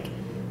was like,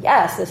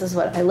 yes, this is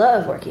what I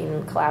love,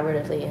 working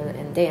collaboratively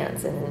in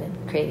dance and in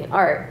creating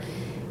art.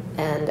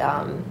 And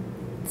at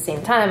the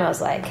same time, I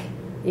was like,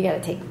 you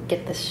got to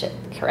get this shit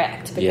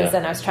correct, because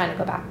then I was trying to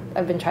go back.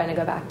 I've been trying to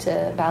go back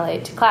to ballet,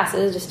 to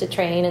classes, just to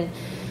train,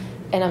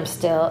 and I'm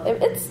still.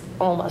 It's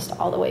almost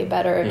all the way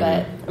better.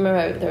 But I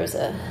remember there was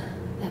a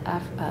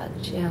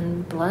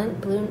Jan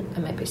Bloom. I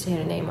might be saying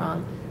her name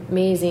wrong.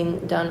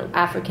 Amazing, done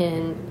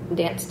African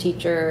dance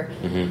teacher,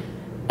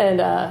 and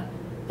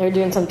they were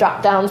doing some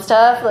drop down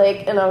stuff,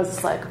 and I was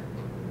just like,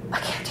 I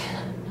can't do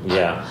that.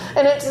 Yeah.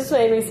 And it just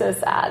made me so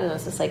sad, and it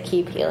was just like,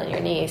 keep healing your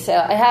knee. So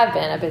I've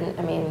been,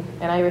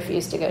 and I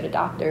refuse to go to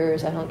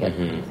doctors. I don't get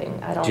anything.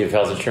 Do you have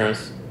health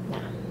insurance?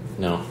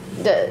 No.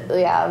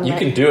 You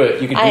can do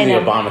it. You can do the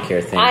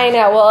Obamacare thing. I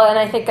know. Well, and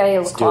I think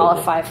I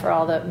qualify for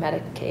all the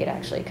Medicaid,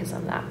 actually, because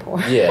I'm that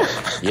poor. Yeah.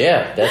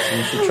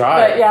 You should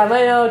try it.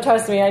 But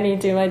trust me, I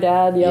need to. My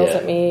dad yells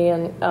at me,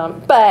 and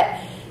but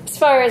as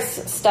far as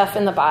stuff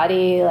in the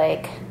body,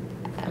 like,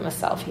 I'm a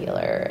self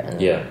healer, and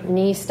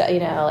knee stuff,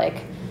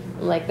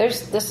 like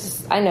there's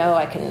this. I know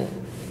I can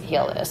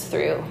heal this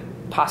through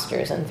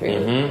postures and through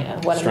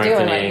what I'm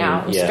doing right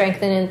now. I'm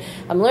strengthening.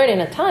 I'm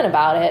learning a ton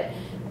about it,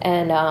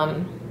 and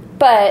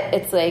but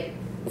it's like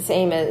the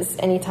same as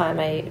anytime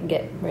I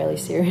get really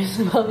serious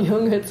about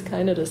yoga. It's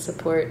kind of to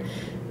support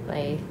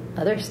my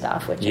other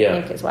stuff, which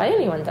I think is why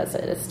anyone does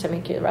it. It's to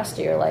make you the rest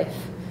of your life.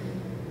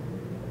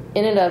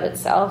 In and of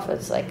itself,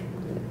 it's like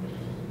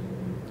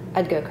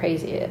I'd go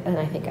crazy, and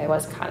I think I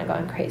was kind of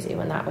going crazy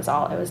when that was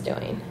all I was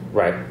doing.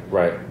 Right.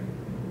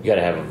 You got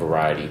to have a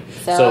variety.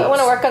 So I want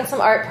to work on some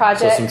art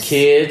projects. So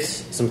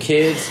some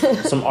kids,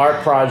 some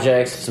art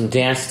projects, some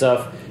dance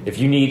stuff. If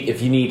you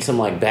need some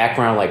like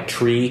background, like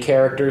tree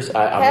characters,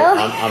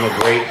 I'm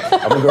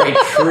a great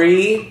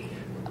tree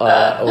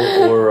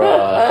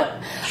or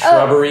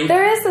shrubbery.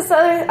 There is this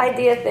other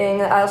idea thing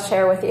that I'll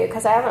share with you,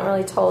 because I haven't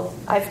really told.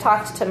 I've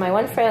talked to my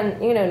one friend,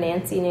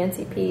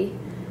 Nancy P.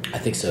 I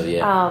think so.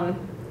 Yeah.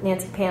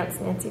 Nancy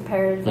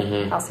Parrott.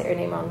 I'll say her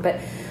name wrong, but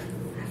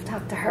I've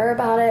talked to her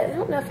about it. I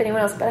don't know if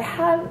anyone else, but I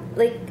have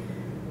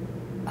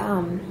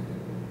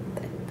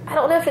I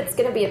don't know if it's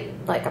going to be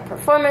a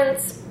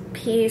performance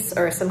piece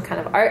or some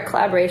kind of art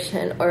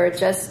collaboration, or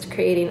just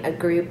creating a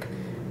group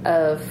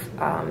of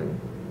and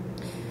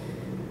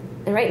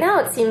right now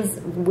it seems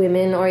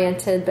women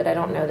oriented, but I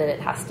don't know that it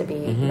has to be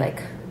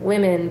like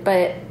women,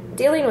 but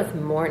dealing with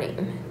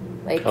mourning,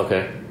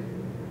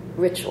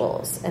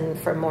 rituals, and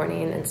for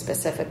mourning, and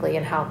specifically,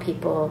 and how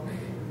people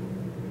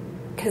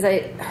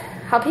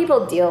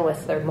deal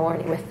with their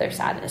mourning, with their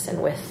sadness,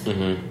 and with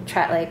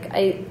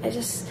I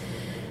just,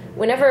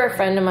 whenever a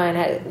friend of mine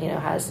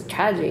has a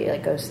tragedy,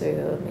 like goes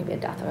through maybe a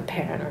death of a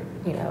parent,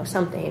 or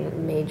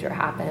something major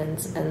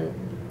happens, and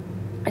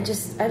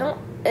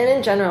and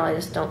in general, I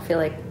just don't feel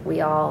like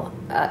we all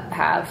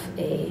have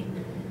a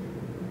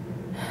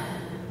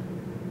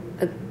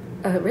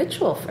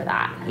ritual for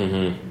that.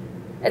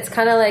 It's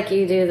kind of like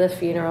you do the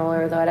funeral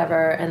or the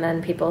whatever, and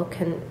then people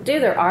can do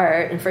their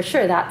art, and for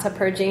sure that's a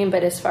purging.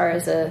 But as far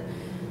as I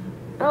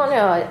don't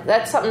know,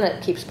 that's something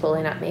that keeps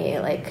pulling at me,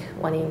 like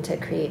wanting to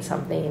create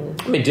something.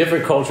 I mean,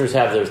 different cultures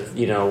have their,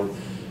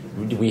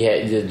 we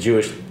had the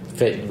Jewish,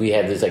 we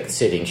have this like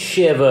sitting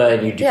Shiva,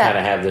 and you do kind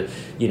of have the,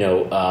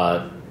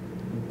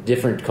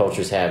 different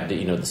cultures have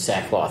the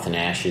sackcloth and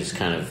ashes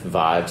kind of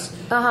vibes,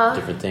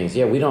 different things.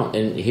 Yeah, we don't.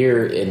 And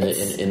here in the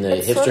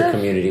hipster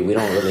community, we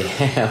don't really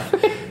have.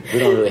 We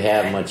don't really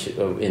have much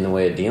in the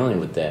way of dealing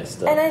with that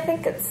stuff. And I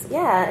think it's,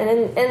 and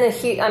in the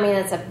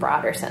it's a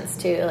broader sense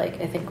too. Like,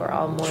 I think we're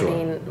all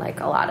mourning like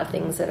a lot of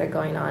things that are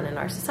going on in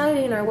our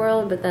society, in our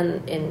world, but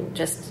then in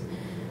just,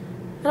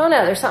 I don't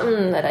know, there's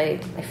something that I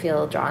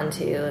feel drawn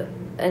to.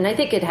 And I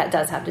think it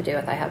does have to do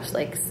with, I have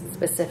like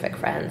specific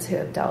friends who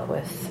have dealt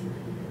with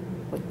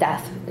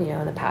death,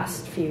 in the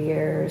past few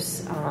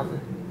years.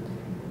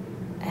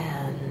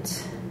 And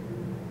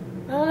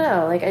I don't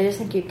know, like, I just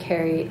think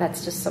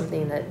that's just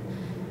something that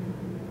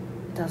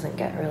doesn't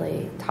get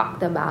really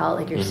talked about.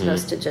 Like, you're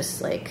supposed to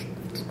just like,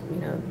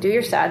 do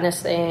your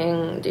sadness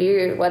thing, do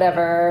your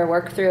whatever,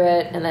 work through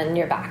it, and then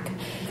you're back.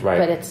 Right.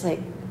 But it's like,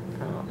 I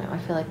don't know, I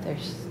feel like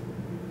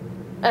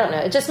I don't know,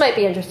 it just might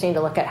be interesting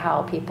to look at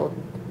how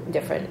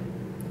different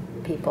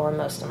people, and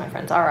most of my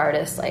friends are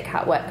artists, like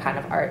what kind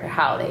of art,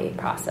 how they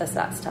process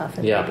that stuff,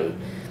 and maybe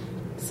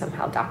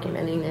somehow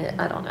documenting it.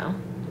 I don't know.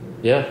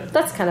 Yeah.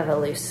 That's kind of a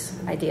loose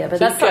idea, but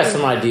so that's you've got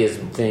some ideas.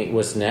 Think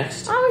what's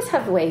next? I always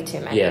have way too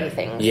many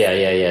things.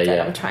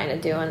 That I'm trying to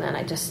do, and then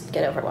I just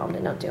get overwhelmed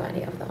and don't do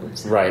any of them.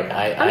 So right.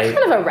 I'm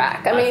kind of a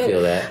wreck. I mean,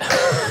 feel that.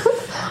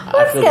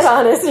 Let's get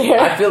honest here.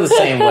 I feel the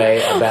same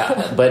way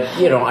about, but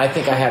I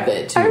think I have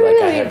that too.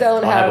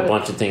 I have a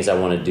bunch of things I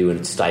want to do, and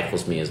it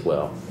stifles me as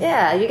well.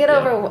 Yeah, you get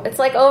it's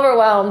like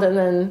overwhelmed, and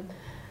then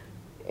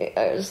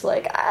you're just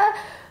like,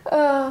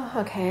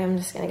 okay, I'm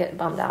just gonna get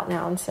bummed out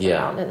now and sit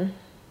around and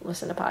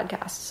listen to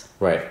podcasts.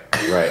 Right.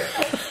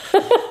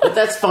 But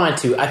that's fine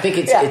too. I think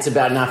it's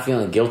about not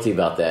feeling guilty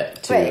about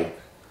that too. Right.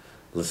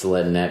 Just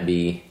letting that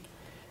be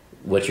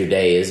what your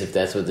day is. If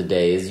that's what the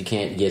day is, you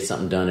can't get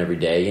something done every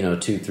day.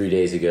 2-3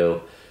 days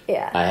ago,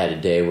 I had a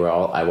day where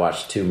I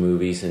watched 2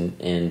 movies and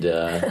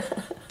that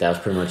was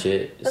pretty much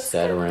it. Just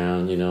sat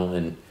around,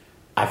 and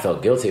I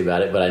felt guilty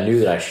about it, but I knew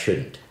that I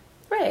shouldn't.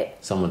 Right.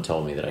 Someone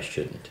told me that I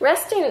shouldn't.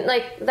 Resting, I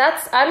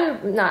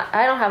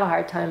don't have a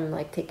hard time,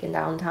 taking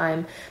down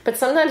time. But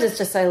sometimes it's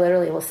just I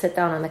literally will sit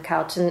down on the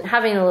couch and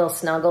having a little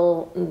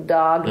snuggle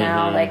dog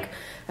now.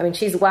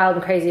 She's wild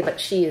and crazy, but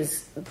she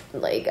is,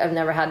 I've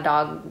never had a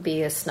dog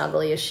be as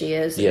snuggly as she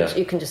is. Yeah.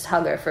 You can just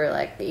hug her for,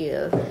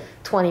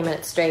 20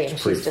 minutes straight, and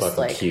she's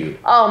just, cute.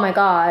 oh, my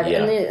God.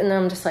 Yeah. And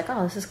I'm just like,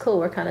 oh, this is cool.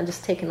 We're kind of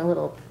just taking a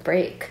little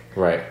break.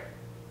 Right.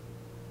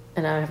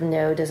 And I have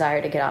no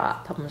desire to get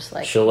up. I'm just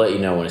like... She'll let you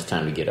know when it's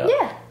time to get up.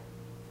 Yeah.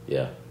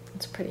 Yeah.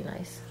 It's pretty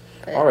nice.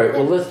 But, all right,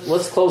 well,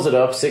 let's close it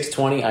up.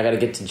 6:20. I got to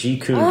get to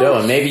Jeet Kune Do,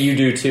 and maybe you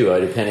do too,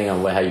 depending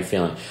on how you're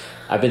feeling.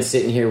 I've been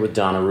sitting here with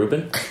Donna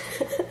Rubin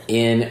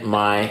in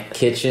my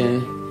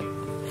kitchen,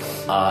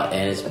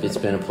 and it's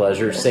been a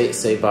pleasure.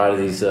 Say bye to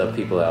these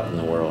people out in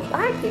the world.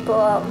 Bye, people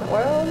out in the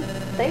world.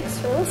 Thanks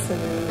for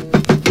listening.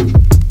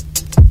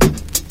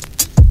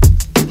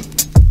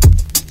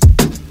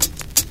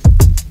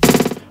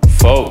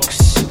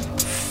 Folks,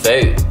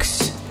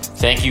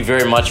 thank you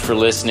very much for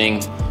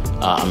listening.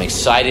 I'm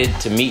excited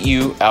to meet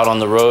you out on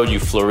the road, you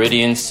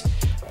Floridians.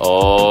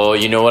 Oh,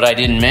 you know what I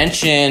didn't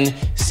mention?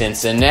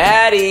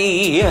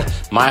 Cincinnati,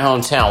 my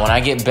hometown. When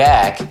I get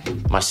back,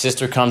 my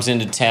sister comes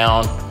into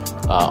town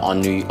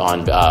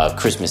on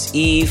Christmas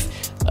Eve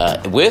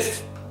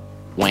with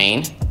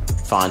Wayne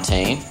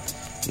Fontaine,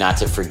 not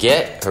to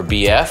forget her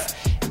BF.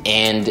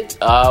 And,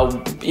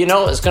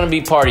 it's going to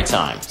be party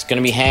time. It's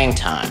going to be hang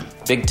time,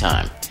 big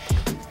time.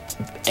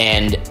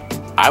 And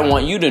I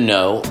want you to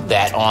know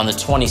that on the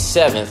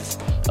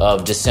 27th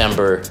of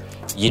December,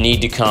 you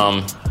need to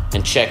come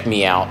and check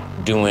me out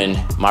doing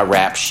my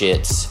rap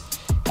shits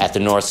at the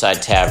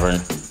Northside Tavern,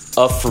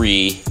 a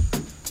free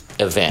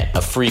event,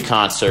 a free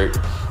concert.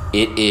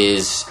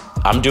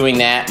 I'm doing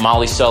that.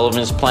 Molly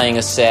Sullivan's playing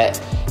a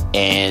set,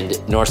 and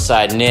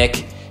Northside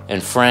Nick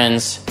and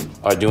friends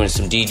are doing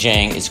some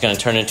DJing. It's going to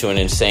turn into an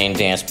insane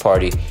dance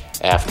party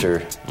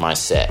after my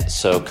set.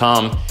 So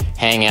come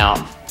hang out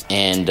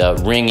and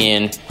ring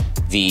in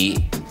the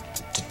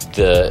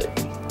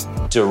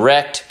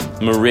direct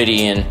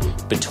meridian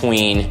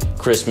between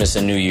Christmas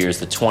and New Year's,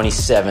 the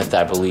 27th,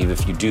 I believe.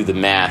 If you do the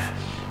math,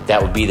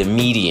 that would be the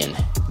median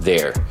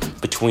there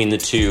between the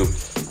two.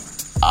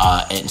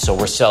 And so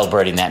we're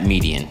celebrating that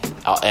median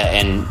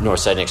and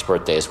Northside Nick's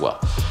birthday as well.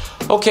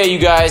 Okay, you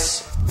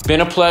guys,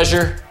 been a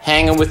pleasure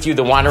hanging with you.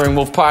 The Wandering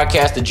Wolf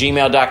Podcast at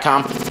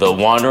gmail.com.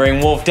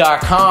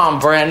 TheWanderingWolf.com.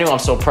 Brand new. I'm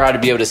so proud to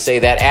be able to say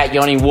that. At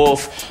Yoni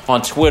Wolf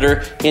on Twitter,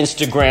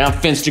 Instagram,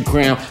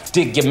 Finstagram.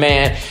 Dig your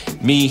man.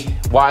 Me,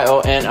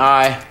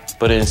 Yoni,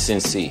 but in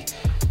Cincy.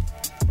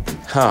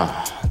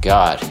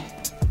 God.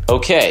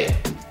 Okay.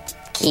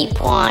 Keep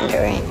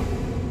wandering.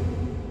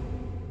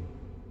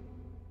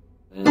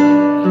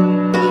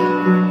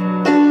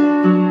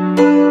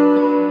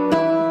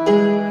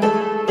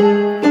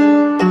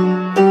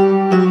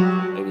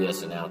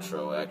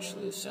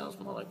 Actually, it sounds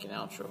more like an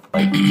outro.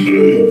 I'm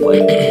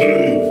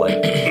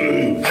like,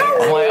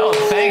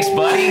 oh, thanks,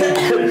 buddy.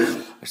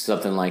 Or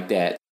something like that.